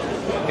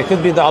 It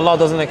could be that Allah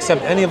doesn't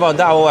accept any of our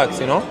da'wah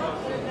works, you know.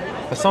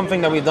 For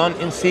something that we've done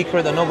in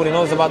secret that nobody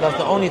knows about, that's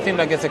the only thing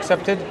that gets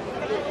accepted.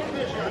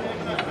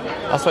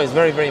 That's why it's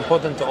very, very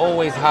important to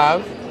always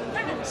have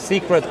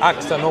secret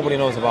acts that nobody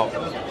knows about.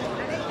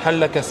 هل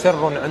لك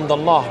سر عند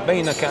الله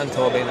بينك أنت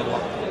وبين الله.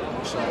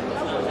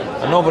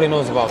 And nobody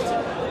knows about.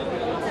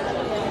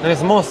 And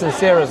it's more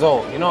sincere as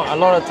well. You know, a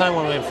lot of the time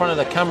when we're in front of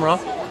the camera,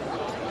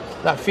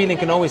 that feeling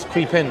can always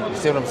creep in. You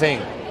see what I'm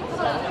saying?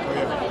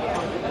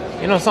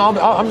 You know, so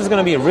I'm just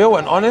going to be real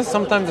and honest.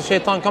 Sometimes the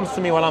shaitan comes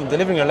to me while I'm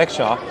delivering a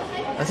lecture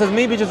and says,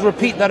 maybe just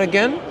repeat that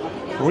again,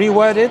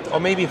 reword it,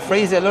 or maybe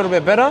phrase it a little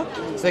bit better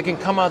so it can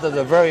come out as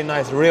a very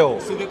nice reel.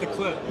 So you get the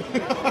clip.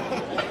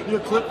 You're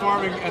clip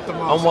farming at the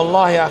mosque. And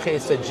wallahi, akhi,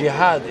 it's a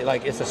jihad.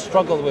 Like, it's a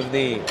struggle with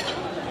the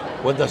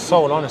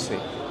soul, honestly.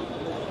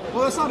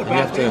 Well, that's not a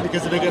bad thing,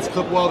 because if it gets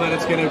clipped well, then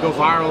it's going to go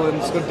viral and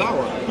it's good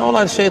da'wah. No,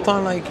 like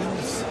shaitan, like...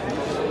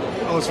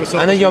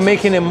 And then you're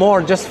making it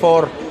more just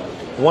for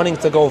wanting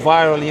to go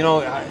viral, you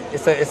know.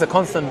 It's a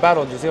constant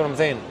battle. Do you see what I'm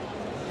saying?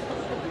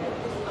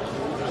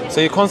 So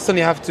you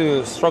constantly have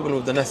to struggle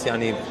with the nafs,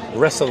 yani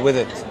wrestle with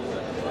it.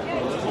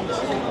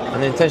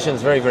 And the intention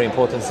is very, very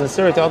important.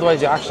 Sincerity,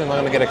 otherwise your action is not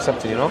going to get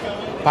accepted, you know.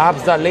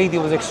 Perhaps that lady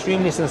was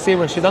extremely sincere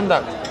when she done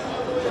that.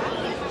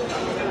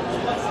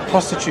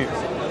 Prostitute.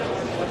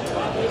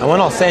 And we're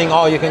not saying,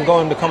 oh, you can go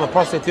and become a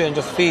prostitute and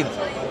just feed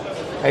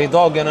a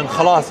dog and then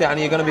khalas, yani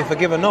you're going to be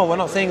forgiven. No, we're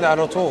not saying that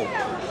at all.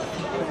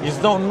 You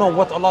just don't know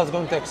what Allah is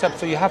going to accept.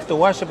 So you have to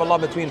worship Allah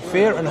between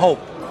fear and hope.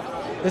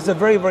 This is a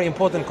very, very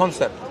important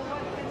concept.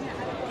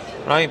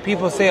 Right?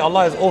 People say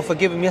Allah is all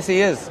forgiving. Yes,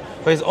 He is.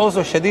 But He's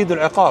also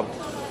shadidul iqab.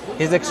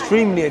 He's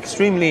extremely,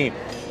 extremely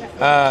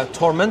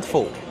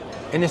tormentful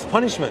in His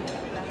punishment.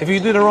 If you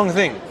do the wrong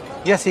thing,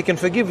 yes, He can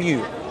forgive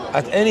you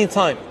at any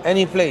time,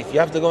 any place. You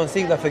have to go and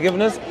seek that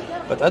forgiveness.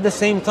 But at the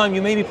same time,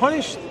 you may be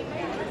punished.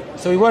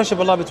 So we worship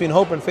Allah between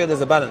hope and fear.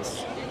 There's a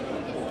balance.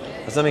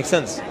 Does that make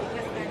sense?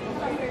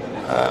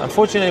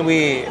 Unfortunately,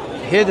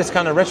 we hear this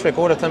kind of rhetoric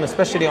all the time,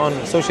 especially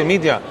on social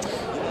media.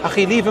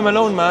 Akhi, leave him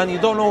alone, man. You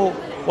don't know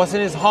what's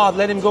in his heart.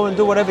 Let him go and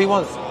do whatever he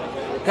wants.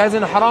 Guy's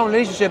in a haram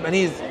relationship and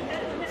he's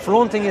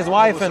flaunting his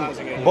wife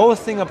and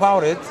boasting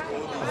about it,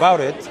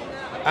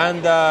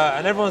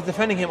 and everyone's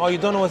defending him. Oh, you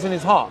don't know what's in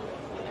his heart.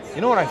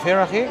 You know what I fear,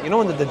 akhi? You know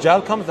when the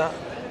Dajjal comes out?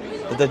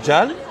 The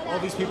Dajjal? All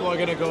these people are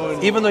going to go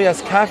and... Even though he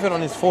has kafir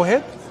on his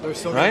forehead, they're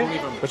still right?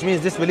 believe him. Which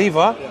means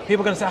disbeliever,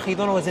 people are going to say, akhi, you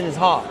don't know what's in his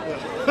heart.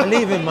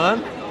 Believe him,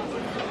 man.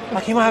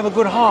 Like, he might have a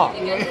good heart.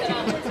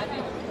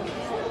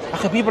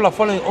 Akhi, people are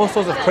following all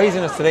sorts of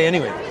craziness today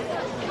anyway.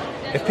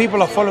 If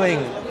people are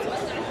following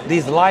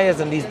these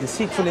liars and these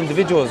deceitful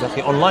individuals,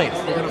 akhi, online,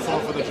 they're going to fall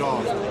for the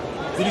jaws.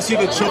 Did you see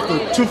the chuf?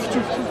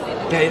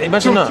 Yeah,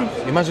 imagine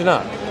that. Imagine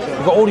that.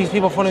 You've got all these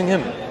people following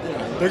him.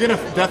 They're going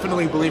to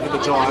definitely believe in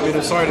the jaw. I mean,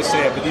 I'm sorry to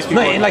say it, but these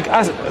people... No, like,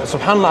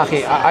 subhanAllah,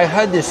 akhi, I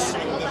heard this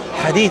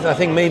hadith, I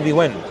think maybe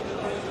when?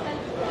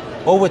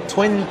 Over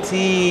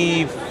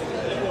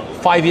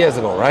 25 years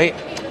ago, right?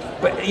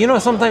 But you know,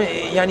 sometimes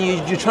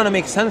you're trying to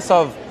make sense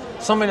of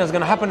something that's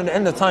going to happen at the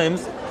end of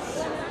times,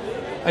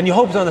 and you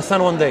hope to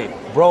understand one day,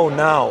 bro,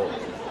 now.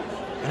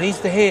 And I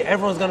used to hear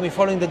everyone's going to be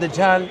following the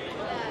Dajjal.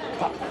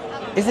 But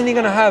isn't he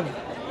going to have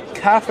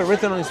kafir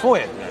written on his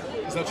forehead?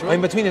 Is that true?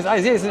 In between his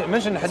eyes. Yeah, it's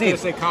mentioned in the hadith.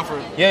 It's going to say kafir.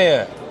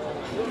 Yeah.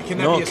 Can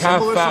that be a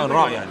symbol or something?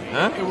 Ra, yani,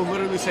 huh? It will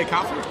literally say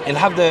kafir? It'll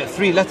have the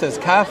three letters,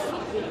 kaf,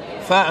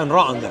 fa and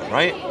ra on there,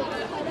 right?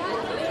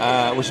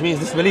 Which means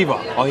disbeliever,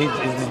 or he's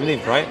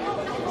disbelieved, right?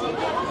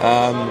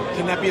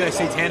 Can that be a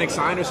satanic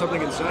sign or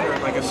something instead, or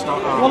like a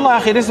star? Wallah,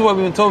 akhi, this is what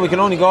we've been told. We can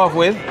only go off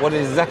with what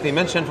is exactly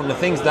mentioned from the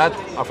things that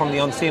are from the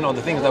unseen, or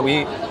the things that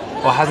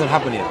hasn't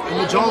happened yet. And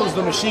the Dajjal is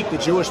the Mashiach, the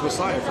Jewish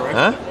Messiah, correct?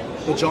 Huh?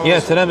 The Dajjal. Yeah,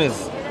 to them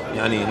is,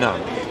 yani, no.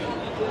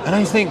 And I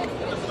just think,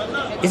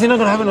 is he not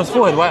going to have it on his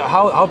forehead?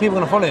 How are people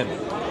going to follow him?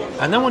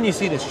 And then when you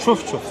see this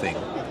chuf thing,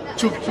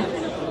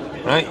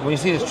 right? When you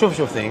see this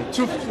chuf thing,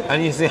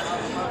 and you see,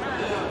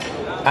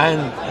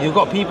 and you've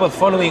got people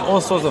following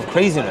all sorts of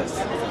craziness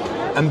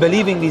and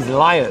believing these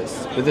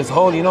liars with this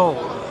whole, you know,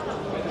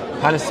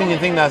 Palestinian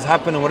thing that's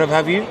happened and whatever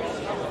have you.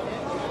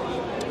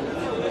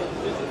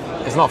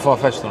 It's not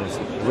far-fetched,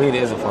 honestly. It really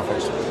isn't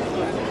far-fetched.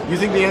 You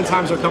think the end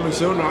times are coming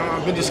soon?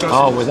 I've been discussing.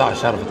 Oh, this. without a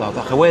shadow of a doubt.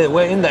 Akhi,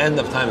 we're in the end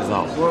of times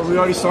now. Well, we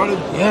already started.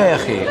 Yeah,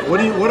 akhi.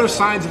 What are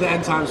signs of the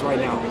end times right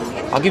now?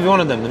 I'll give you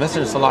one of them. The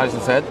Messenger Sallallahu Alaihi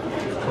Wasallam said,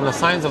 from the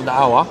signs of the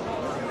hour,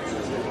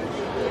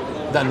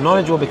 that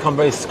knowledge will become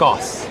very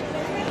scarce.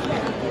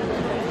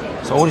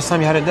 So all this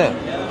time you had it there.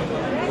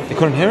 You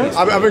couldn't hear it?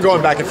 I've been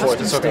going back and forth.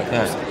 It's okay.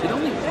 Yeah.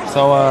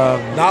 So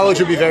Knowledge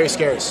will be very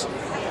scarce.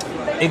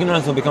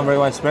 ignorance will become very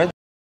widespread.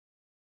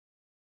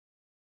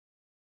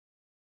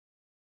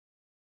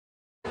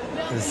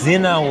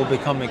 Zina will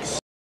become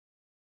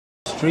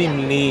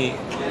extremely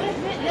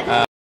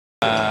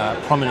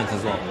prominent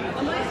as well.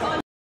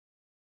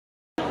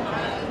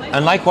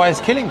 And likewise,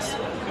 killings,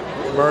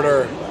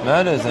 murders,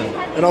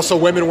 and also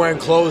women wearing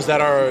clothes that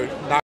are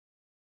not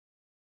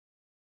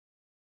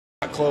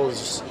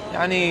clothes.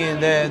 Yani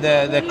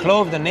they're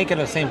clothed and naked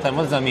at the same time.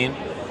 What does that mean?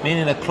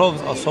 Meaning the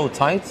clothes are so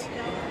tight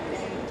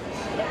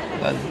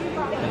that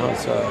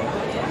it's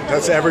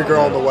That's every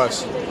girl in the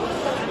West.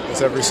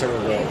 That's every single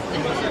girl.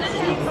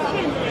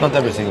 not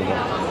every single girl.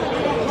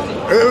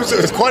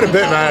 It's quite a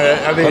bit,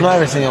 man. I mean, But not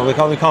every single. We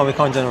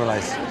can't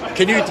generalize.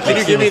 can you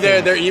give me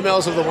their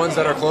emails of the ones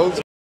that are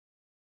clothed?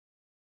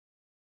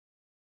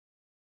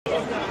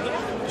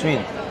 What do you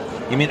mean?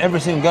 You mean every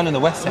single girl in the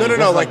West?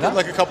 No, like that?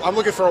 like a couple. I'm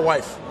looking for a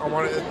wife.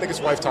 I think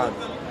it's wife time.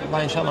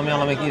 Allah, inshallah, may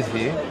Allah make it easy for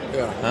you.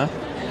 Yeah. Huh?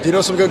 Do you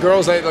know some good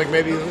girls that like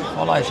maybe?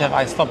 Wallah, Sheikh,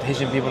 I stopped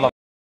hitching people up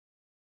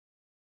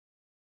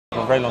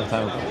a very long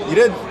time ago. You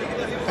did?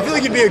 I feel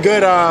like you'd be a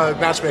good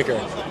matchmaker.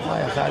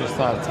 I just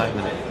don't have time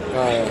in it.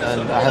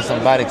 And I had some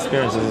bad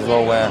experiences as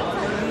well where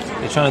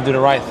you're trying to do the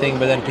right thing,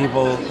 but then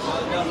people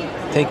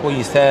take what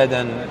you said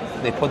and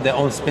they put their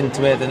own spin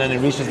to it, and then it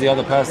reaches the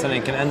other person and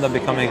it can end up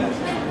becoming.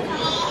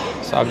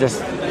 So I've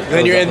just.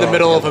 Then you're in the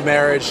middle of a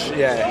marriage,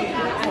 yeah.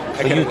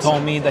 But you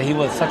told me that he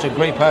was such a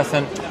great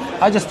person.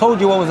 I just told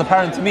you what was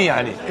apparent to me,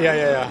 Ali.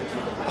 Yeah.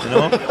 You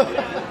know?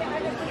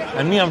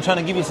 And me, I'm trying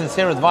to give you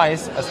sincere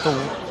advice as to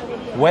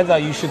whether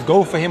you should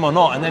go for him or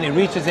not, and then it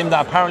reaches him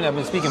that apparently I've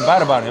been speaking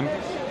bad about him.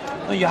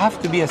 No, you have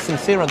to be a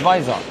sincere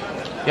advisor.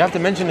 You have to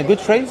mention the good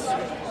traits,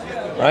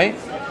 right?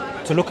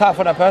 To look out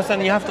for that person,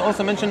 and you have to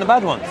also mention the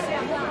bad ones.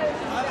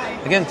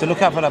 Again, to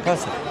look out for that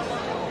person.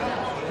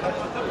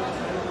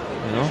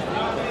 You know?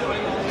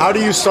 How do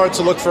you start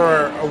to look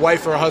for a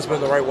wife or a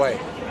husband the right way?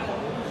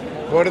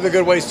 What are the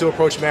good ways to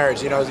approach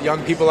marriage? You know,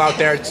 young people out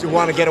there who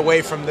want to get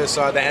away from this,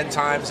 the end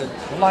times. And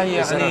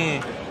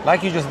Wallahi,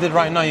 like you just did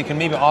right now, you can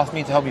maybe ask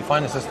me to help you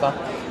find a sister.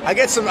 I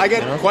get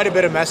quite a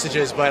bit of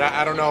messages, but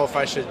I don't know if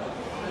I should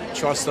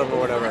trust them or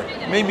whatever.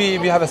 Maybe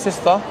if you have a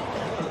sister.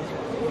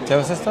 Do you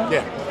have a sister?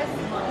 Yeah.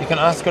 You can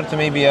ask her to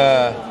maybe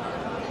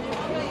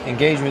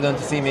engage with them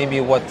to see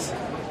maybe what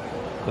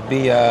would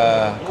be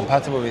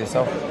compatible with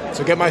yourself.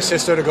 So get my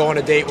sister to go on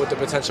a date with the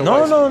potential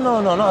wife? No,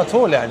 not at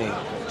all, Yani.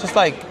 Just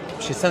like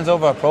she sends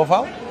over a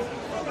profile.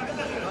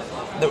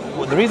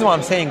 The reason why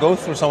I'm saying go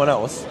through someone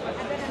else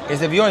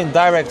is if you're in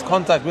direct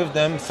contact with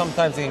them,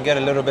 sometimes it can get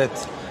a little bit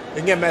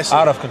messy.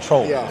 out of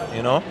control. Yeah.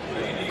 You know?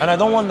 And I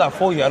don't want that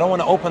for you. I don't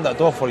want to open that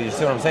door for you. You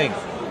see what I'm saying?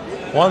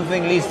 One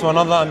thing leads to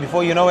another, and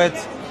before you know it,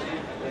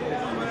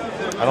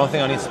 I don't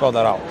think I need to spell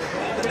that out.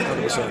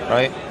 100%.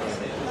 Right?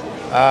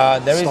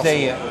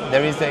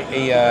 There is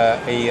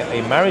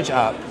a marriage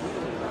app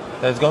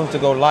that's going to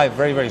go live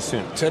very, very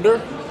soon.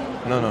 Tinder?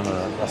 No.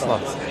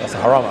 That's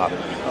a haram app.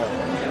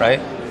 Right?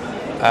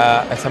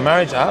 It's a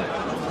marriage app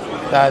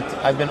that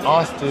I've been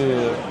asked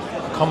to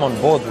come on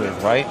board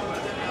with, right?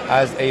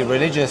 As a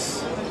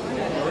religious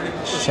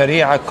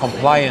Sharia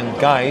compliant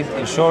guide,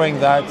 ensuring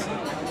that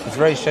it's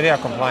very Sharia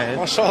compliant.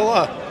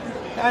 MashaAllah.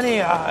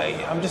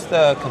 I'm just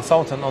a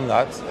consultant on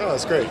that. Oh,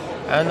 that's great.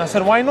 And I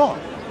said, why not?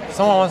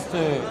 Someone wants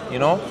to,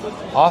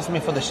 ask me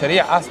for the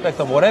Sharia aspect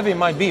of whatever it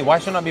might be. Why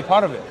shouldn't I be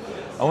part of it?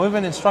 And we've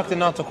been instructed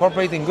now to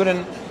cooperate in good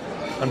and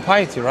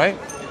piety, right?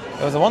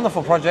 It was a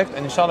wonderful project,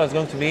 and inshallah it's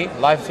going to be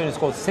live soon. It's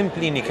called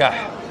Simply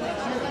Nikah.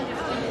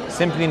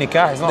 Simply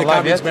Nikah. It's not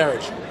live yet. Nikah means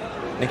marriage.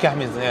 Nikah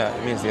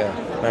means,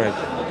 marriage.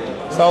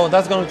 So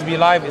that's going to be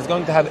live. It's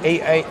going to have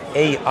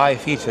AI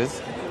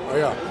features. Oh,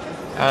 yeah.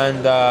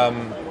 And,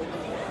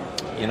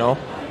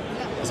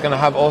 it's going to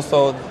have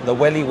also, the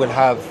wali will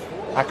have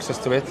access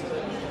to it.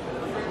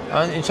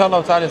 And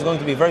inshallah ta'ala it's going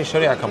to be very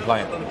Sharia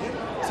compliant.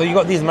 So you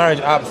got these marriage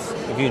apps.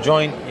 If you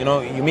join,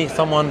 you meet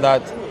someone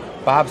that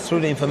perhaps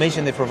through the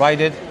information they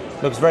provided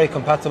looks very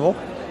compatible.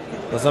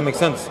 Does that make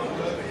sense?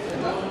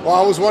 Well,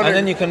 I was wondering. And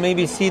then you can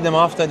maybe see them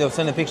after. They'll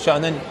send a picture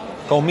and then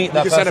go meet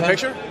that person. You can send a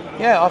picture?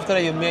 Yeah, after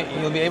that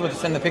you'll be able to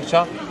send a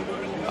picture.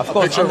 Of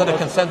course, picture under the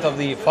consent of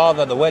the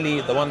father, the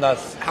wali, the one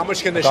that's. How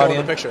much can they show in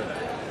the picture?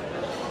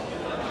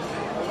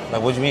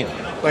 Like, what do you mean?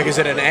 Like, is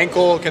it an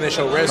ankle? Can they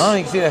show wrist? No,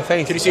 you can see their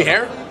face. Can you see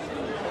hair?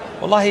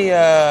 Wallahi,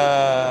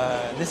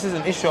 this is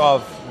an issue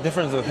of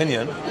difference of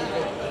opinion.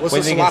 What's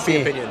the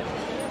Salafi opinion?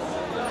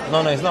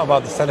 No, it's not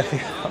about the Salafi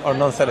or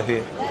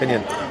non-Salafi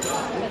opinion.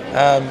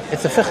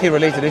 It's a fiqh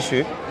related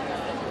issue.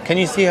 Can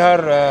you see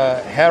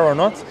her hair or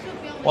not?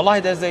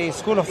 Wallahi, there's a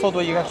school of thought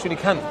where you actually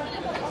can.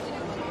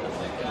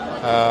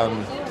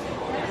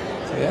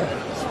 So yeah.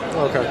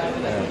 Okay.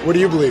 What do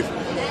you believe?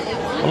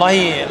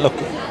 Wallahi, look,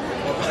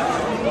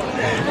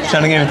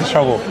 trying to get into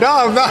trouble. No,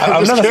 I'm not.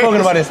 I've just never curious.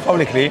 spoken about this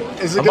publicly.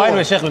 It's a And good by the one.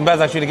 way, Sheikh bin Baz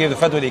actually gave the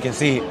fatwa that you can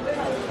see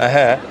her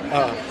hair.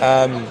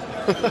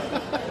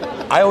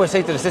 I always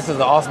say to the sisters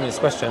that ask me this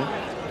question,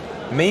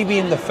 maybe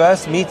in the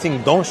first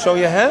meeting don't show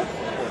your hair,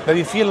 but if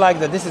you feel like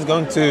that this is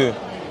going to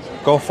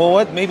go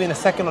forward, maybe in the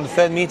second or the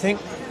third meeting,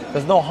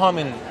 there's no harm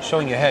in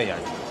showing your hair,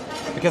 yani.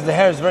 Because the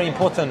hair is very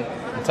important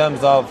in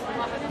terms of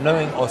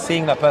knowing or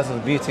seeing that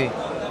person's beauty.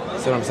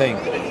 See what I'm saying?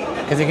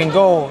 Because it can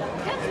go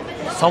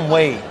some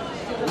way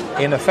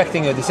in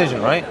affecting your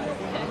decision, right?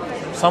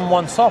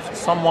 Someone soft,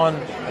 someone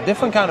a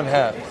different kind of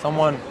hair,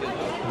 someone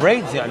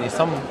braids, yani.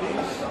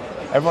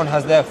 Everyone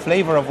has their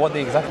flavor of what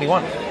they exactly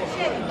want.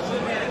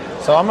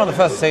 So I'm not the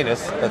first to say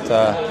this, but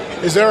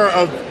Is there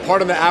a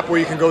part on the app where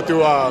you can go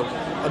through a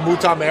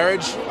muta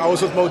marriage? I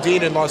was with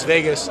Modine in Las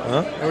Vegas,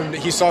 and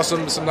he saw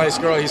some nice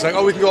girl. He's like,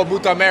 "Oh, we can go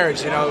muta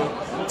marriage,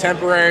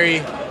 temporary,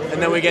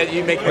 and then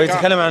you make."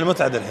 ويتكلم عن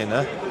المتعة الحين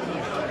ها؟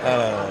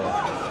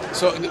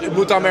 So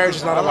muta marriage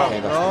is not allowed.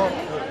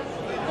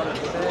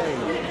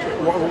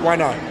 Why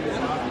not?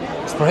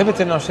 It's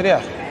prohibited in our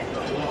Sharia.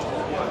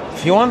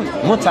 If you want,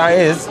 mut'a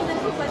is,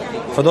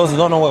 for those who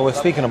don't know what we're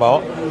speaking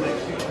about,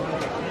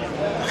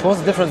 what's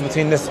the difference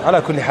between this?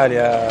 على كل حال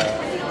يا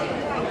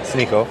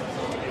SNEAKO,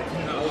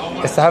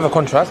 is to have a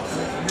contract,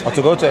 or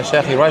to go to a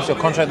sheikh, he writes you a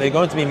contract that you're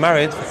going to be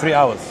married for 3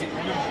 hours.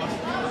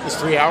 It's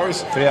 3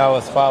 hours. 3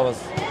 hours, 4 hours.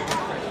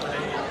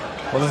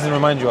 What does it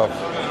remind you of?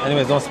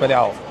 Anyways, don't spell it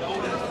out.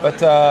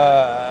 But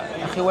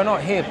akhi, we're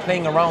not here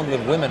playing around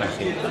with women,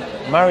 akhi.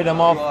 Marry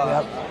them off,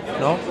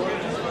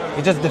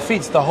 it just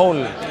defeats the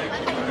whole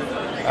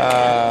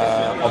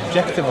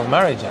objective of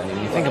marriage,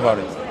 when you think about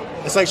it.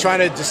 It's like trying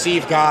to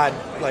deceive God,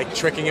 like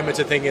tricking him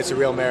into thinking it's a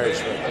real marriage.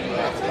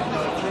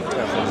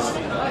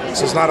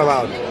 So it's not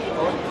allowed.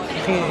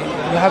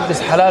 You have this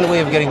halal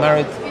way of getting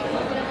married.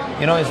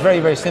 It's very,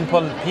 very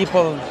simple.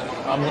 People,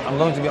 I'm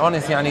going to be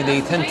honest,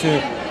 they tend to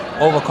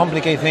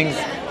overcomplicate things.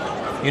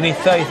 You need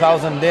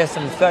 30,000 this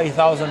and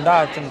 30,000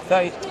 that and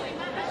 30.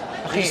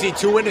 You see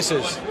 2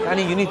 witnesses.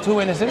 You need 2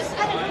 witnesses,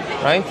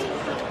 right?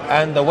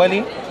 And the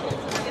wali,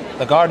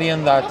 the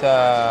guardian that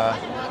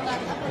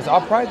is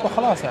upright, but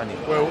khalas,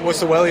 Well, what's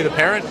the wali, the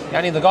parent?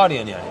 the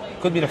guardian,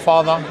 Could be the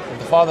father. If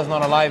the father's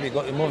not alive,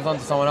 it moves on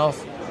to someone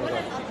else.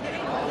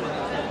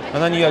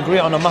 And then you agree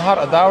on a mahar,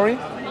 a dowry,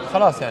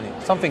 khalas,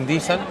 something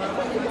decent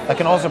that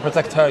can also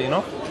protect her,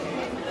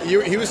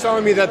 He was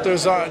telling me that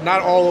there's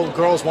not all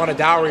girls want a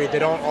dowry. They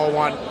don't all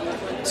want.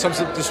 Some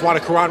just want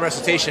a Quran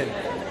recitation.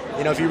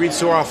 If you read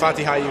Surah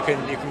Al-Fatiha, you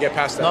can get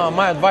past that. No,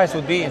 my advice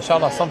would be,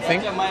 inshallah,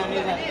 something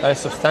that is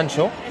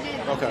substantial,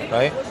 Okay.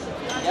 right?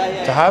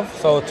 To have.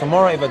 So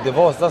tomorrow, if a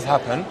divorce does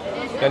happen,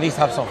 you at least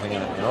have something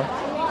in it,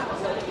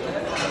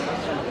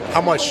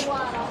 How much?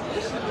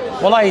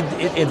 Well,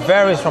 it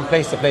varies from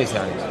place to place,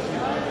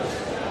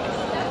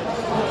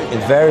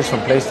 It varies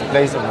from place to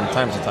place and from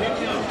time to time.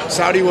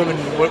 Saudi women,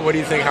 what do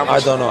you think? How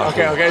much? I don't know.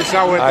 Okay, it's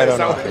not worth I don't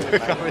it's not know. worth the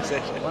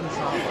conversation.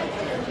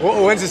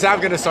 When's this app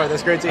going to start?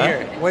 That's great to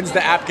hear. When's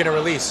the app going to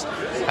release?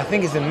 I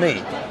think it's in May.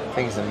 Okay. I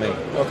think it's in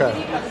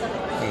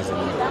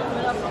May.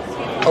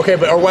 Okay,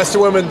 but are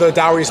Western women, the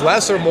dowries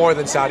less or more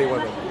than Saudi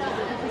women?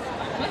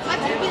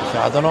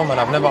 I don't know, man.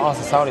 I've never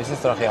asked a Saudi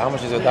sister, how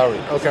much is your dowry?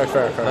 Okay,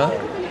 fair.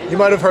 You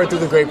might have heard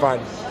through the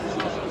grapevine.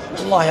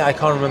 Wallahi, I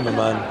can't remember,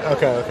 man.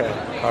 Okay. I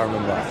can't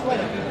remember.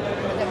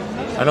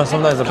 I know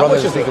sometimes the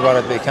brothers speak about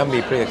it, they can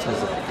be pretty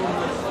expensive.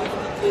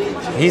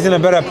 He's in a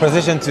better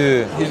position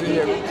to...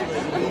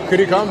 Could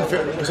he come?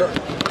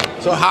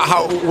 So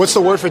how? What's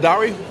the word for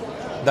dowry?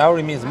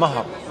 Dowry means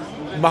mahar.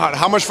 Mahar.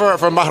 How much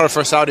for mahar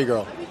for a Saudi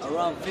girl?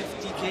 Around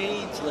 50K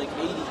to like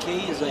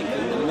 80K is like the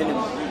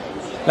minimum.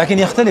 لكن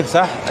يختلف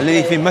صح؟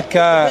 الذي في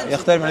مكة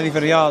يختلف عن الذي في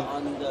الرياض.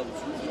 On the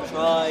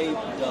tribe,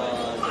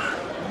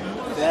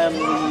 the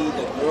family,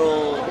 the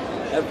girl,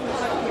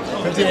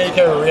 everything. 58K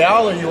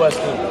real or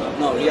USD?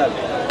 No, Riyadh.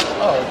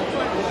 Oh,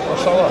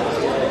 mashallah.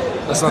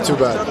 That's not too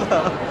bad.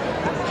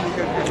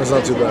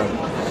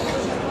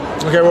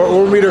 Okay,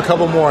 we'll read a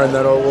couple more and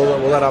then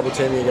we'll let Abu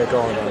Taymiyyah get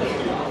going on it.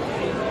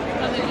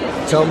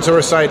 Tell him to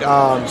recite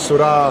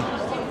Surah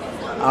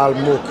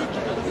Al-Mulk.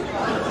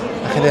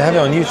 They have it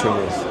on YouTube.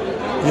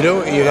 Yes. You do?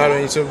 You have it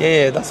on YouTube?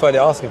 Yeah, that's why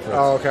they're asking for it.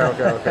 Oh,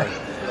 okay.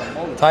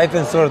 Type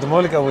in Surah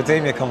Al-Mulk, Abu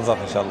Taymiyyah comes up,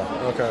 inshallah.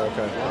 Okay.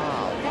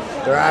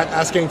 They're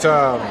asking to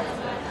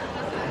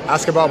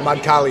ask about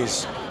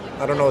Madkalis.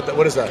 I don't know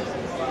what is that?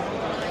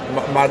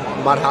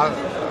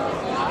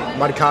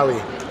 Madkali.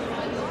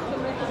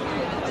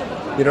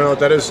 You don't know what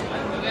that is?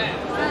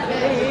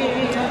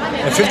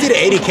 And 50 to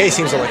 80K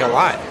seems like a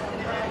lot.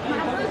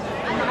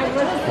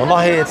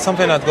 Wallahi, it's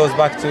something that goes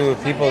back to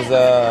people's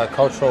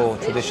cultural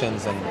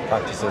traditions and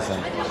practices,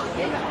 and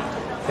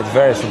it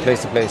varies from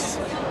place to place.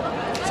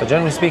 So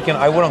generally speaking,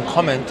 I wouldn't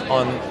comment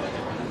on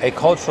a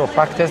cultural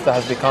practice that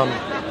has become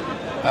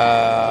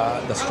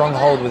the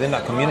stronghold within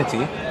that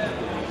community,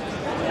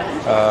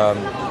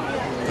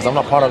 because I'm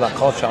not part of that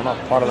culture, I'm not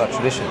part of that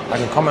tradition. I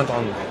can comment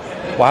on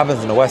what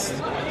happens in the West,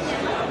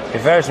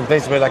 It varies from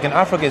place to place. Like in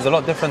Africa, it's a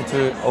lot different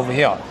to over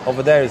here.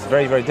 Over there is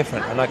very, very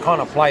different. And I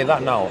can't apply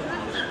that now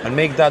and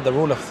make that the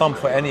rule of thumb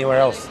for anywhere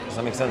else. Does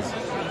that make sense?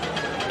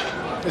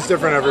 It's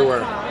different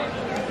everywhere.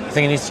 I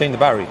think it needs to change the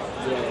battery.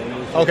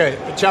 Okay,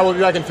 Chad, we'll be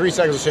back in 3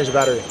 seconds to change the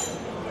battery.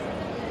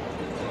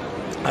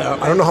 I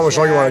don't know how much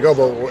longer you want to go,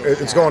 but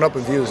it's going up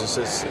in views.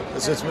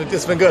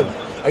 It's been good.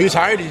 Are you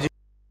tired?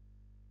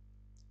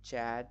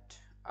 Chat.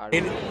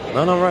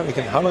 No, right. We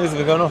can. How long has it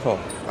been going on for?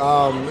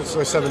 It's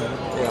like 7.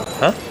 Yeah.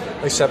 Huh?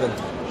 Like 7.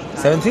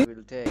 70? It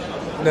will take.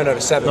 No,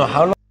 7. No,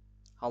 how long?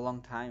 How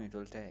long time it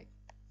will take?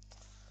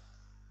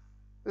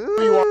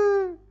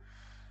 You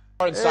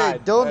are inside. Hey,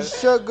 don't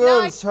show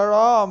girls.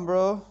 Haram,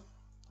 bro.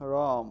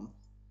 Haram.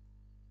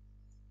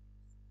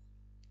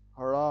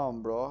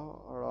 Haram,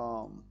 bro.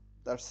 Haram.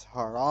 That's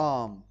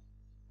haram.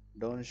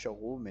 Don't show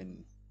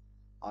women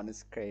on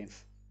screen.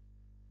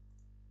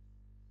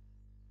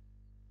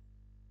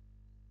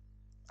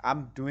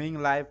 I'm doing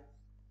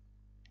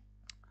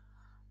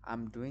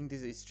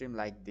this stream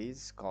like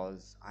this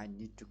cause I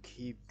need to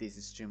keep this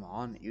stream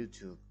on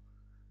YouTube.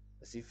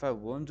 Because if I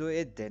won't do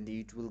it, then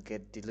it will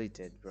get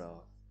deleted,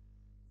 bro.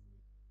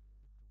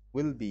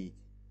 Will be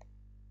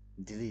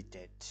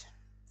deleted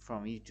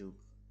from YouTube.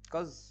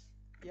 Cause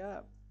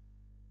yeah,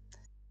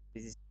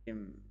 this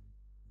stream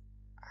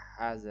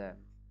has a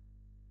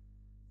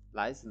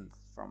license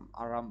from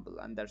Rumble,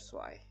 and that's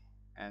why.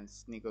 And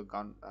SNEAKO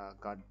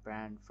got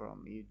banned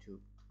from YouTube.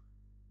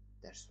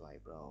 That's why,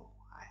 bro.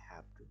 I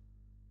have to.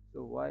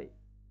 So why?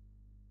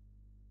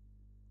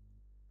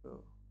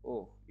 Bro.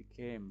 Oh, you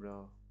came,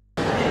 bro.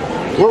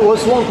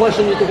 What's one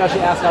question you think I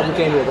should ask after we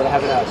came here that I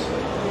haven't asked?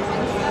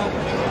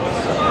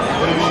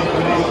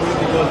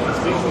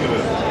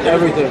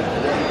 Everything.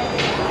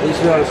 I used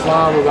to know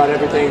Islam, about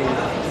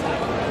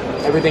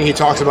everything he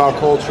talks about,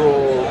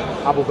 cultural,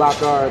 Abu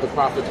Bakr, the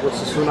Prophet, what's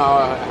the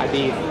Sunnah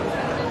Hadith.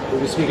 We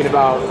were speaking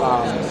about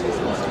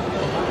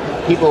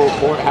people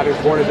having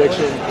porn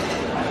addiction.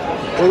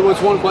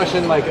 What's one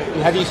question, like,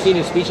 have you seen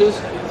his speeches?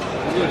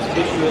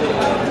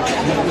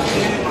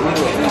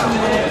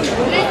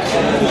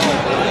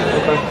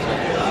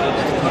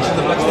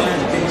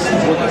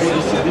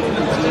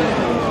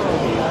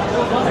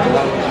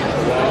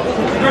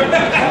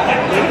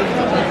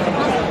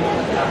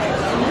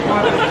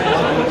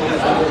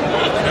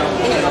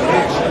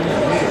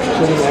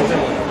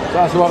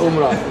 That's about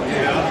Umrah.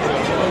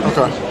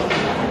 Okay.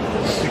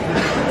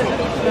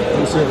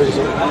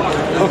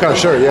 Okay,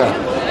 sure,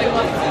 yeah.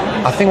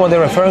 I think what they're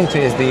referring to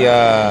is the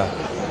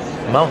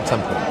Mount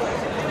Temple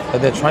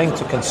that they're trying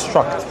to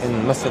construct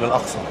in Masjid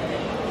al-Aqsa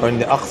or in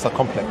the Aqsa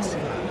complex.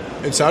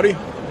 In Saudi?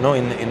 No,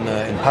 in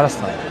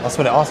Palestine. That's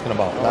what they're asking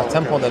about. That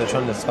temple that they're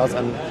trying to discuss.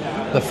 And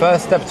the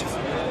first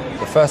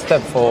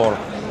step for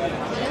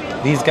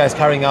these guys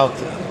carrying out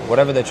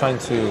whatever they're trying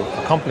to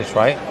accomplish,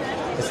 right,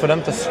 is for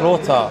them to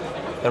slaughter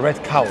the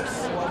red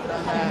cows.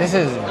 This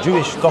is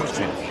Jewish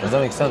doctrine. Does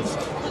that make sense?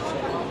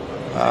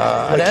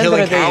 At the end of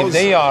the day,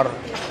 they are.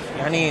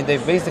 They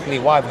basically,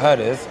 what I've heard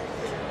is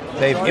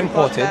they've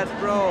imported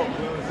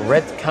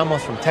red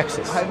camels from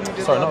Texas.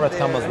 Sorry, not red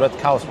camels, red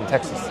cows from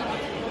Texas.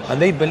 And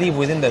they believe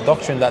within their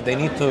doctrine that they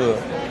need to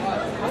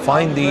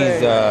find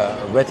these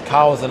red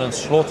cows and then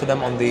slaughter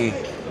them on the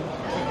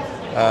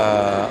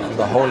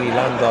holy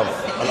land of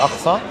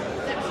Al-Aqsa.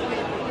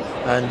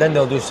 And then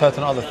they'll do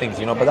certain other things,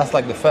 but that's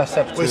like the first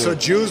step. Wait, so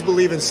Jews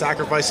believe in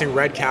sacrificing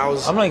red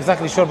cows? I'm not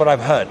exactly sure, but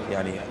I've heard.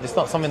 It's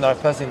not something that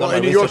I've personally done. Well,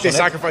 in New York, they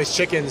sacrifice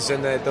chickens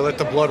and they let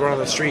the blood run on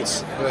the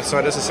streets. So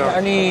it doesn't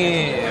sound.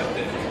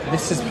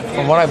 This is,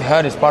 from what I've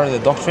heard, is part of the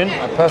doctrine.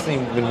 I've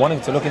personally been wanting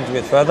to look into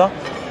it further.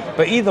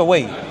 But either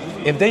way,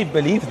 if they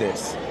believe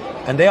this,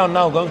 and they are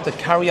now going to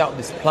carry out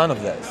this plan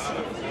of theirs,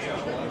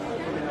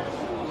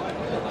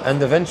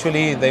 and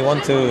eventually they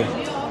want to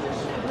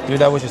do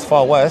that which is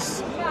far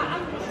worse,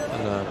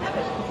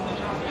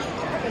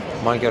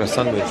 might get a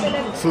sandwich.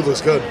 Food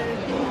looks good.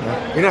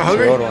 Yeah. You're not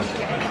hungry? I'm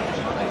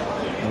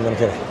gonna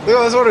get it. Yeah,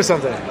 let's order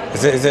something.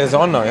 Is it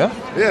on now, yeah?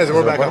 Yeah,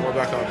 we're back on. We're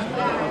back on.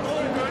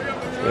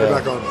 Yeah. We're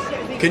back on.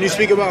 Can you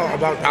speak about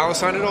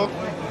Palestine at all?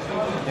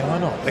 Yeah, why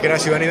not? I can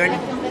ask you anything?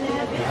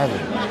 I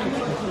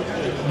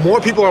More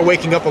people are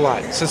waking up a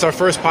lot. Since our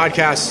first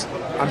podcast,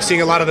 I'm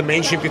seeing a lot of the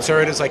mainstream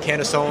conservatives like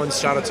Candace Owens.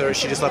 Shout out to her.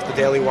 She just left the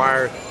Daily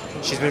Wire.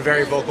 She's been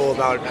very vocal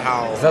about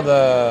how... Is that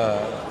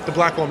the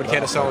black woman,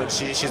 Candace Owens?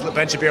 She's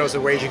Ben Shapiro's a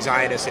raging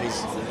Zionist, and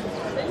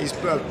he's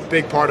a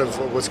big part of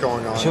what's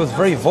going on. She was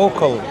very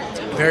vocal.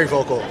 Very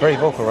vocal. Very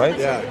vocal, right?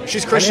 Yeah.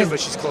 She's Christian, but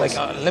she's close.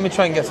 Let me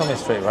try and get something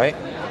straight, right?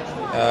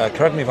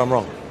 Correct me if I'm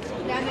wrong.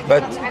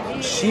 But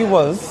she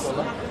was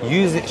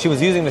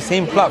using the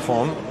same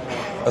platform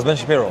as Ben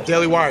Shapiro.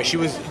 Daily Wire.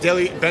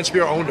 Ben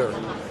Shapiro owned her.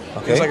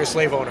 Okay. He was like a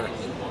slave owner.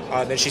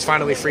 Then she's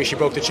finally free. She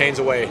broke the chains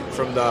away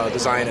from the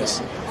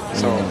Zionists.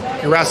 So,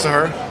 congrats to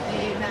her.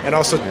 And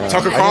also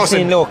Tucker Carlson. I've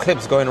seen little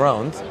clips going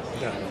around.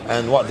 Yeah.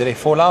 And what, did they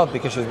fall out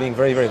because she was being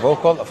very, very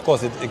vocal? Of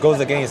course, it goes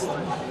against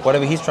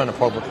whatever he's trying to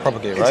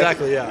propagate, right?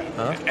 Exactly, yeah.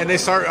 And they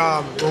start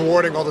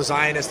rewarding all the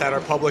Zionists that are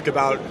public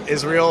about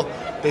Israel.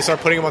 They start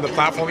putting them on the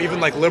platform. Even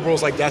like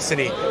liberals like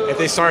Destiny, if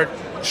they start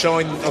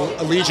showing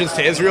allegiance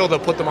to Israel, they'll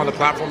put them on the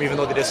platform even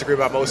though they disagree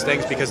about most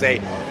things, because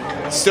they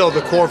still,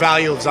 the core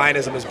value of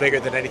Zionism is bigger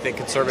than anything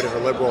conservative or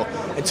liberal.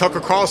 And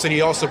Tucker Carlson,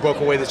 he also broke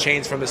away the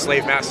chains from his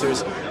slave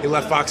masters. He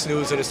left Fox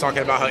News and is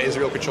talking about how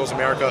Israel controls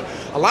America.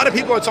 A lot of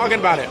people are talking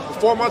about it.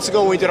 4 months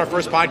ago when we did our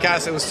first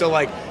podcast, it was still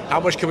like, how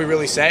much can we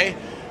really say?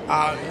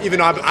 Even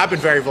though I've been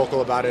very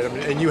vocal about it,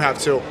 and you have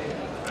too.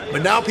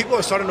 But now people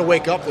are starting to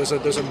wake up. There's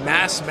a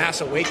mass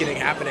awakening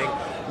happening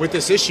with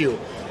this issue.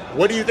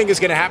 What do you think is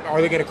going to happen?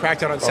 Are they going to crack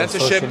down on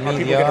censorship? Social Are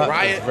people going to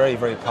riot? Is very,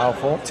 very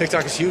powerful.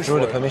 TikTok is huge.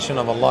 Through the permission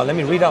of Allah. Let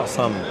me read out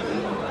some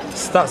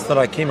stats that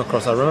I came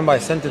across. I remember I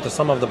sent it to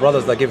some of the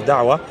brothers that give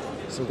da'wah.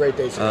 Some great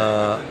days.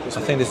 I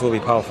think this will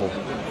be powerful.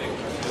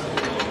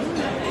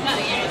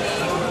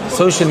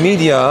 Social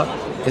media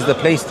is the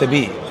place to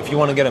be if you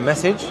want to get a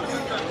message,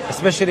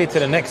 especially to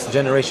the next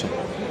generation.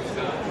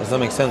 Does that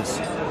make sense?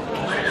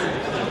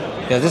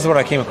 Yeah, this is what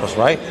I came across,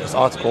 right? This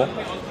article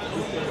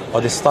or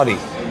this study.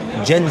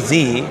 Gen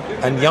Z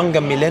and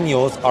younger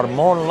millennials are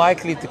more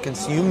likely to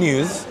consume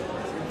news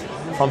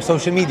from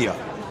social media,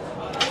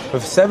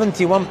 with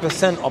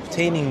 71%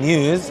 obtaining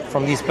news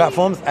from these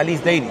platforms at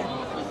least daily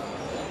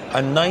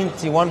and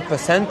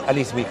 91% at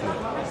least weekly.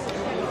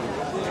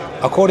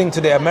 According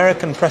to the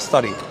American Press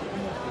study,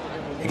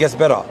 it gets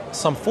better.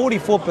 Some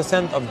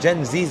 44% of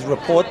Gen Zs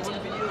report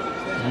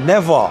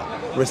never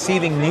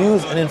receiving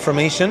news and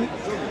information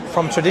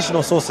from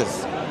traditional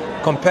sources,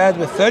 compared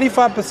with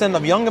 35%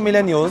 of younger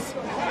millennials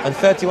and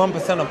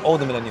 31% of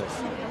older millennials,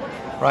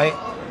 right?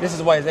 This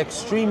is why it's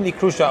extremely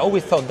crucial. I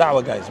always tell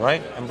da'wah guys,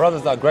 right? And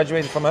brothers that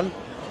graduated from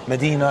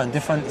Medina and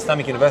different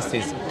Islamic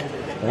universities,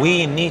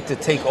 we need to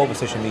take over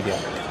social media.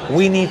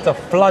 We need to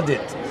flood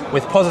it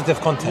with positive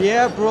content.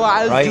 Yeah, bro,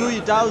 I'll do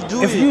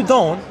it. If you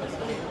don't,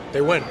 they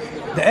win.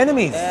 The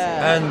enemies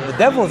and the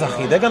devils,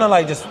 akhi, they're gonna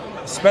like just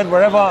spread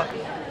wherever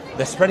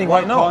they're spreading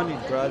right now.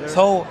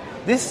 So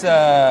this,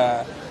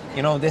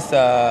 this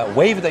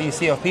wave that you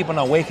see of people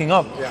now waking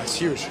up, it's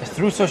huge. It's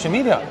through social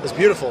media. It's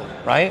beautiful,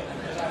 right?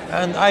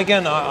 And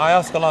again, I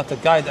ask Allah to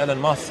guide Elon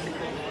Musk,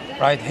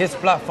 right? His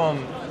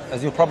platform,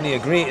 as you probably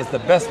agree, is the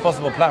best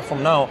possible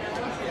platform now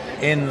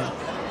in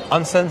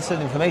uncensored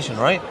information,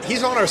 right?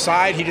 He's on our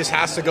side. He just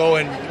has to go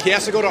to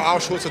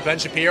Auschwitz with Ben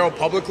Shapiro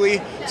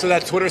publicly so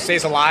that Twitter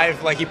stays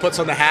alive. Like, he puts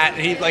on the hat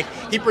and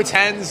he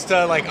pretends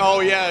to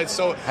it's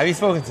so. Have you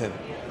spoken to him?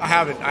 I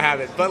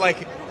haven't. But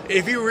like,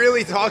 if you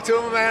really talk to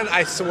him, man,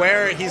 I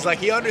swear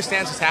he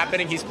understands what's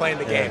happening. He's playing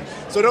the game.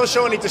 So don't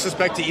show any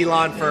disrespect to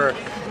Elon for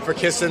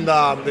kissing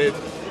the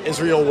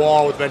Israel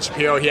wall with Ben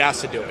Shapiro. He has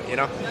to do it,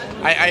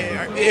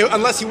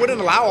 unless he wouldn't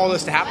allow all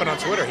this to happen on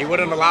Twitter. He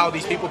wouldn't allow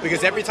these people,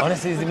 because every time,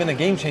 honestly, he's been a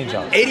game changer.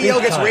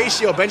 ADL gets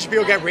ratio, Ben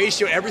Shapiro get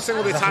ratio every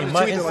single time.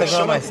 My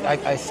Instagram,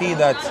 I see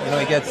that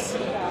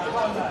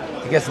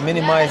he gets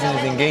minimized in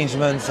his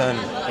engagements, and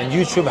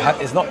YouTube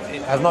has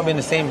not been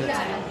the same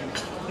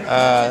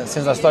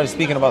since I started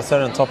speaking about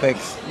certain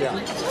topics. Yeah,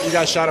 you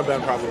got shadow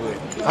banned probably.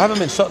 I haven't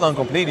been shut down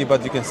completely,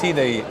 but you can see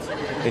they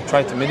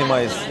try to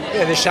minimize.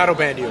 Yeah, they shadow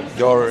banned you.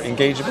 Your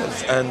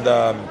engagements and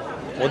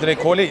what do they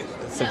call it?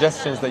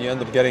 Suggestions that you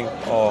end up getting.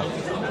 Or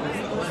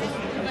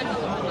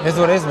here's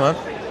what it is, man.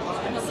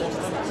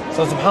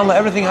 So subhanAllah,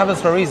 everything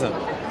happens for a reason.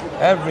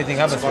 Everything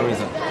happens for a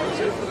reason.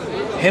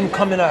 Him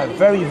coming at a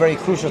very, very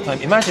crucial time.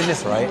 Imagine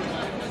this, right?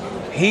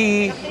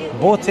 He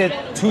bought it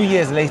 2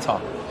 years later.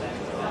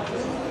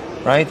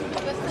 Right?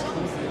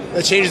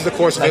 That changes the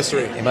course of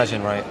history.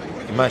 Imagine, right?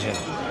 Imagine.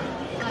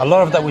 A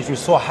lot of that which we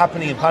saw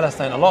happening in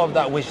Palestine, a lot of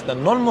that which the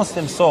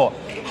non-Muslims saw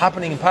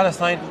happening in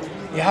Palestine,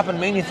 it happened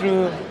mainly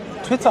through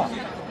Twitter.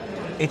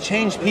 It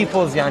changed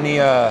people's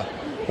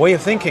way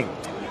of thinking.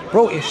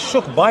 Bro, it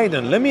shook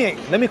Biden. Let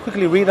me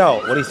quickly read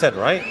out what he said,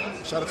 right?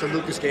 Shout out to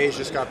Lucas Gage,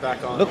 just got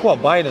back on. Look what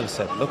Biden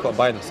said,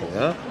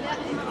 yeah?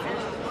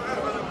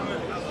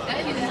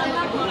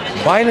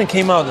 Biden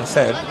came out and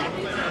said,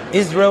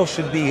 Israel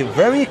should be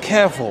very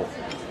careful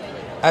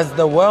as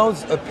the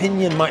world's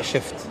opinion might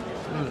shift.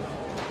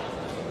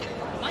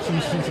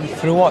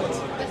 Through what?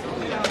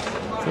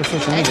 Through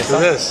social media.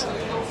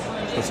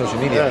 Through social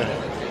media.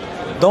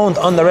 Yeah. Don't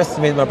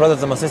underestimate, my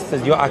brothers and my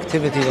sisters, your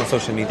activities on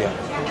social media.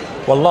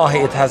 Wallahi,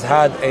 it has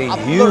had a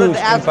huge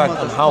impact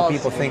on how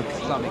people think.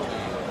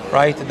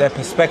 Right? Their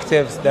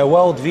perspectives, their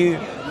worldview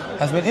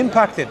has been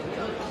impacted.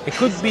 It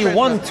could be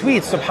one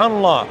tweet,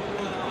 subhanAllah,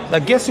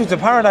 that gets you to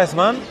paradise,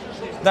 man.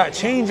 That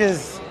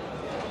changes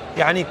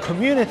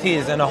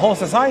communities and a whole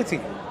society.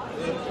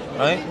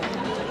 Right?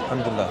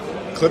 Alhamdulillah.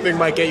 Clipping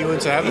might get you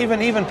into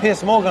heaven. Even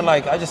Piers Morgan,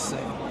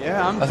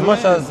 as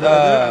much as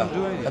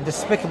a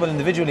despicable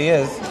individual he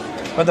is,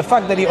 but the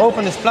fact that he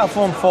opened his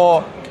platform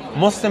for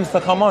Muslims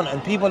to come on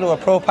and people who are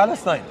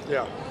pro-Palestine.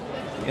 Yeah.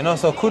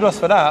 So kudos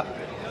for that.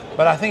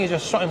 But I think he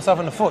just shot himself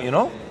in the foot, He's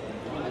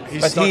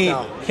but stuck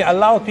now. He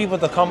allowed people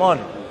to come on.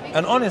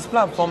 And on his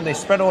platform, they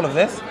spread all of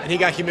this. And he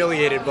got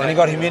humiliated.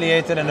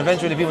 And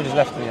eventually people just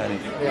left him,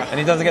 Yeah. And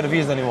he doesn't get the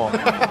views anymore.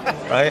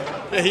 Right?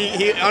 Yeah,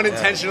 he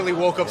unintentionally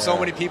woke up so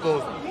many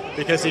people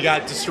because he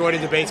got destroyed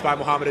in debates by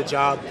Muhammad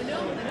Ajab.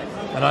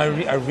 And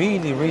I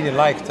really, really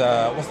liked,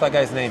 what's that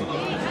guy's name?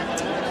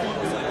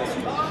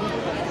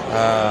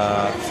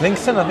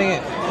 Flinkson, I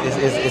think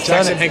is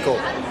Jackson Hinkle.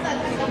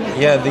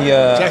 Yeah,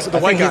 Jackson, the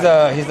I white think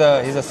guy.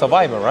 he's a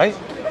survivor, right?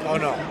 Oh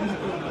no.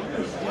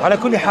 على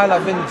كل حال,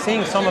 I've been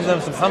seeing some of them,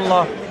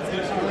 subhanallah,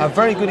 have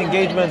very good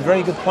engagement,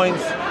 very good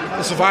points.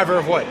 The survivor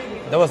of what?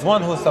 There was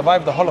one who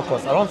survived the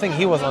Holocaust. I don't think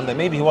he was on there.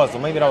 Maybe he was, or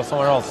maybe that was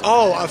somewhere else.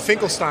 Oh,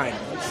 Finkelstein.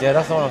 Yeah,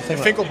 that's the one I was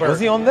thinking. Finkelberg. Was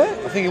he on there?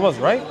 I think he was,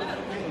 right?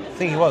 I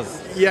think he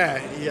was. Yeah,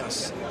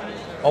 yes.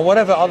 Or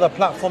whatever other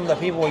platform that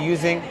people were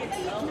using.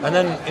 And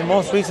then in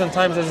most recent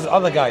times, there's this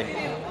other guy.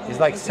 He's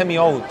like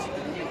semi-old.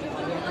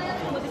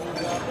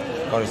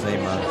 What is his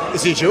name, man?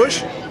 Is he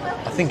Jewish?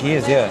 I think he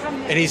is, yeah.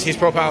 And he's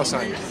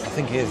pro-Palestine. I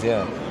think he is,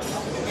 yeah. I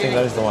think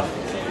that is the one.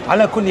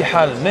 على كل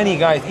حال, many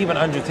guys, even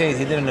Andrew Tate,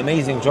 he did an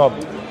amazing job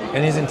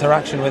in his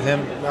interaction with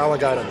him. Allah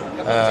got him.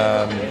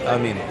 I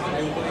mean,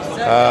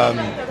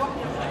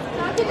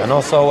 and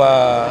also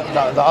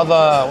the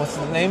other, what's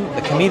his name?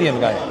 The comedian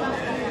guy.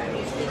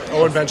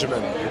 Owen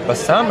Benjamin.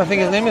 Bassam, I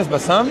think his name is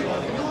Bassam.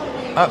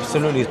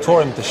 Absolutely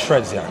tore him to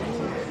shreds, yeah.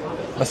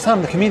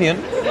 Bassam, the comedian.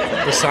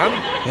 Bassam?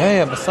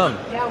 Yeah, Bassam.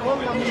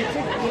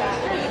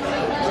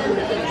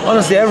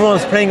 Honestly,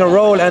 everyone's playing a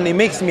role, and it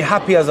makes me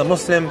happy as a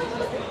Muslim.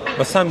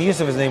 Bassam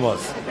Yusuf, his name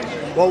was.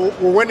 Well,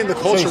 we're winning the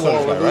culture So you saw war.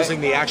 this We're guy,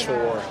 losing the actual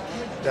war.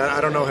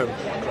 I don't know him.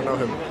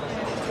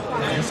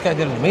 This guy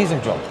did an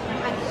amazing job.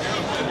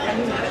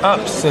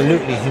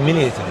 Absolutely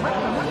humiliated him.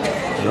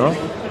 You know?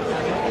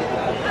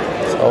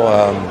 So,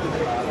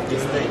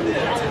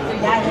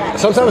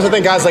 Sometimes I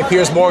think guys like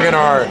Piers Morgan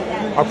are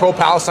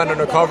pro-Palestine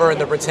undercover, and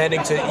they're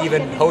pretending to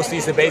even host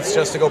these debates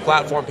just to go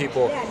platform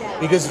people.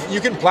 Because you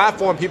can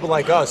platform people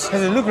like us.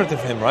 because it's lucrative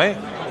for him, right?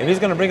 If he's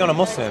going to bring on a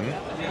Muslim,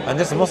 and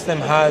this Muslim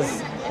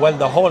has, well,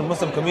 the whole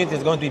Muslim community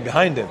is going to be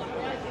behind him,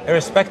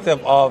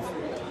 irrespective of,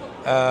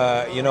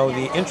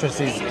 the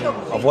interests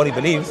of what he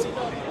believes.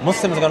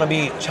 Muslims are going to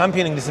be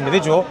championing this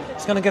individual.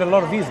 It's going to get a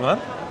lot of views, man.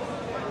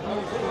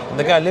 And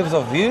the guy lives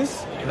off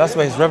views. That's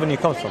where his revenue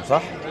comes from,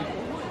 sah?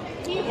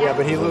 Yeah,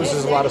 but he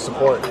loses a lot of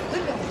support.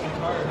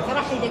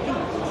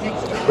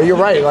 But you're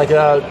right. Like,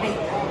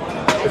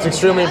 it's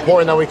extremely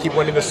important that we keep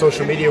winning the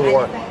social media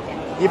war.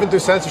 Even through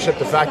censorship,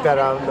 the fact that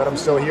I'm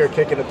still here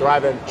kicking and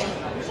thriving,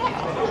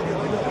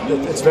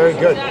 it's very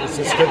good.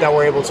 It's good that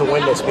we're able to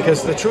win this,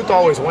 because the truth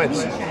always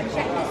wins.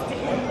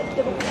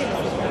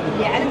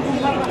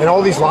 And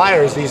all these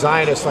liars, these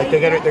Zionists, like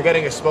they're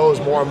getting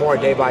exposed more and more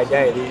day by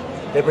day.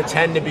 They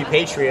pretend to be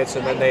patriots,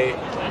 and then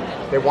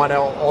they want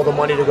all the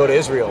money to go to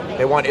Israel.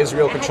 They want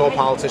Israel-controlled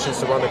politicians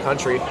to run the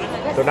country.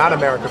 They're not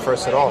America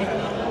first at all.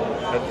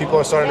 And people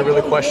are starting to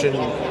really question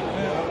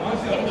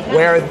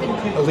where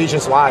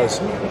allegiance lies.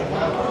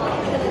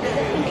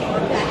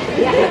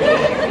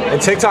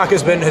 And TikTok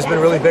has been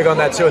really big on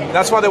that too. And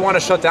that's why they want to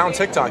shut down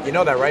TikTok. You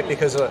know that, right?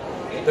 Because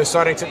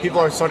people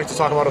are starting to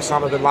talk about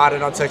Osama bin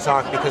Laden on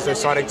TikTok, because they're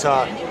starting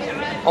to,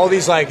 all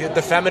these, like,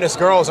 the feminist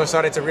girls are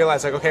starting to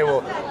realize, like, okay,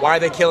 well, why are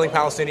they killing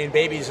Palestinian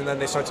babies? And then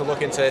they start to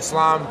look into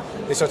Islam,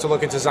 they start to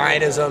look into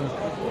Zionism.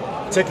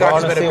 TikTok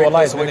has been a big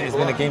place. It's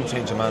been a game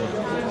changer, man.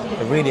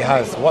 It really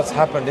has. What's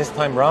happened this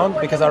time round?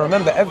 Because I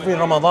remember every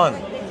Ramadan,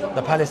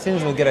 the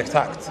Palestinians would get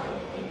attacked.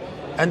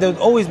 And there would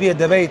always be a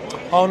debate.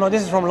 Oh no,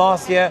 this is from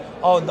last year.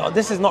 Oh,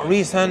 this is not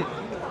recent.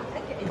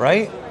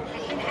 Right?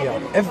 Yeah.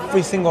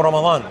 Every single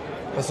Ramadan.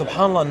 But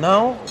subhanAllah,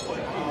 now,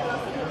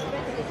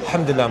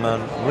 alhamdulillah,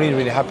 man, really,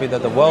 really happy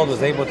that the world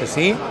was able to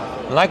see.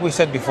 And like we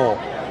said before,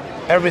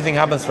 everything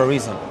happens for a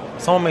reason.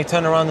 Someone may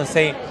turn around and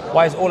say,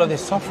 why is all of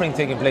this suffering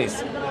taking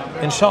place?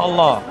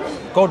 Inshallah,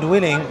 God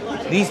willing,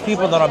 these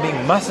people that are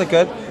being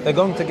massacred, they're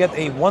going to get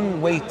a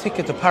one-way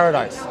ticket to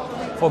paradise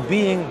for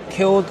being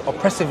killed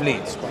oppressively,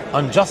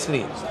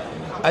 unjustly.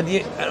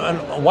 And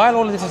while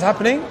all of this is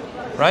happening,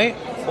 right,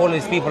 all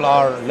these people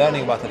are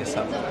learning about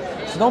Islam.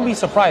 So don't be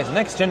surprised,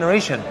 next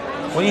generation,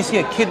 when you see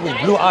a kid with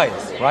blue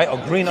eyes, right, or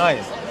green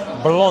eyes,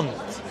 blonde,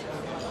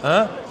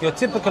 your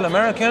typical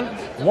American,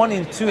 1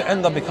 in 2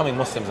 end up becoming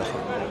Muslims,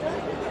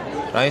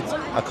 right?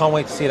 I can't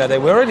wait to see that day.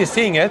 We're already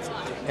seeing it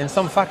in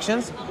some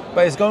factions,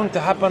 but it's going to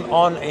happen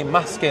on a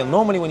mass scale.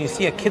 Normally when you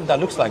see a kid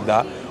that looks like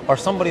that, or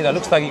somebody that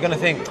looks like, you're going to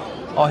think,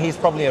 oh, he's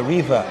probably a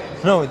reaver.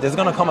 No, there's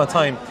going to come a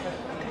time,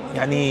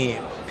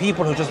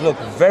 people who just look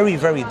very,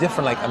 very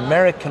different, like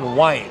American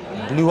white,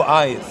 blue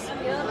eyes,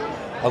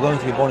 are going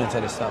to be born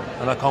into Islam.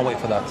 And I can't wait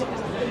for that.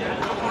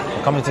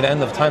 We're coming to the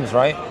end of times,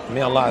 right?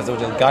 May Allah Azza wa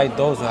Jal guide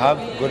those who have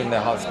good in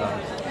their hearts, man.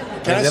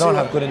 If they don't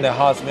have good in their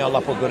hearts, may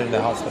Allah put good in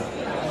their hearts,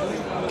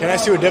 man. Can I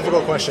ask you a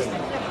difficult question?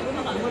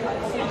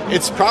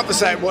 It's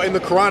prophesied, well, in the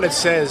Quran it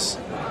says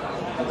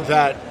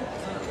that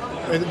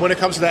when it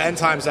comes to the end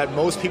times, that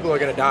most people are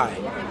going to die,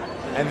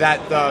 and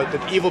that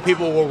the evil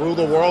people will rule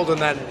the world, and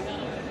then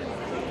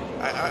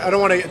I don't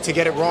want to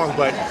get it wrong,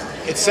 but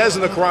it says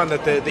in the Quran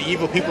that the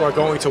evil people are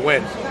going to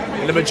win,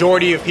 and the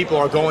majority of people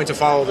are going to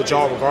follow the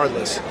Jah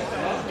regardless.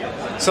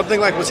 Something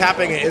like what's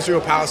happening in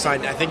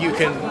Israel-Palestine, I think you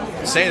can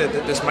say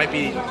that this might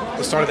be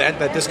the start of the end,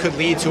 that this could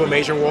lead to a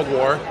major world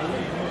war,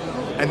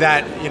 and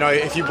that,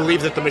 if you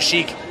believe that the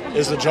Mashiach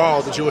is the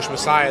Jah, the Jewish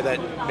Messiah, that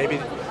maybe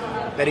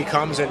that he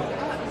comes and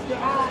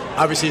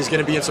obviously he's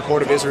going to be in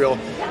support of Israel.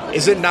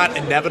 is it not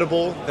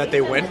inevitable that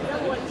they win?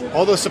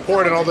 All the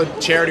support and all the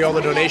charity, all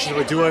the donations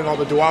we're doing, all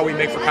the dua we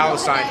make for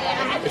Palestine,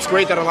 it's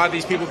great that a lot of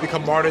these people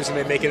become martyrs and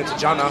they make it into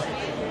Jannah,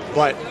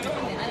 but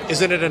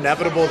isn't it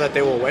inevitable that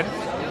they will win?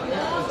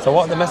 So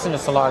what the Messenger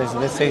sallallahu alaihi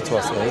wasallam did say to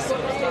us is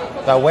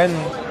that when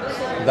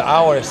the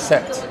hour is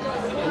set,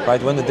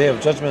 right, when the day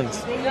of judgment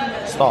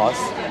starts,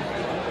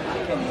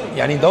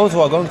 yani those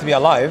who are going to be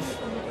alive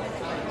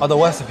are the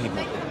worst of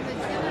people,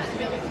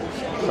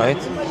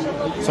 right?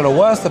 So the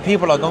worst of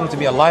people are going to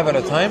be alive at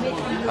a time,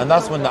 and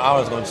that's when the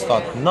hour is going to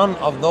start. None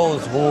of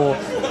those who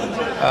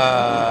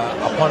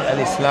upon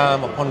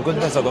al-Islam, upon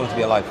goodness are going to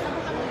be alive.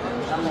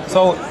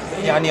 So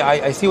yani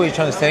I see what you're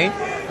trying to say,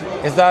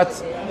 is that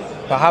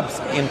perhaps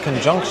in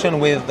conjunction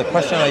with the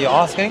question that you're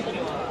asking,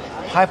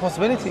 high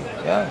possibility,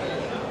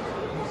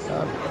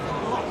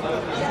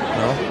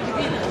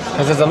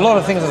 because there's a lot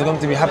of things that's going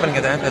to be happening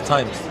at the end of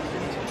times,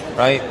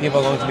 right? People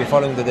are going to be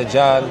following the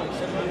Dajjal,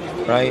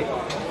 right?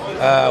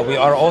 We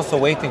are also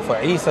waiting for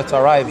Isa to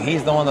arrive.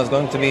 He's the one that's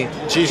going to be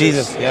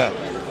Jesus.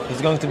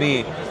 He's going to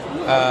be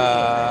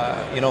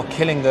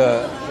killing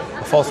the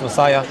false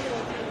Messiah.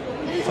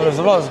 So there's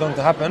a lot that's going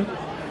to happen,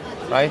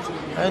 right?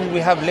 And we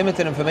have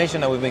limited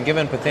information that we've been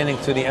given pertaining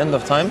to the end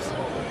of times,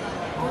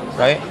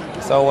 right?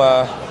 So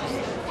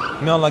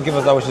may Allah give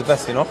us that which is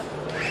best, We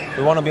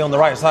want to be on the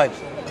right side.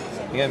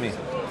 You get me?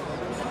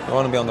 We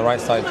want to be on the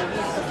right side.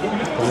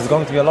 Because there's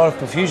going to be a lot of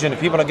confusion.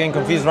 People are getting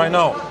confused right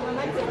now,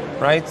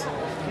 right?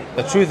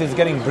 The truth is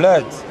getting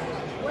blurred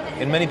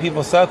in many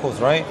people's circles,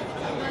 right?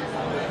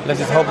 Let's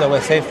just hope that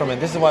we're safe from it.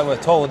 This is why we're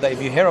told that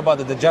if you hear about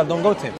the Dajjal, don't go to him.